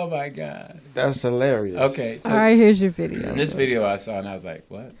 Oh, my God. That's hilarious. Okay. So all right, here's your video. This video I saw, and I was like,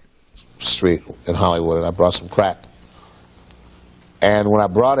 what? Street in Hollywood, and I brought some crack. And when I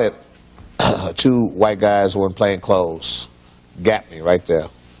brought it, 2 white guys were in plain clothes gapped me right there.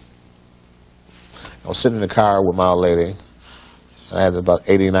 I was sitting in the car with my old lady, and I had about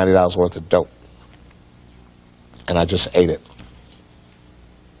 $80, $90 worth of dope. And I just ate it.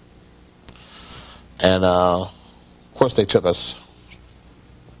 And course, they took us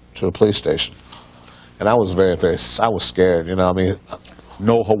to the police station. And I was I was scared, you know, I mean.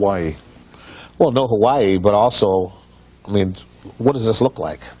 No Hawaii. Well, no Hawaii, but also, I mean, what does this look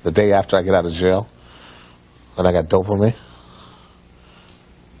like the day after I get out of jail and I got dope on me?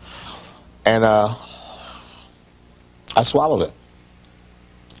 And I swallowed it.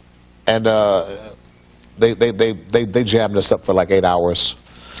 And they jammed us up for like 8 hours.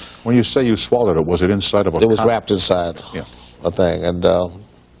 When you say you swallowed it, was it inside of a It was wrapped inside a thing, and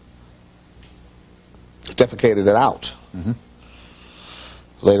defecated it out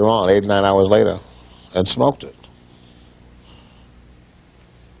later on, 8 or 9 hours later, and smoked it.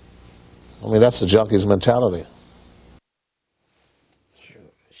 I mean, that's the junkie's mentality.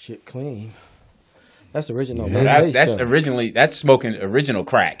 Shit clean. That's original. That's smoking original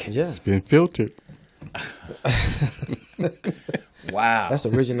crack. Yeah. It's been filtered. Wow. That's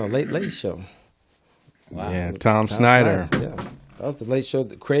original Late Show. Wow. Yeah, Tom Snyder. Yeah. That was the Late Show.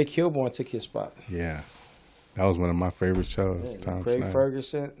 Craig Kilborn took his spot. Yeah. That was one of my favorite shows. Yeah, Tom Craig Snyder.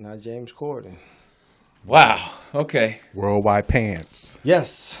 Ferguson, not James Corden. Wow. Okay. Worldwide Pants.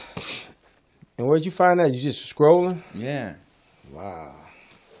 Yes. And where'd you find that? You just scrolling? Yeah. Wow.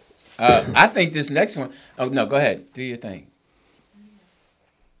 I think this next one. Oh no, go ahead. Do your thing.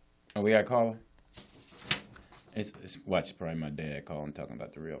 Oh, we got a caller. It's watch probably my dad calling talking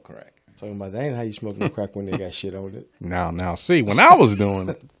about the real crack. Talking about that ain't how you smoke no crack when they got shit on it. Now, see, when I was doing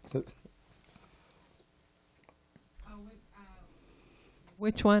it.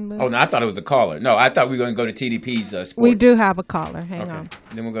 Which one, Lou? Oh no, I thought it was a caller. No, I thought we were going to go to TDP's sports. We do have a caller. Hang on.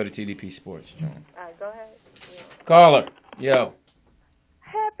 Then we'll go to TDP Sports. John. All right, go ahead. Caller, yo.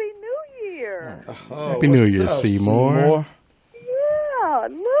 Happy New Year. Oh, Happy New Year, Seymour. Yeah,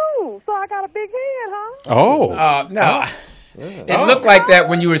 Lou. So I got a big head, huh? Oh. No. It looked like that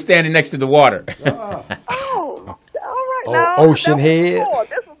when you were standing next to the water. Oh, all right. Oh, now, ocean that was head. before.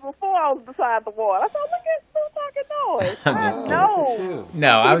 This was before I was beside the water. I thought, look at this fucking noise. I'm just know. No,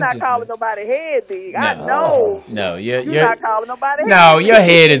 I was not just calling nobody head big. No. I know. No, you're not calling nobody head No, big. your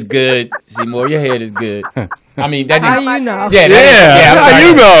head is good, Seymour. Your head is good. I mean, that How didn't, you know? I'm how sorry.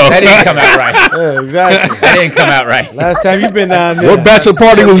 you know? That didn't come out right. Yeah, exactly. That didn't come out right. Last time you've been down there. What bachelor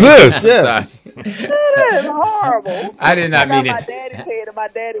party was this? Yes. That is horrible. I did not mean got it. my daddy's head, and my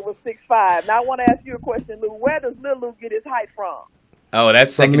daddy was 6'5". Now I want to ask you a question, Lou. Where does Lil Lou get his height from? Oh,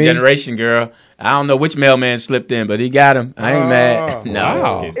 that's second me? generation, girl. I don't know which mailman slipped in, but he got him. I ain't mad. No, wow. I'm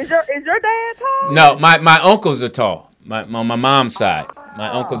just kidding. Is your dad tall? No, my uncles are tall. My mom's side, my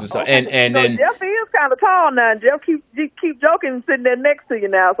uncles are tall, and then Jeff is kind of tall now. Jeff keep joking, sitting there next to you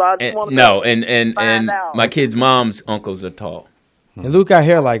now. So I just want to and out. my kid's mom's uncles are tall. And Luke got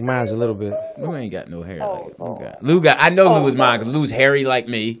hair like mine's a little bit. Lou ain't got no hair like it. Lou got. I know Lou was mine because Lou's hairy like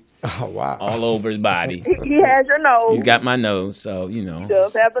me, Oh, wow. all over his body. He has your nose. He's got my nose, so you know. He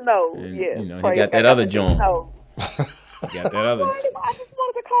does have the nose. And, Yes. you know, he Praise got that God. other joint. Nose. He got that other. I just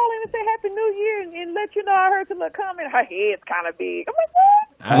wanted to call in and say Happy New Year and let you know I heard the little comment. Her head's kind of big. I'm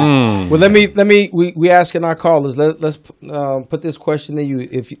like, what? Well, let me. We asking our callers. Let's put this question to you.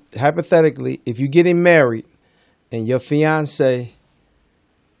 If hypothetically, if you're getting married, and your fiance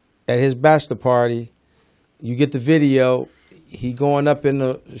at his bachelor party, you get the video. He going up in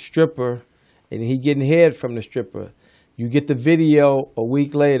the stripper, and he getting head from the stripper. You get the video a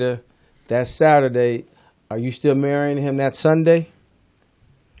week later. That's Saturday. Are you still marrying him that Sunday?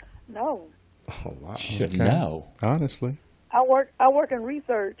 No. Oh wow. She said no. Honestly. I work in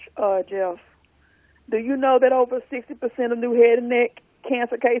research, Jeff. Do you know that over 60% of new head and neck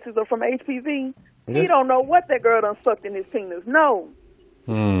cancer cases are from HPV? Yeah. He don't know what that girl done sucked in his penis. No.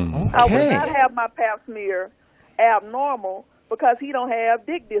 I would not have my pap smear abnormal because he don't have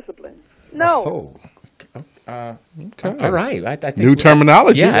dick discipline. No. Okay. All right. I think New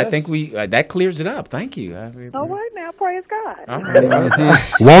terminology. Yeah, Yes. I think we that clears it up. Thank you. All right now, praise God. All right.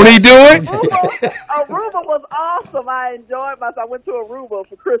 Won't he do it? Aruba was awesome. I enjoyed myself. I went to Aruba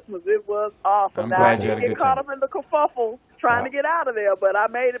for Christmas. It was awesome. I'm now, glad I you had a did good get caught time. up in the kerfuffle trying to get out of there, but I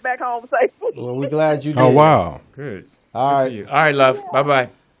made it back home safely. Well, we're glad you did. Oh, wow. Good. All right. For you. All right, love. Bye bye.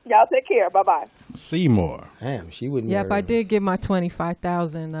 Y'all take care. Bye-bye. Seymour. Damn, she wouldn't. Yep, marry I him. did get my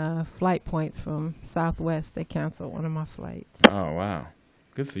 25,000 flight points from Southwest. They canceled one of my flights. Oh wow.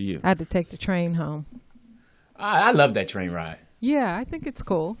 Good for you. I had to take the train home. I love that train ride. Yeah, I think it's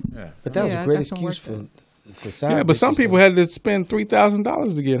cool. Yeah. But that was Yeah, a I great got some excuse work for side. Yeah, but some bitches, people though. had to spend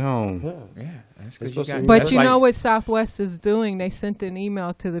 $3,000 to get home. Yeah. That's 'cause It's supposed to be- But that's you like- know what Southwest is doing? They sent an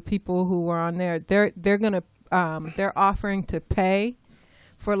email to the people who were on there. They're gonna they're offering to pay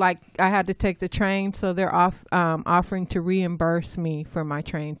for, like, I had to take the train, so they're offering to reimburse me for my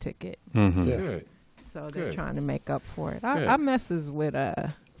train ticket. Mm-hmm. Yeah. Good. so they're Good. trying to make up for it. Good. I messes with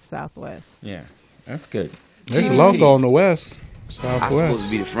Southwest. Yeah, that's good. There's a logo on the West. I'm Southwest. supposed to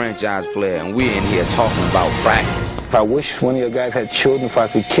be the franchise player, and we're in here talking about practice. I wish one of your guys had children so I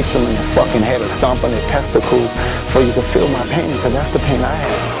could kick them in the fucking head or stomp on their testicles so you could feel my pain, because that's the pain I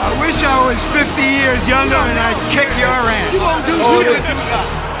have. I wish I was 50 years younger and I'd kick your ass. You won't do shit.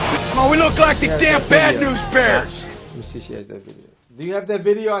 Oh, we look like the damn Bad News Bears. Let me see if she has that video. Do you have that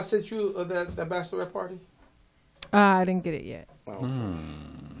video I sent you of that bachelorette party? I didn't get it yet. Oh, okay.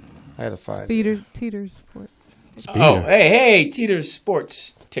 I had to find Teeter's Sport. Oh, hey, Teeter's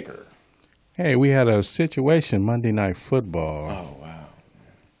Sports Ticker. Hey, we had a situation Monday Night Football. Oh, wow.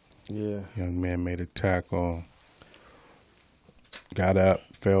 Yeah. Young man made a tackle, got up,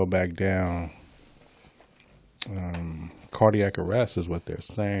 fell back down. Cardiac arrest is what they're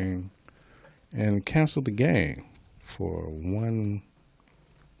saying, and canceled the game for one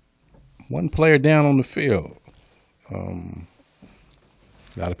player down on the field.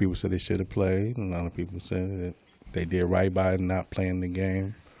 A lot of people said they should have played, and a lot of people said that they did right by not playing the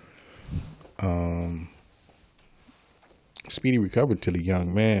game. Speedy recovered to the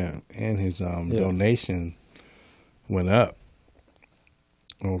young man, and his donation went up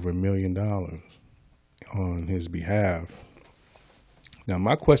over $1 million on his behalf. Now,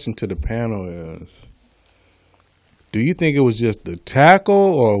 my question to the panel is, do you think it was just the tackle,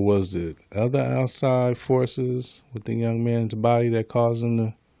 or was it other outside forces with the young man's body that caused him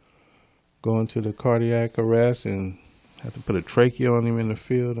to go into the cardiac arrest and have to put a trachea on him in the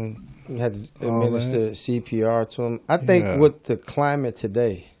field? And you had to administer CPR to him. I think with the climate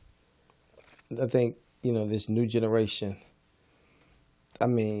today, I think, this new generation, I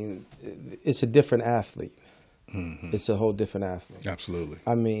mean, it's a different athlete. Mm-hmm. It's a whole different athlete. Absolutely.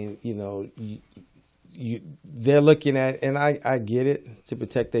 I mean, they're looking at, and I get it, to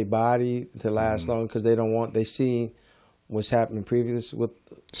protect their body to last long, because they see what's happening previous with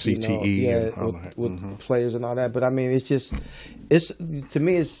CTE, with players and all that. But I mean, it's to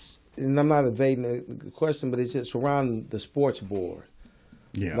me, and I'm not evading the question, but it's around the sports board.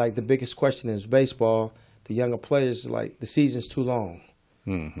 Yeah. Like the biggest question is baseball. The younger players, like, the season's too long.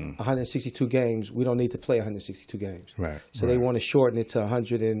 Mm-hmm. 162 games. We don't need to play 162 games. Right. So they want to shorten it to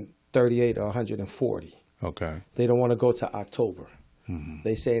 138 or 140. Okay. They don't want to go to October. Mm-hmm.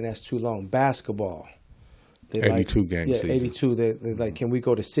 They saying that's too long. Basketball. 82 games. Yeah, season. 82. They're like, can we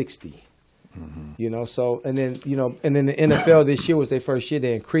go to 60? Mm-hmm. So, and then the NFL this year was their first year.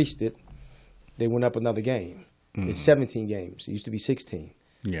 They increased it. They went up another game. Mm-hmm. It's 17 games. It used to be 16.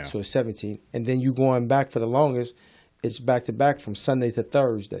 Yeah. So it's 17. And then you going back for the longest, it's back to back from Sunday to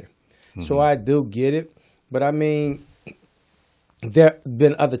Thursday. Mm-hmm. So I do get it. But I mean, there have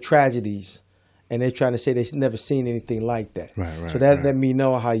been other tragedies, and they're trying to say they've never seen anything like that. Right. So that let me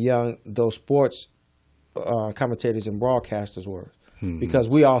know how young those sports commentators and broadcasters were. Mm-hmm. Because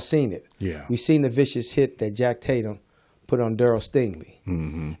we all seen it. Yeah. We seen the vicious hit that Jack Tatum put on Darryl Stingley.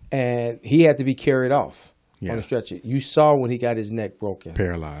 Mm-hmm. And he had to be carried off on the stretcher. You saw when he got his neck broken.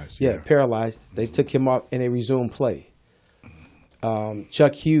 Paralyzed. Yeah, paralyzed. They took him off and they resumed play.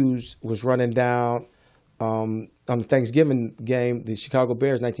 Chuck Hughes was running down on the Thanksgiving game, the Chicago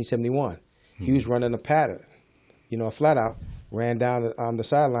Bears, 1971. Mm-hmm. He was running a pattern, a flat out, ran down on the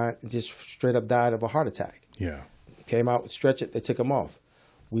sideline, and just straight up died of a heart attack. Yeah. Came out, stretched it, they took him off.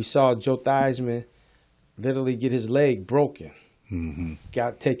 We saw Joe Theismann literally get his leg broken. Mm-hmm.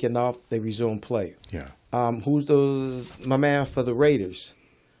 Got taken off, they resumed play. Yeah. Who's my man for the Raiders?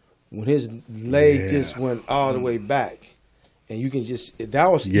 When his leg just went all the way back. And you can just that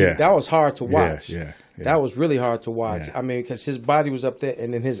was hard to watch. Yeah. That was really hard to watch. Yeah. I mean, because his body was up there,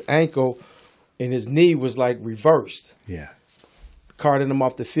 and then his ankle and his knee was like reversed. Yeah. Carted him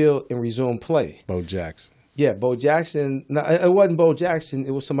off the field and resumed play. Bo Jackson. Yeah, Bo Jackson. No, it wasn't Bo Jackson.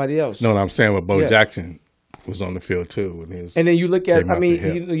 It was somebody else. No, I'm saying what Bo Jackson was on the field too. And then you look at,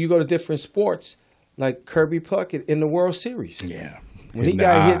 you go to different sports, like Kirby Puckett in the World Series. Yeah. When he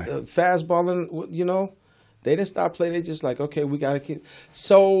got hit fastballing, they didn't stop playing. They just like, okay, we got to keep.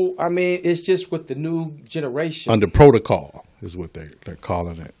 So, I mean, it's just with the new generation. Under protocol is what they're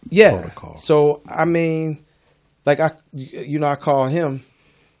calling it. Yeah. Protocol. So, I mean, like I call him,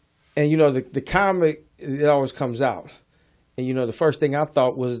 and the comic, it always comes out. And, the first thing I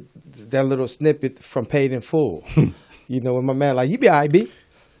thought was that little snippet from Paid in Full. When my man like, you be all right, B.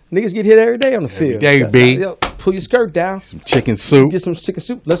 Niggas get hit every day on the field. Every day, B. Pull your skirt down. Some chicken soup. Get some chicken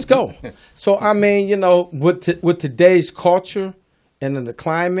soup. Let's go. So, I mean, with today's culture and in the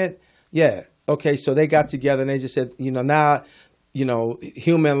climate, okay, so they got together and they just said, now,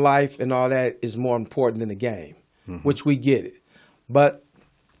 human life and all that is more important than the game, which we get it. But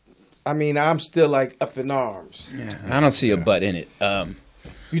I mean, I'm still like up in arms. I don't see a but in it.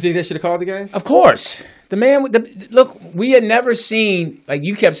 You think they should have called the game? Of course. The man with the look, we had never seen, like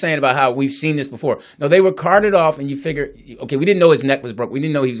you kept saying about how we've seen this before. No, they were carted off, and you figure, okay, we didn't know his neck was broke. We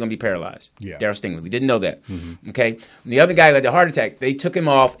didn't know he was going to be paralyzed. Yeah. Darryl Stingley. We didn't know that. Okay. And the other guy who had the heart attack, they took him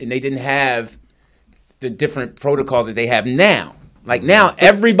off, and they didn't have the different protocol that they have now. Like now,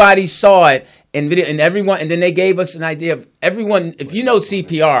 everybody saw it in video, and everyone, and then they gave us an idea of everyone. If you know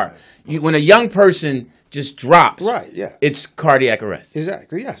CPR, when a young person just drops, Right, yeah. it's cardiac arrest.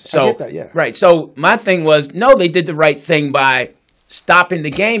 Exactly, yes. So, I get that, yeah. Right. So my thing was, no, they did the right thing by stopping the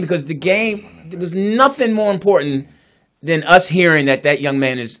game, because the game, there was nothing more important than us hearing that that young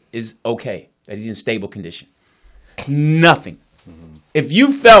man is okay, that he's in stable condition. Nothing. If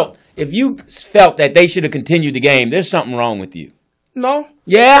you felt that they should have continued the game, there's something wrong with you. No.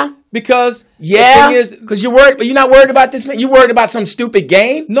 Yeah? Because Yeah? the thing is, Because you're not worried about this man? You're worried about some stupid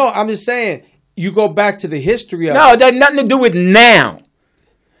game? no, I'm just saying, you go back to the history of No, it. it has nothing to do with now.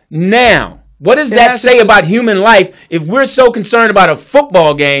 Now. What does It that has say to- about human life if we're so concerned about a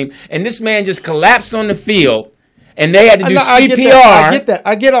football game and this man just collapsed on the field and they had to do No, CPR? I get that.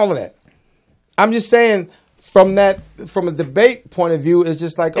 I get all of that. I'm just saying, from a debate point of view, it's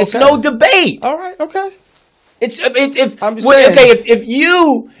just like, okay. It's no debate. All right, okay. I'm just saying. Okay,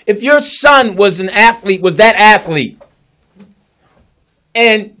 if your son was that athlete,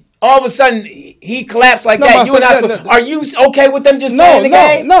 and all of a sudden he collapsed like No, that, my you and son- I, are you okay with them just No, playing the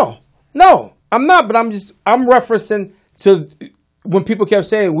game? no. I'm not. But I'm referencing to when people kept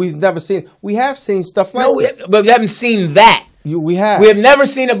saying we have seen stuff like this. But we haven't seen that. We have. We have never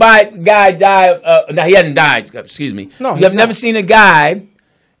seen a guy die. No, he hasn't died. Excuse me. No, we he's have never not. seen a guy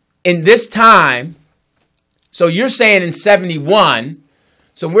in this time. So you're saying in 71.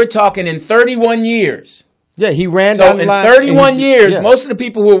 So we're talking in 31 years. Yeah, he ran So down the in line. 31 years, yeah. most of the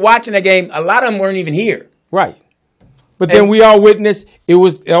people who were watching that game, a lot of them weren't even here. Right. But then we all witnessed it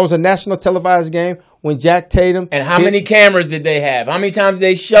was a national televised game when Jack Tatum. And how many cameras did they have? How many times did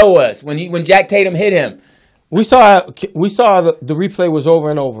they show us when Jack Tatum hit him? We saw the replay was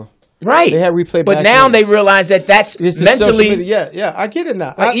over and over. Right. They had replay. But back now then. they realize that that's This is social mentally. media. Yeah, I get it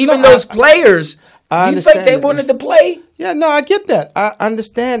now. Like even those players, I do you think they understand wanted to play? Yeah, no, I get that. I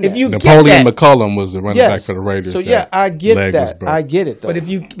understand that. If you Napoleon get that, McCullum was the running back for the Raiders. So yeah, I get leg was that. broke. I get it though.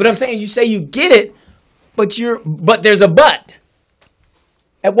 but I'm saying you say you get it, but there's a but.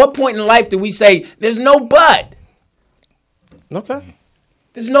 At what point in life do we say there's no but? Okay.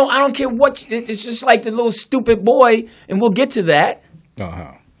 There's no. I don't care what. It's just like the little stupid boy, and we'll get to that.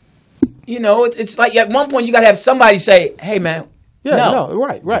 Uh-huh. You know, it's like at one point you got to have somebody say, "Hey, man." Yeah, no,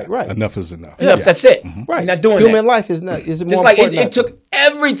 right. Enough is enough. Enough. Yeah. That's it. Right. You're not doing Human that. life is not. Is Just more like important. it took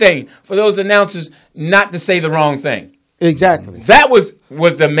everything for those announcers not to say the wrong thing. Exactly. That was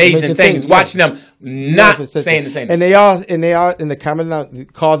the amazing thing. Is yeah. watching them not saying the same thing. And they all in the comment out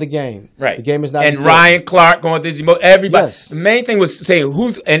call the game. Right. The game is not. And good. Ryan Clark going through this. Everybody. Yes. The main thing was saying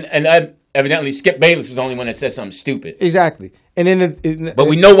who's and evidently Skip Bayless was the only one that said something stupid. Exactly. And then, But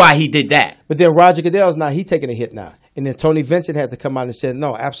we know why he did that. But then Roger Goodell's now he taking a hit now, and then Tony Vincent had to come out and said,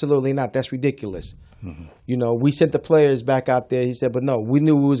 no, absolutely not. That's ridiculous. Mm-hmm. You know, we sent the players back out there. He said, but no, we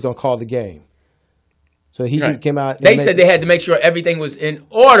knew we was going to call the game. So he Right. came out. They said they had to make sure everything was in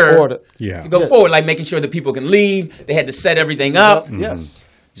order, to go Yeah. forward, like making sure that people can leave. They had to set everything up. Yes.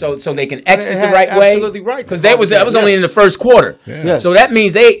 So they can exit They the had right way. absolutely right. Because that was only in the first quarter. Yeah. Yes. So that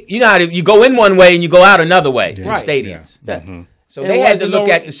means you know how you go in one way and you go out another way in Right. stadiums. Yeah. Mm-hmm. So It they had to wasn't look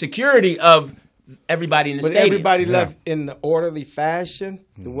no- at the security of everybody in the But stadium. everybody left in the orderly fashion.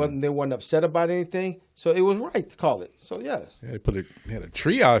 They wasn't upset about anything. So it was right to call it. So yes. Yeah, they had a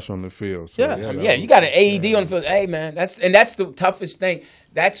triage on the field. So, Yeah, you got an AED on the field. Hey, man, that's the toughest thing.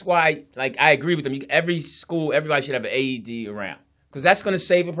 That's why, like, I agree with them. Every school, everybody should have an AED around because that's going to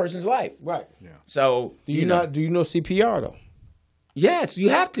save a person's life. Right. Yeah. So Do you know CPR though? Yes, you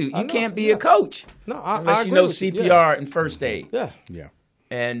have to. You know, can't be a coach unless I you agree know with you, CPR yeah. and first aid. Yeah. Yeah.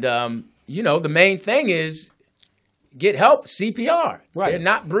 And the main thing is get help. CPR. Right. They're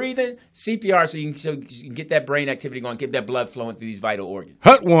not breathing. CPR so you can get that brain activity going, get that blood flowing through these vital organs.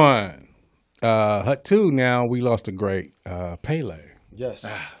 Hut 1. Hut 2, now we lost a great Pele. Yes.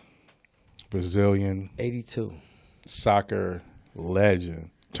 Brazilian 82 soccer legend.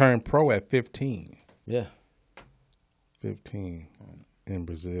 Turned pro at 15. Yeah. 15 in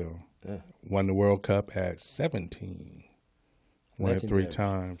Brazil. Yeah. Won the World Cup at 17. Won it 3 Legendary.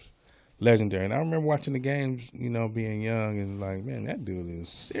 times. Legendary. And I remember watching the games, being young and like, man, that dude is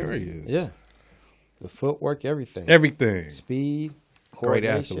serious. Yeah. The footwork, everything. Everything. Speed, Great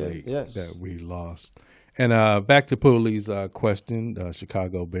coordination. athlete Yes. that we lost. And back to Pooley's question,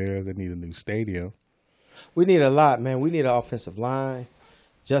 Chicago Bears, they need a new stadium. We need a lot, man. We need an offensive line.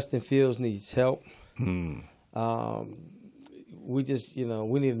 Justin Fields needs help. We just,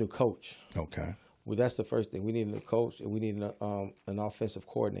 we need a new coach. Okay. Well, that's the first thing. We need a new coach, and we need an offensive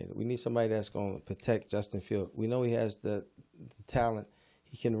coordinator. We need somebody that's going to protect Justin Fields. We know he has the talent.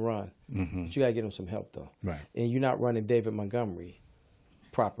 He can run. But you got to get him some help, though. Right. And you're not running David Montgomery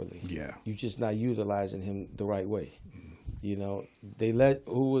properly. Yeah. You're just not utilizing him the right way. They let,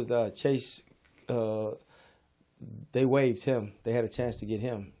 who was Chase, they waived him. They had a chance to get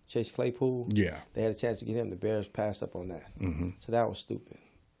him. Chase Claypool. Yeah. They had a chance to get him. The Bears passed up on that. So that was stupid.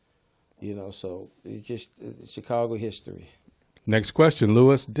 So it's just Chicago history. Next question,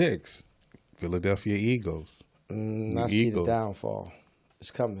 Lewis Dix, Philadelphia Eagles. I see the downfall.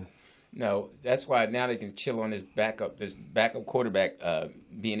 It's coming. No, that's why now they can chill on this backup quarterback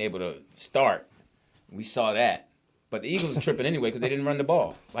being able to start. We saw that. But the Eagles are tripping anyway because they didn't run the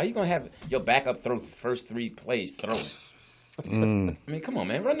ball. Why are you going to have your backup throw the first 3 plays throwing? I mean, come on,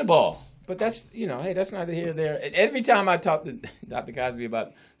 man. Run the ball. But that's, hey, that's neither here nor there. Every time I talk to Dr. Cosby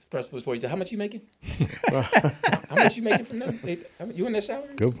about Press Sports, he said, how much you making? How much you making from them? You in their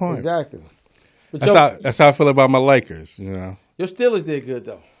salary? Good point. Exactly. But that's how I feel about my Lakers, Your Steelers did good,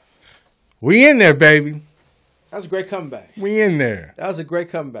 though. We in there, baby. That was a great comeback. We in there. That was a great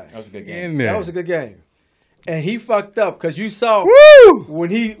comeback. That was a good game. In there. That was a good game. And he fucked up because you saw when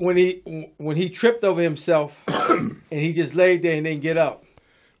he tripped over himself and he just laid there and didn't get up.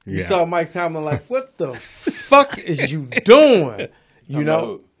 You saw Mike Tomlin like, what the fuck is you doing?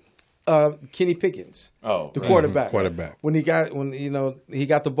 Kenny Pickens, the quarterback. When he got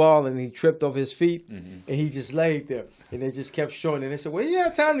the ball and he tripped over his feet and he just laid there and they just kept showing and they said, well, he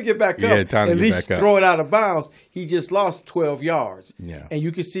had time to get back up. At least throw it out of bounds. He just lost 12 yards. Yeah. And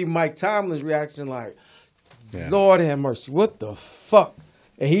you can see Mike Tomlin's reaction like, Lord have mercy, what the fuck?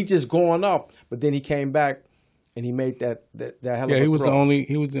 And he just going up, but then he came back and he made that hell of a he was throw.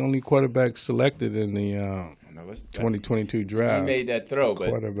 the only quarterback selected in the 2022 draft. He made that throw,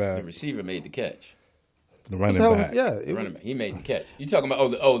 but the receiver made the catch. The running back. The running back. He made the catch. You talking about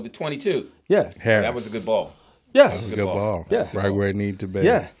the 22? Yeah. Harris. That was a good ball. Yes. That was a good ball. Yeah. That's right where it needed to be.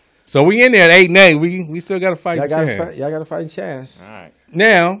 Yeah. So we in there at 8-8. We still got a fighting chance. Y'all got a fighting chance. All right.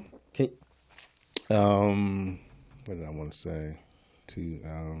 Now, what did I want to say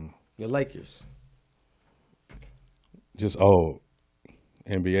to the Lakers? Just old.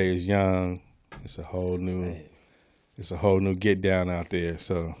 NBA is young. It's a whole new get down out there.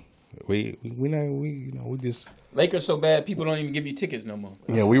 So we just Lakers so bad people don't even give you tickets no more.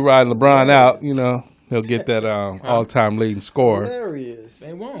 Yeah, we riding LeBron out. He'll get that all time leading scorer. There he is.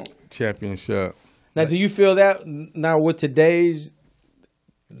 They won't championship. Now, do you feel that now with today's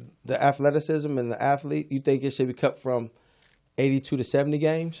the athleticism and the athlete, you think it should be cut from 82 to 70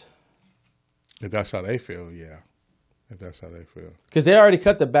 games? If that's how they feel, yeah. If that's how they feel, because they already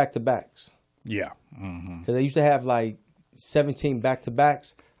cut the back-to-backs. Yeah. Because they used to have like 17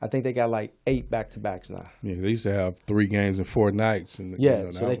 back-to-backs. I think they got like 8 back-to-backs now. Yeah, they used to have 3 games in 4 nights. And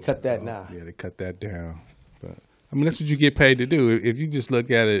so they cut that now. Yeah, they cut that down. But I mean, that's what you get paid to do. If you just look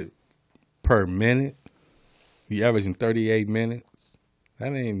at it per minute, you averaging 38 minutes.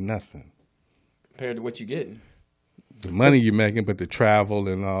 That ain't nothing compared to what you're getting. The money you're making, but the travel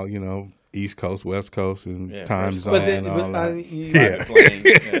and all, East Coast, West Coast, and time zone and all that.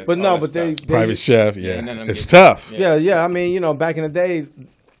 But they private chef, it's tough. Yeah. I mean, back in the day,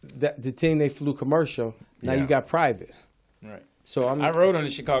 the team they flew commercial. Now you got private. Right. So I rode on the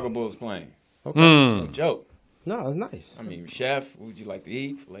Chicago Bulls plane. Okay. No joke. No, it's nice. I mean, chef, what would you like to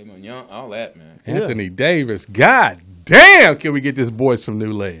eat? Filet mignon, all that, man. Anthony Davis, God damn, can we get this boy some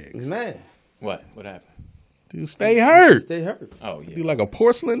new legs? Man. What happened? Dude, stay hurt. Stay hurt. Oh, yeah. Be like a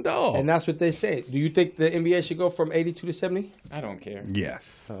porcelain doll. And that's what they say. Do you think the NBA should go from 82 to 70? I don't care.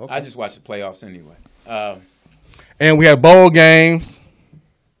 Yes. Oh, okay. I just watch the playoffs anyway. And we had bowl games.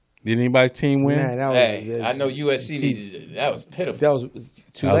 Did anybody's team win? Man, that was, I know USC needed. That was pitiful. That was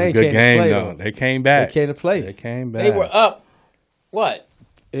a good game, though. They came back. They came to play. They came back. They were up, what?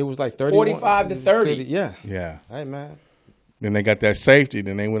 It was like 45 to 30. Yeah. Yeah. Hey, man. Then they got that safety.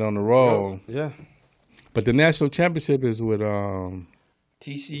 Then they went on the road. Yeah. But the national championship is with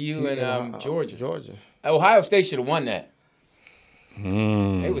TCU and Georgia. Georgia. Ohio State should have won that.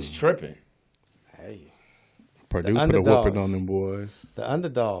 They was tripping. Hey. Purdue put a whooping on them boys. The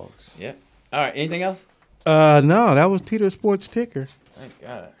underdogs. Yeah. All right. Anything else? No, that was Teeter Sports Ticker. Thank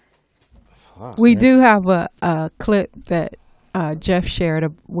God. We do have a clip that Jeff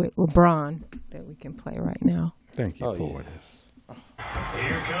shared with LeBron that we can play right now. Thank you for this.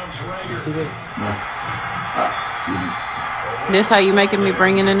 You see this? This how you making me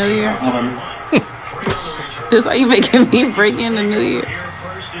bring in the new year? This how you making me bring in the new year?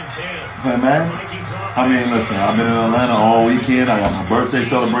 Hey, man. I mean, listen, I've been in Atlanta all weekend. I got my birthday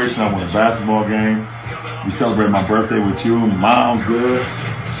celebration. I went to a basketball game. We celebrated my birthday with you. Mom's good.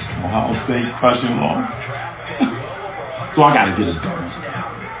 Ohio State crushing loss. So I got to get it done.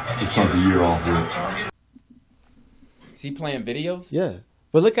 Let's start the year off with. Is he playing videos? Yeah.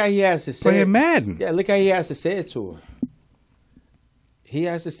 But look how he has to say it. Playing Madden. Yeah, look how he has to say it to her. He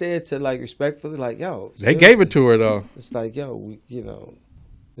has to say it to, like, respectfully, like, yo. They gave it to her, though. It's like, yo,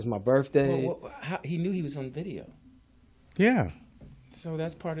 it's my birthday. Well, he knew he was on video. Yeah. So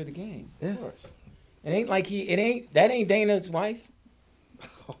that's part of the game. Yeah. Of course. It ain't like that ain't Dana's wife.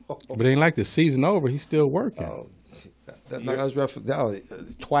 But it ain't like the season over. He's still working. Oh, that was rough.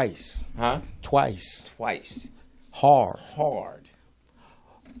 Twice. Huh? Twice. Hard.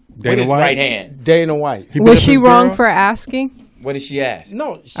 Dana With his White? right hand. Dana White. Was she wrong for asking? What did she ask?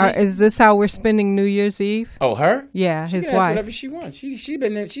 No. Is this how we're spending New Year's Eve? Oh, her? Yeah, She his can ask wife. whatever she wants. She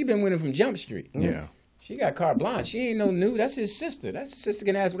been winning from Jump Street. Yeah. She got carte blanche. She ain't no new. That's his sister. That's his sister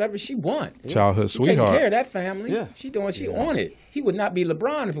can ask whatever she want. Childhood She taking sweetheart. care of that family. Yeah. She on it. He would not be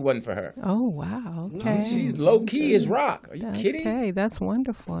LeBron if it wasn't for her. Oh, wow. Okay. She's low key as rock. Are you kidding? Okay, that's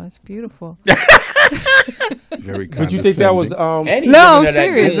wonderful. That's beautiful. Very But you think that was no, I'm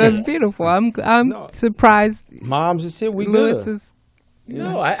serious. That's beautiful. I'm surprised. Moms just said we Lewis good. is.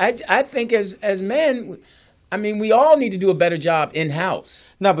 No, I think as men, I mean, we all need to do a better job in house.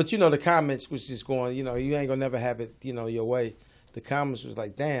 No, but the comments was just going, you ain't gonna never have it, your way. The comments was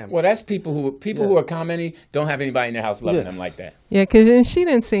like, damn. Well, that's people who are commenting don't have anybody in their house loving them like that. Yeah, because she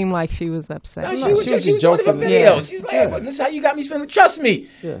didn't seem like she was upset. No, she was just joking. One of her videos. She was like, hey, this is how you got me spending. Trust me.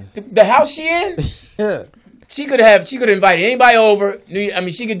 Yeah. The house she in. Yeah. She could have invited anybody over. I mean,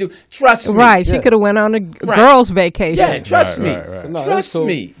 she could do. Trust me. Right. She could have went on a girls' vacation. Yeah, trust me. So, no, trust cool.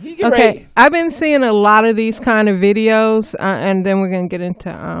 me. Okay, I've been seeing a lot of these kind of videos, and then we're gonna get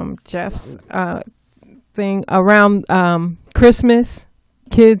into Jeff's thing around Christmas.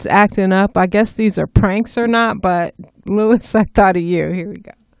 Kids acting up. I guess these are pranks or not, but Lewis, I thought of you. Here we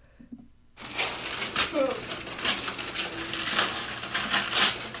go.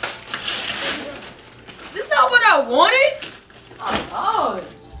 This not what I wanted? Oh,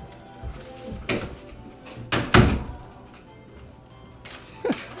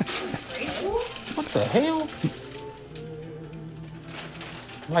 What the hell?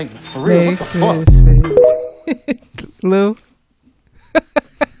 Like, for real, what the fuck? Lou?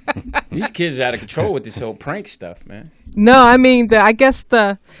 These kids are out of control with this whole prank stuff, man. No, I mean, there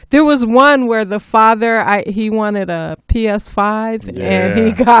was one where the father, he wanted a PS5 and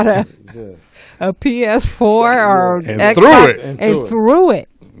he got a PS4 or And Xbox threw it.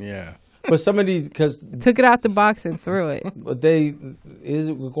 Yeah. But some of these, because took it out the box and threw it. But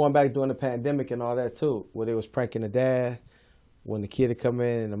we're going back during the pandemic and all that too, where they was pranking the dad when the kid would come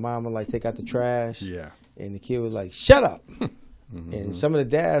in and the mom would like take out the trash. Yeah. And the kid was like, "Shut up." And some of the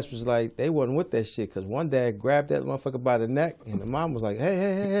dads was like, they wasn't with that shit because one dad grabbed that motherfucker by the neck and the mom was like,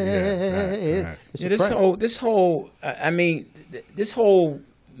 "Hey, it's a prank." This whole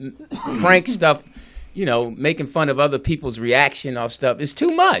prank stuff, making fun of other people's reaction off stuff is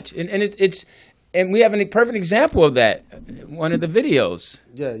too much, and we have a perfect example of that. One of the videos.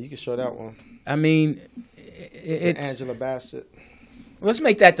 Yeah, you can show that one. I mean, it's Angela Bassett. Let's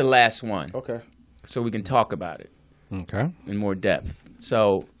make that the last one. Okay. So we can talk about it. Okay. In more depth.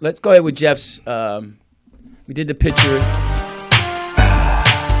 So let's go ahead with Jeff's. We did the picture.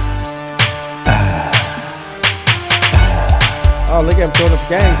 Oh, look at him throwing up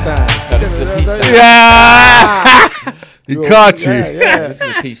gang signs. This is a peace sign. Yeah. He caught you. Yeah. This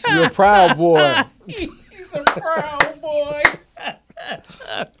is a peace sign. You're a proud boy. He's a proud boy.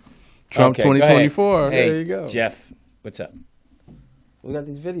 Trump 2024. Hey, There you go. Jeff, what's up? We got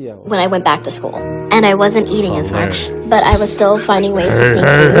these videos. When I went back to school, and I wasn't eating as much, but I was still finding ways to sneak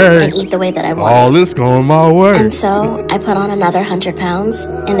food and eat the way that I wanted. All this going my way. And so I put on another 100 pounds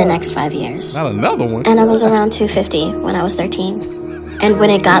in the next 5 years. Not another one. And I was around 250 when I was 13. And when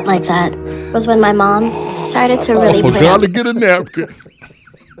it got like that was when my mom started to really play forgot up. to get a napkin.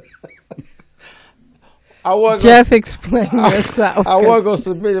 Jeff, explain yourself. I was going to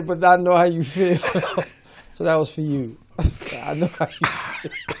submit it, but I know how you feel. So that was for you. I know how you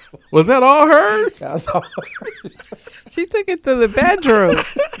feel. Was that all hers? That's all. She took it to the bedroom.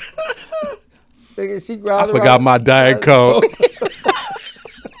 I forgot my Diet Coke.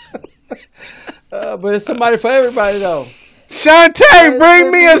 But it's somebody for everybody, though. Shantae,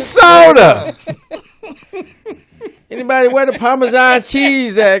 bring me a soda. Anybody anybody where the Parmesan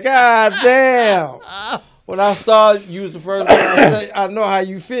cheese at? God damn. When I saw you was the first one, I know how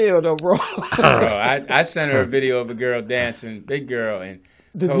you feel though, bro. Bro, I sent her a video of a girl dancing, big girl, and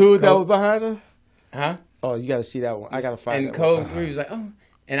the dude that was behind her? Huh? Oh, you got to see that one. I got to find and that one. And Code 3 was like, oh.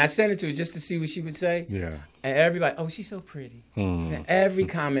 And I sent it to her just to see what she would say. Yeah. And everybody, oh, she's so pretty. And every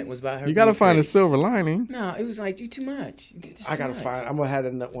comment was about her. You got to find pretty. a silver lining. No, it was like, you too much. I got to find. I'm going to have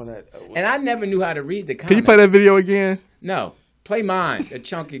that one. And I never knew how to read the comments. Can you play that video again? No. Play mine, the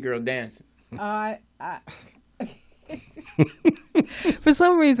chunky girl dancing. For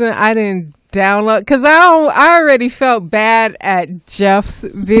some reason, I didn't download because I already felt bad at Jeff's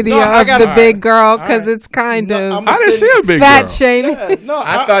video of the big girl because it's kind of I didn't see a big fat girl. shaming. Yeah,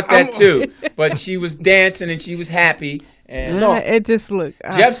 I thought that too, but she was dancing and she was happy. And it just looked.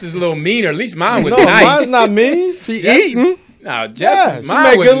 Jeff's is a little meaner. At least mine was no, nice. mine's not mean. She eating. No, Jeff's she mine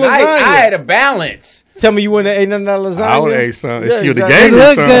made was good nice. lasagna. I had a balance. Tell me you wouldn't have ate none of that lasagna. I would have ate some. Yeah, She would have exactly. gave me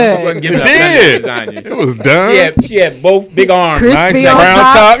looked some. good. I wasn't giving It up none did. of the lasagna. It was done. She had both big arms. Crispy Nice on brown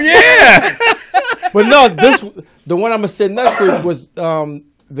top. top. Yeah. But no, the one I'm gonna sit next to was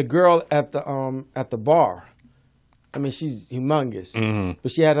the girl at the bar. I mean, she's humongous, but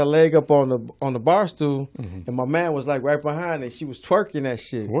she had her leg up on the bar stool, and my man was like right behind her. She was twerking that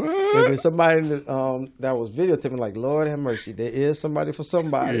shit. What? And then somebody that was videotaping like, Lord have mercy, there is somebody for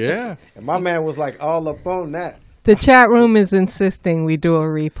somebody. Yeah. And my man was like all up on that. The chat room is insisting we do a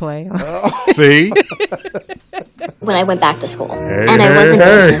replay. See? When I went back to school, and I wasn't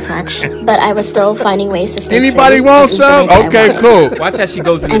doing as much, but I was still finding ways to stay Anybody fit want and eat the some? way that I Okay, wanted. cool. Watch how she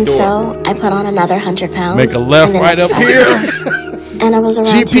goes in the And door. so I put on another 100 pounds. Make a left, in the right next up 5 here. years. And I was around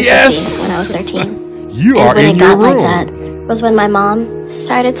GPS. 250 when I was 13. You And are when in it your got like room. that was when my mom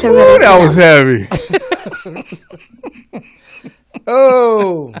started to Ooh, really. that was heavy.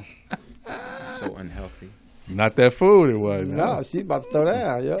 Oh, So unhealthy. Not that food it was. no, she about to throw that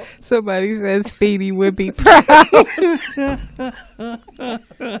out, yo. Somebody said Speedy would be proud.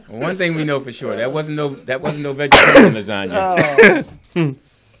 One thing we know for sure, that wasn't no vegetarian lasagna.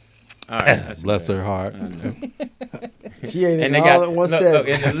 All right, that's Bless her heart. She ain't And in they all got at one look,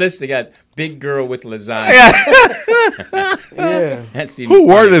 in set. the list they got big girl with lasagna. Yeah. That's even Who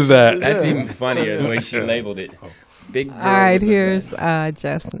funnier. worded that? That's even funnier the way she labeled it. Big girl. All right, with here's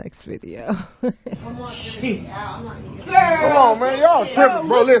Jeff's next video. Come on, man. Y'all tripping,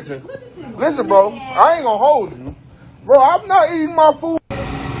 bro. Listen, bro. I ain't gonna hold you. Bro, I'm not eating my food. What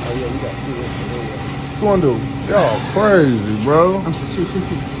you wanna do? Y'all crazy, bro.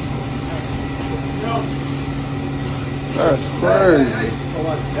 That's crazy.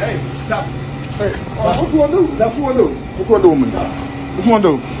 Hey, stop. Hey, what you wanna do? What you wanna do? What you wanna do with me? What you wanna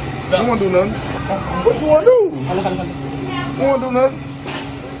do? You wanna do nothing? What you wanna do? You wanna do nothing?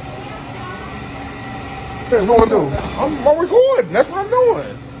 What you wanna do? I'm recording. That's what I'm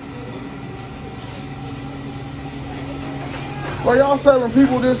doing. Well, y'all serving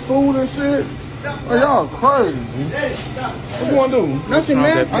people this food and shit? Oh, y'all crazy. What you want to do? Nothing,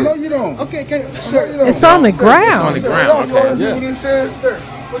 man. I know you don't. Okay, It's on the ground. It's on the ground. Y'all Okay. ordering people this shit?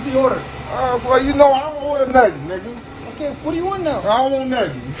 What you order? Well, you know, I don't order nothing, nigga. Okay, what do you want now? I don't want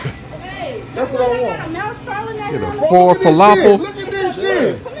nothing. Hey, that's what I want. Get a 4 falafel. Look at this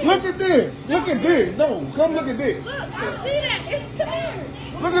shit. Look at this. Look at this. No, come look at this. Look, I see that. It's clear.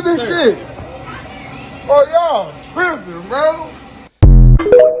 Look at this shit. Oh, y'all tripping, bro.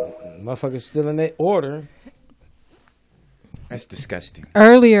 Motherfuckers still in their order. That's disgusting.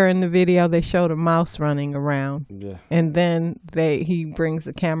 Earlier in the video, they showed a mouse running around. Yeah. And then he brings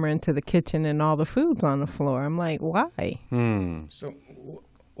the camera into the kitchen and all the food's on the floor. I'm like, why? So,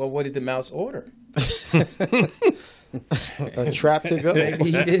 well, what did the mouse order? A trap to go. Maybe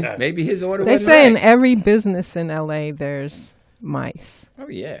he did. Maybe his order. They wasn't say in right. every business in LA, there's mice. Oh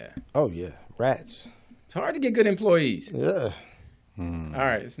yeah. Oh yeah, rats. It's hard to get good employees. Yeah. All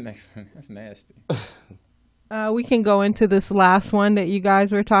right, this next one. That's nasty. We can go into this last one that you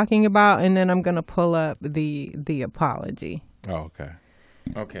guys were talking about, and then I'm gonna pull up the apology. Oh, okay.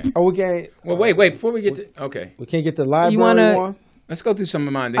 Okay. Oh, we can't. Well, wait. Before we get to we can't get the library one. Let's go through some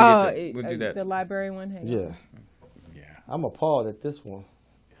of mine. Then we'll do that. The library one. Hang on. Yeah. I'm appalled at this one.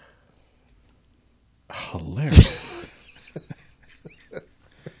 Hilarious.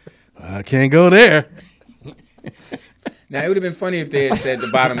 I can't go there. Now, it would have been funny if they had said at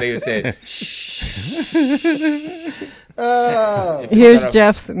the bottom, they had said, shh. Here's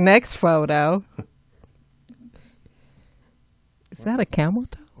Jeff's next photo. Is that a camel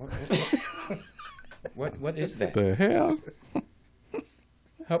toe? What is that? The hell?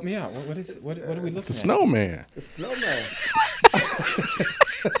 Help me out. What are we looking at? The snowman. The snowman.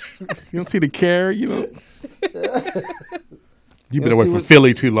 You don't see the carrot, you know? You've been away from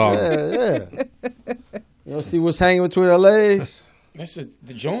Philly too long. Yeah. You don't see what's hanging between her legs? That's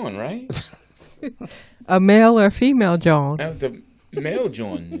the John, right? A male or female John? That was a male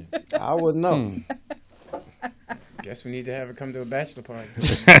John. I wouldn't know. Guess we need to have her come to a bachelor party.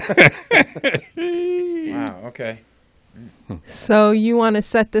 Wow. Okay. So you want to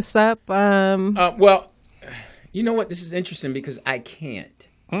set this up? Well, you know what? This is interesting because I can't.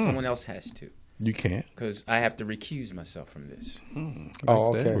 Someone else has to. You can't? Because I have to recuse myself from this.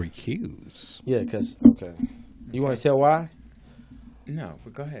 Oh, okay. Recuse. Yeah, because, okay. You want to tell why? No,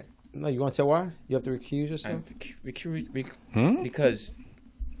 but go ahead. No, you want to tell why? You have to recuse yourself? Because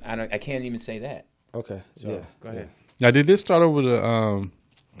I can't even say that. Okay. So, yeah. Go ahead. Now, did this start over the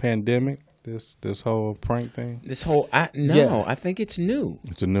pandemic? This whole prank thing? I think it's new.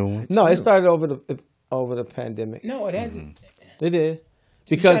 It's a new one? No, it started over the pandemic. No, it hasn't. It did.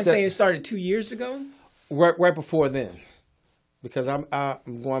 Because I'm saying it started 2 years ago? Right before then. Because I'm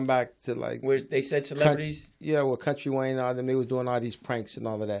going back to like where they said celebrities? Country Wayne and all them, they was doing all these pranks and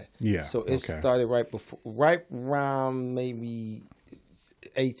all of that. Yeah. So it started right around maybe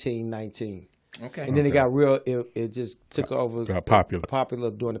 18, 19. Okay. And then it got real, it just took over. Got popular.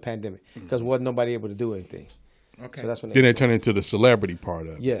 Popular during the pandemic. Because wasn't nobody able to do anything. Okay. So that's when then they turned into the celebrity part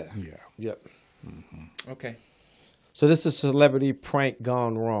of it. Yeah. Yeah. Yep. Mm-hmm. Okay. So this is a celebrity prank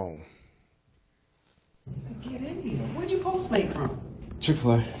gone wrong. Get in here. Where'd you Postmate from?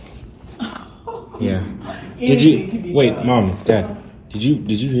 Chick-fil-A. Yeah. Did you wait, Mom, Dad? Did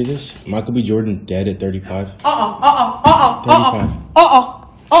you hear this? Michael B. Jordan dead at 35. 35.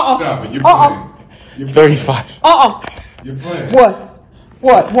 Stop it. You're playing. You're 35. You're playing.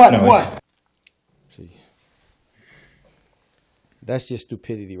 What? See, that's just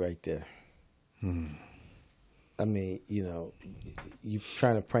stupidity right there. I mean, you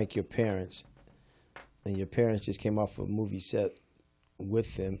trying to prank your parents, and your parents just came off a movie set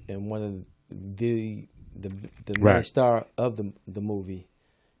with them, and one of the main star of the movie,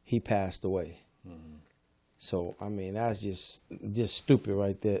 he passed away. So I mean, that's just stupid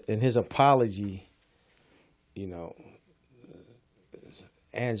right there. And his apology,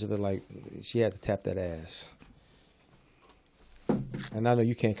 Angela, like, she had to tap that ass. And I know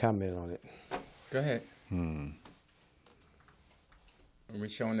you can't comment on it. Go ahead. Are we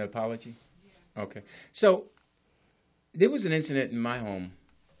showing the apology? Yeah. Okay. So there was an incident in my home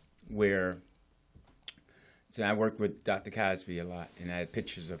where I worked with Dr. Cosby a lot, and I had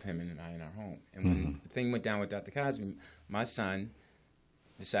pictures of him and I in our home. And when the thing went down with Dr. Cosby, my son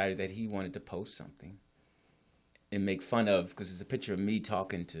decided that he wanted to post something and make fun of, because it's a picture of me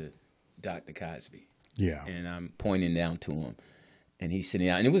talking to Dr. Cosby. Yeah. And I'm pointing down to him, and he's sitting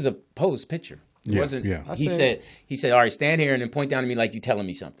out, and it was a posed picture. It wasn't. Yeah. He said, all right, stand here and then point down to me like you're telling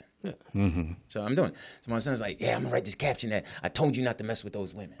me something. Yeah. So I'm doing it. So my son's like, yeah, I'm gonna write this caption that I told you not to mess with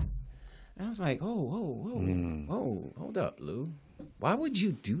those women. And I was like, whoa, hold up, Lou. Why would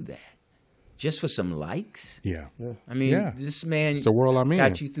you do that? Just for some likes? Yeah. I mean, this man it's the world I'm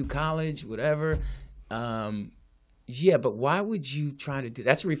got in. you through college, whatever. Yeah, but why would you try to do?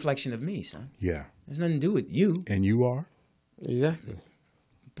 That's a reflection of me, son. Yeah. There's nothing to do with you. And you are? Exactly.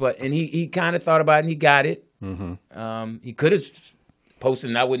 And he kind of thought about it and he got it. He could have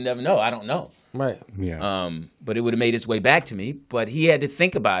posted and I would never know. I don't know. Right. Yeah. But it would have made its way back to me. But he had to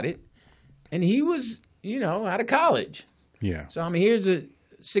think about it. And he was, out of college. Yeah. So, I mean, here's a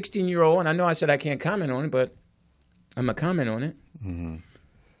 16-year-old, and I know I said I can't comment on it, but I'm going to comment on it.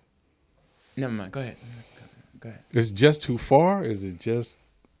 Never mind. Go ahead. Is it just too far? Is it just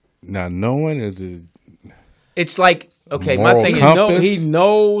not knowing? Is it? It's like, okay, my moral thing compass? is, he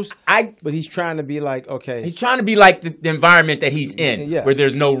knows, but he's trying to be like, okay. He's trying to be like the environment that he's in, where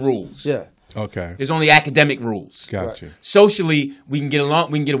there's no rules. Yeah. Okay. There's only academic rules. Gotcha. Socially, we can get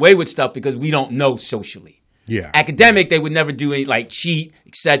along. We can get away with stuff because we don't know socially. Yeah. Academic, they would never do any, like cheat,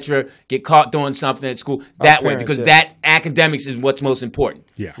 etc. Get caught doing something at school that way, because that academics is what's most important.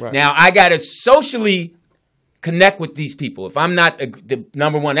 Yeah. Right. Now I got to socially connect with these people. If I'm not the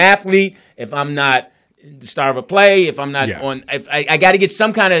number one athlete, if I'm not the star of a play, if I'm not if I got to get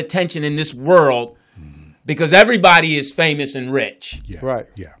some kind of attention in this world, because everybody is famous and rich. Yeah. Right.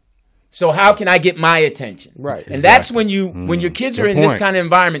 Yeah. So how can I get my attention? Right. And that's when when your kids are in this kind of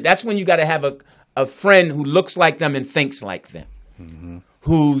environment, that's when you got to have a friend who looks like them and thinks like them.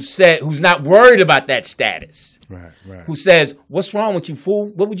 Who's not worried about that status. Right. Who says, "What's wrong with you,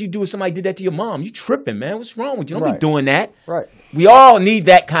 fool? What would you do if somebody did that to your mom? You tripping, man. What's wrong with you? Don't be doing that." Right. We all need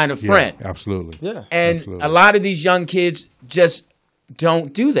that kind of friend. Yeah, absolutely. Yeah. And a lot of these young kids just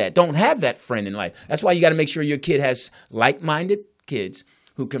don't do that. Don't have that friend in life. That's why you got to make sure your kid has like-minded kids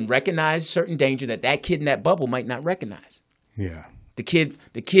who can recognize certain danger that kid in that bubble might not recognize. Yeah. The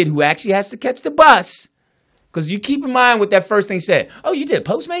kid who actually has to catch the bus. Because you keep in mind what that first thing said. Oh, you did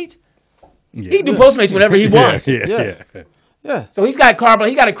Postmates? Yeah. He can do Postmates whenever he wants. Yeah. So he's got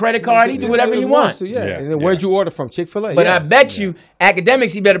he got a credit card. He do whatever he wants. Yeah. And then where'd you order from? Chick-fil-A. But I bet you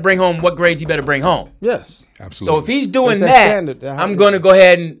academics, he better bring home what grades he better bring home. Yes. Absolutely. So if he's doing That's that, standard. I'm going to go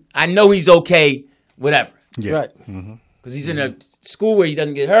ahead and I know he's okay, whatever. Yeah. Right. Because he's in a school where he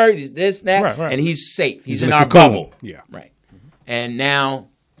doesn't get hurt. He's this, that, Right. and he's safe. He's in in a our cocoon. bubble. Yeah. Right. And now,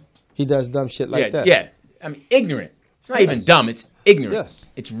 He does dumb shit like that. yeah. I mean, ignorant. It's not even dumb. It's ignorant.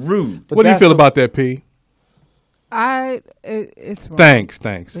 Yes. It's rude. But What do you that's feel what- about that, P? It's wrong. Thanks.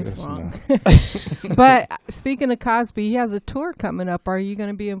 It's Yes, wrong. no. But speaking of Cosby, he has a tour coming up. Are you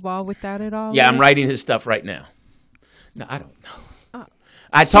going to be involved with that at all? Yeah, I'm Liz? writing his stuff right now. No, I don't know.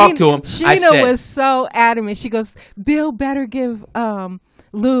 I talked to him. Sheena I said, was so adamant. She goes, Bill better give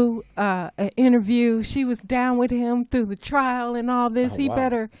Lou an interview. She was down with him through the trial and all this. He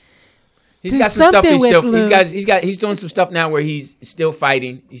better. He's do got some stuff. something He's with still. Lou. He's doing some stuff now where he's still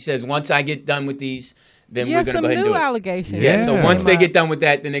fighting. He says once I get done with these, then we're going to some go ahead and new do it. allegations. Yeah. So Yeah. once they get done with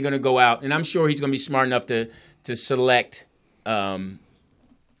that, then they're going to go out, and I'm sure he's going to be smart enough to select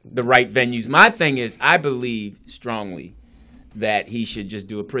the right venues. My thing is, I believe strongly that he should just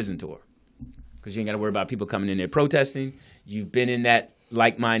do a prison tour because you ain't got to worry about people coming in there protesting. You've been in that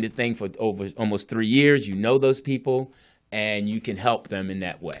like-minded thing for over almost 3 years. You know those people, and you can help them in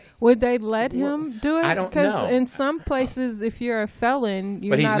that way. Would they let him do it? I don't Because know. in some places, if you're a felon,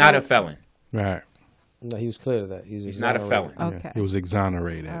 you're But he's not a felon. Right. No, he was clear to that. He's not a felon. Okay. Yeah. He was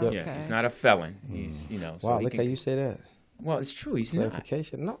exonerated. Okay. Yeah, he's not a felon. He's, so Wow, he look can- how you say that. Well, it's true. He's not.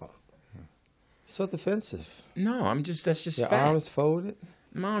 Clarification. No. So defensive. No, that's just Your fact. arms folded.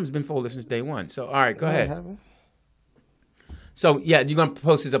 My arm's been folded since day one. So, all right, go No, it ahead. haven't. So, yeah, you're going to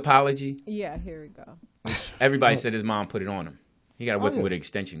post his apology? Yeah, here we go. Everybody said his mom put it on him. He got to whip him yeah. with an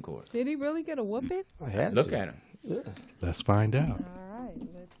extension cord. Did he really get a whooping? I had Look to. at him. Yeah. Let's find out. All right,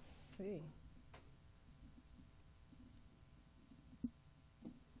 let's see.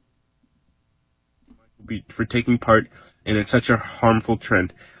 For taking part in such a harmful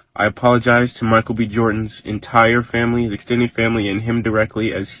trend. I apologize to Michael B. Jordan's entire family, his extended family, and him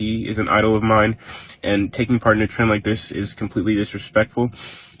directly, as he is an idol of mine, and taking part in a trend like this is completely disrespectful.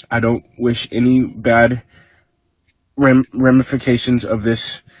 I don't wish any bad ramifications of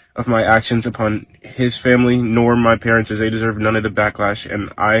my actions upon his family, nor my parents, as they deserve none of the backlash,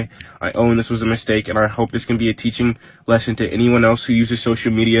 and I own this was a mistake, and I hope this can be a teaching lesson to anyone else who uses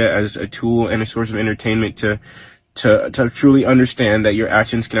social media as a tool and a source of entertainment to truly understand that your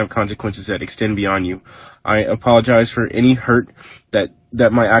actions can have consequences that extend beyond you. I apologize for any hurt that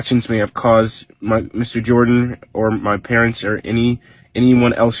my actions may have caused Mr. Jordan or my parents or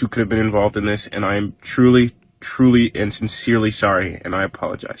anyone else who could have been involved in this, and I am truly and sincerely sorry, and I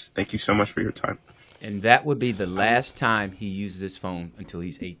apologize. Thank you so much for your time. And that would be the last time he uses this phone until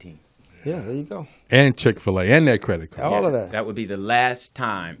he's 18. Yeah, there you go. And Chick-fil-A and that credit card. All of that. That would be the last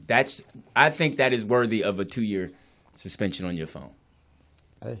time. I think that is worthy of a 2-year suspension on your phone.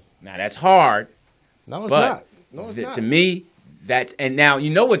 Hey. Now, that's hard. No, it's but not. No, it's not. To me, and now you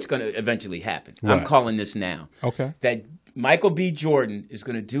know what's going to eventually happen. I'm What? calling this now. Okay. That Michael B. Jordan is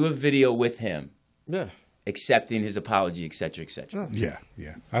going to do a video with him. Yeah. Accepting his apology, et cetera, et cetera. Yeah.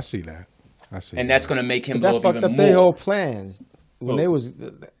 I see that. And that's going to make him But blow that up fucked even up their more. whole plans when they was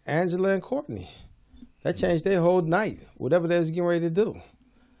Angela and Courtney. That changed their whole night. Whatever they was getting ready to do.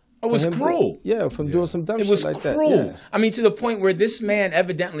 It was For him cruel. From doing some dumb It shit was like cruel. that. Yeah. I mean, to the point where this man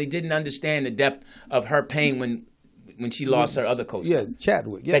evidently didn't understand the depth of her pain when she lost her other co-star. Yeah,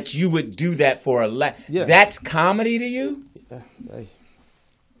 Chadwick. Yeah. That you would do that for a Yeah. That's comedy to you? Yeah. Hey.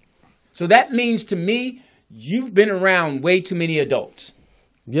 So that means to me, you've been around way too many adults.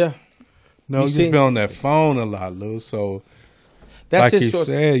 Yeah. No, you just seen- been on that phone a lot, Lou. So, That's like his you source-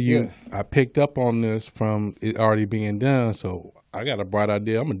 said, yeah. I picked up on this from it already being done. So I got a bright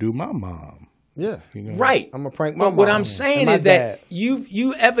idea. I'm gonna do my mom. Yeah. You know? Right. I'm gonna prank my But mom. what I'm saying and my is dad. that you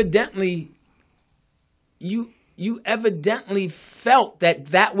evidently felt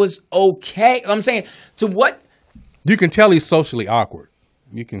that was okay. I'm saying to what You can tell he's socially awkward.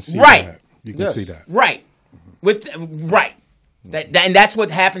 You can see Right. that. You can see that. right and that's what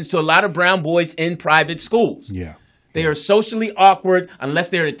happens to a lot of brown boys in private schools. Yeah. They are socially awkward unless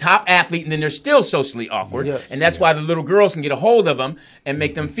they're a top athlete, and then they're still socially awkward. Yes. And that's why the little girls can get a hold of them and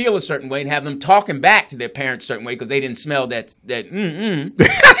make them feel a certain way and have them talking back to their parents a certain way because they didn't smell that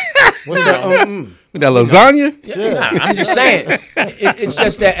What's that? That lasagna? Yeah. Nah, I'm just saying. It's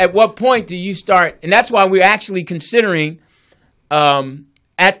just that at what point do you start, and that's why we're actually considering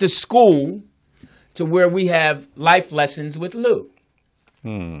at the school to where we have life lessons with Lou.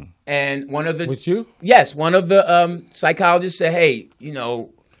 And one of the with you? Yes, one of the psychologists said, "Hey, you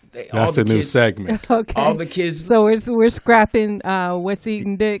know, that's the new segment. Okay. All the kids." So we're scrapping what's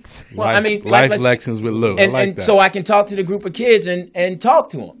eating dicks. Well, I mean, life lessons with Lou. And, I like that. So I can talk to the group of kids and talk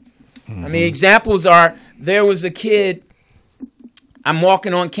to them. I mean, examples are there was a kid. I'm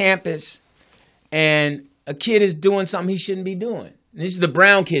walking on campus, and a kid is doing something he shouldn't be doing. And these are the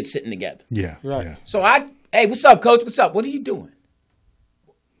brown kids sitting together. Yeah, right. Yeah. So hey, what's up, coach? What's up? What are you doing?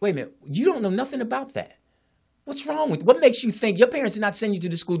 Wait a minute, you don't know nothing about that. What's wrong with? What makes you think your parents did not send you to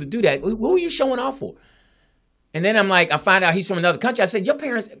the school to do that? What were you showing off for? And then I find out he's from another country. I said, your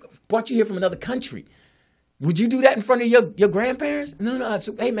parents brought you here from another country. Would you do that in front of your grandparents? No. I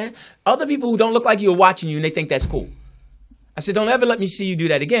said, hey, man, other people who don't look like you are watching you and they think that's cool. I said, don't ever let me see you do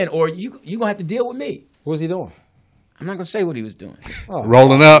that again, or you're going to have to deal with me. What was he doing? I'm not going to say what he was doing. Oh,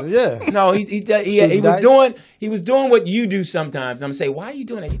 rolling up. Yeah. No, he was doing what you do sometimes. I'm going to say, why are you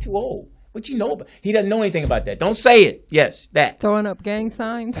doing that? You're too old. What you know about? He doesn't know anything about that. Don't say it. Yes, that. Throwing up gang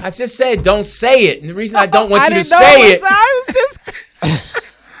signs. I just said don't say it. And the reason I don't want you to say it.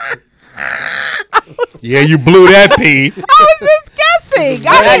 Yeah, you blew that, Pete. I was just guessing.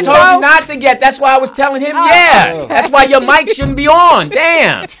 I told you not to get. That's why I was telling him, yeah. That's why your mic shouldn't be on.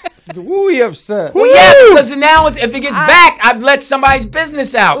 Damn. Woo, he upset. Well, yeah, because now if it gets back, I've let somebody's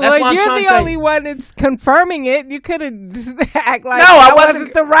business out. That's well, why I'm you're trying the to only one that's confirming it. You could have act like I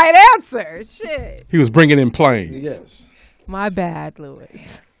wasn't the right answer. Shit. He was bringing in planes. Yes. My bad,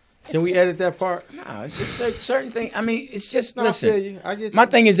 Louis. Can we edit that part? No, it's just certain things. I mean, it's just No, listen. I feel you. I get you. My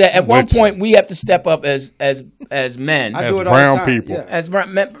thing is that at one point we have to step up as men, I As do it all brown the time. people. Yeah. as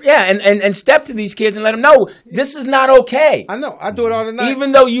brown men, and step to these kids and let them know this is not okay. I know. I do it all the time.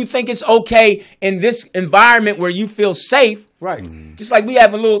 Even though you think it's okay in this environment where you feel safe, Right. just like we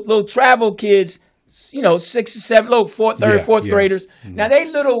have a little travel kids, 6 or 7, little fourth graders. Now they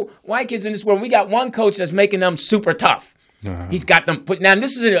little white kids in this world. We got one coach that's making them super tough. He's got them put. Now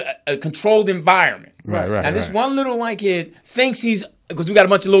this is a controlled environment. Right. Now this one little white kid thinks because we got a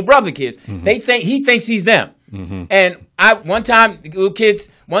bunch of little brother kids. He thinks he's them. And one time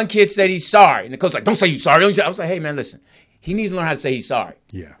one kid said he's sorry, and the coach was like, don't say you're sorry. I was like, hey man, listen. He needs to learn how to say he's sorry.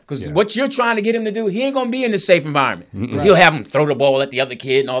 Yeah. Because what you're trying to get him to do, he ain't going to be in this safe environment. Because he'll have him throw the ball at the other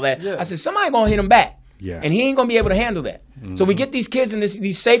kid and all that. Yeah. I said, somebody going to hit him back. Yeah. And he ain't going to be able to handle that. So we get these kids in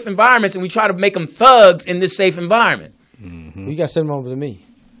these safe environments and we try to make them thugs in this safe environment. You got to send them over to me.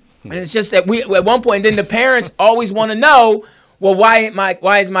 And it's just that we, at one point, then the parents always want to know, well, why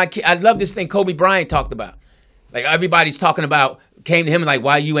is my kid, I love this thing Kobe Bryant talked about. Like everybody's talking about, came to him like,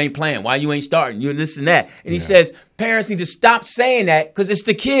 why you ain't playing? Why you ain't starting? You this and that. And he says, parents need to stop saying that because it's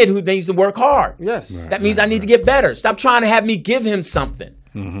the kid who needs to work hard. Yes. That means I need to get better. Stop trying to have me give him something.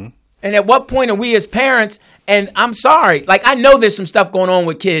 And at what point are we as parents, and I'm sorry, like I know there's some stuff going on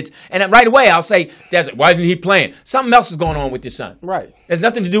with kids, and right away I'll say, Desert, why isn't he playing? Something else is going on with your son. Right. There's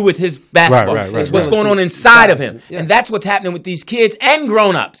nothing to do with his basketball. Right. It's what's going on inside of him. Yeah. And that's what's happening with these kids and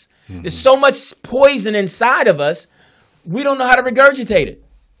grown-ups. There's so much poison inside of us, we don't know how to regurgitate it.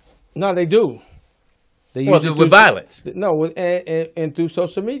 No, they do. They use it with violence. No, and through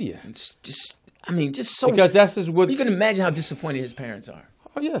social media. It's just so. Because that's just what. You can imagine how disappointed his parents are.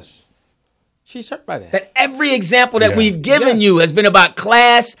 Oh, yes. She's hurt by that. That every example that we've given you has been about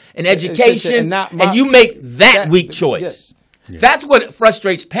class and education, and you make that weak choice. Yes. Yeah. That's what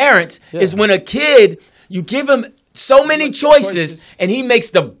frustrates parents, is when a kid, you give him so many choices, and he makes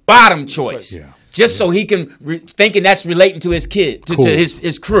the bottom choice. Yeah. Just so he can, thinking that's relating to his kid, to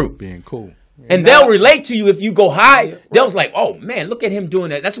his crew. Being cool. And they'll relate to you if you go high. They'll like, oh, man, look at him doing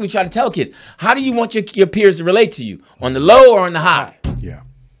that. That's what we try to tell kids. How do you want your peers to relate to you? On the low or on the high? Yeah.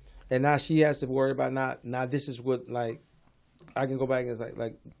 And now she has to worry about now this is what, like, I can go back and it's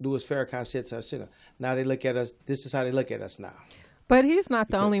like Louis Farrakhan said to us, now they look at us, this is how they look at us now. But he's not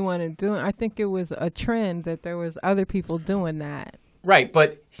the only one in doing. I think it was a trend that there was other people doing that. Right,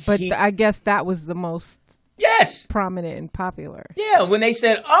 but I guess that was the most prominent and popular. Yeah, when they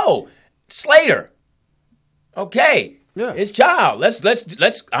said, "Oh, Slater, okay, it's child. Let's.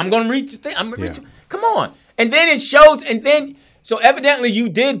 I'm going to read the thing. Come on." And then it shows, and then so evidently you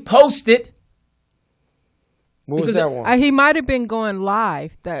did post it. What was that one? He might have been going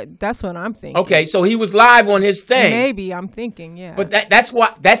live. That's what I'm thinking. Okay, so he was live on his thing. Maybe I'm thinking, yeah. But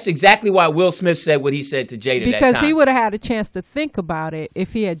that's exactly why Will Smith said what he said to Jada. Because that time. he would have had a chance to think about it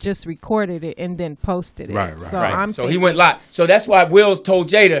if he had just recorded it and then posted it. Right. So he went live. So that's why Will told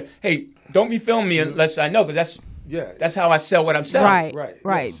Jada, "Hey, don't be filming me unless I know, because that's how I sell what I'm selling."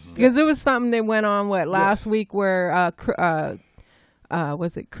 Right. Because there was something that went on last week where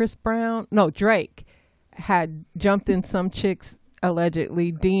was it Chris Brown? No, Drake had jumped in some chick's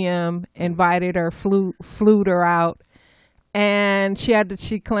allegedly DM, invited her, flued her out, and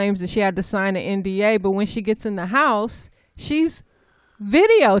she claims that she had to sign an NDA. But when she gets in the house, she's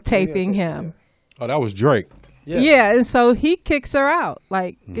videotaping him. Oh, that was Drake. Yeah, and so he kicks her out.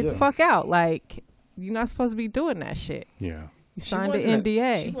 Like, get the fuck out. Like, you're not supposed to be doing that shit. Yeah. You signed an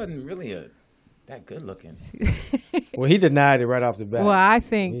NDA. She wasn't really that good looking. Well, he denied it right off the bat. Well, I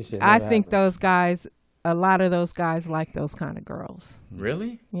think those guys, a lot of those guys like those kind of girls.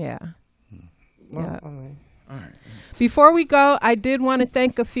 Really? Yeah. Well, Yeah. I mean, all right. Before we go, I did want to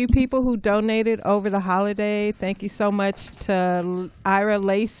thank a few people who donated over the holiday. Thank you so much to Ira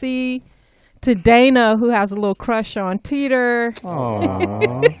Lacey, to Dana, who has a little crush on Teeter.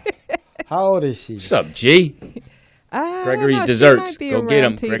 Aww. How old is she? What's up, G? Gregory's Desserts. Go get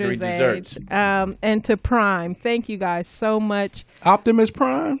him. Gregory's Desserts. And to Prime. Thank you guys so much. Optimus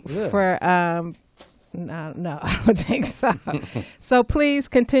Prime? For no, I don't think so. So please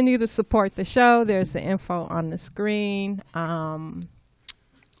continue to support the show. There's the info on the screen. And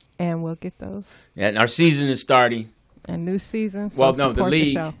we'll get those. Yeah, and our season is starting. A new season. So Well, no, the support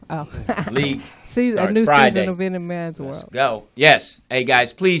league. show. Oh, league. A new Friday. season of In a Man's World. Let's go. Yes. Hey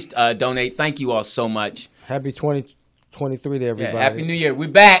guys, please donate. Thank you all so much. Happy 2023 to everybody. Yeah, Happy New Year. We're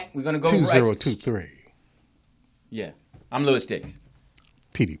back. We're gonna go 2023. Yeah. I'm Lewis Dix.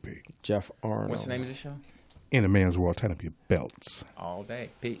 TDP. Jeff Arnold. What's the name of the show? In a Man's World. Tighten up your belts. All day.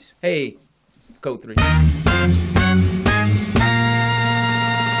 Peace. Hey, Code 3.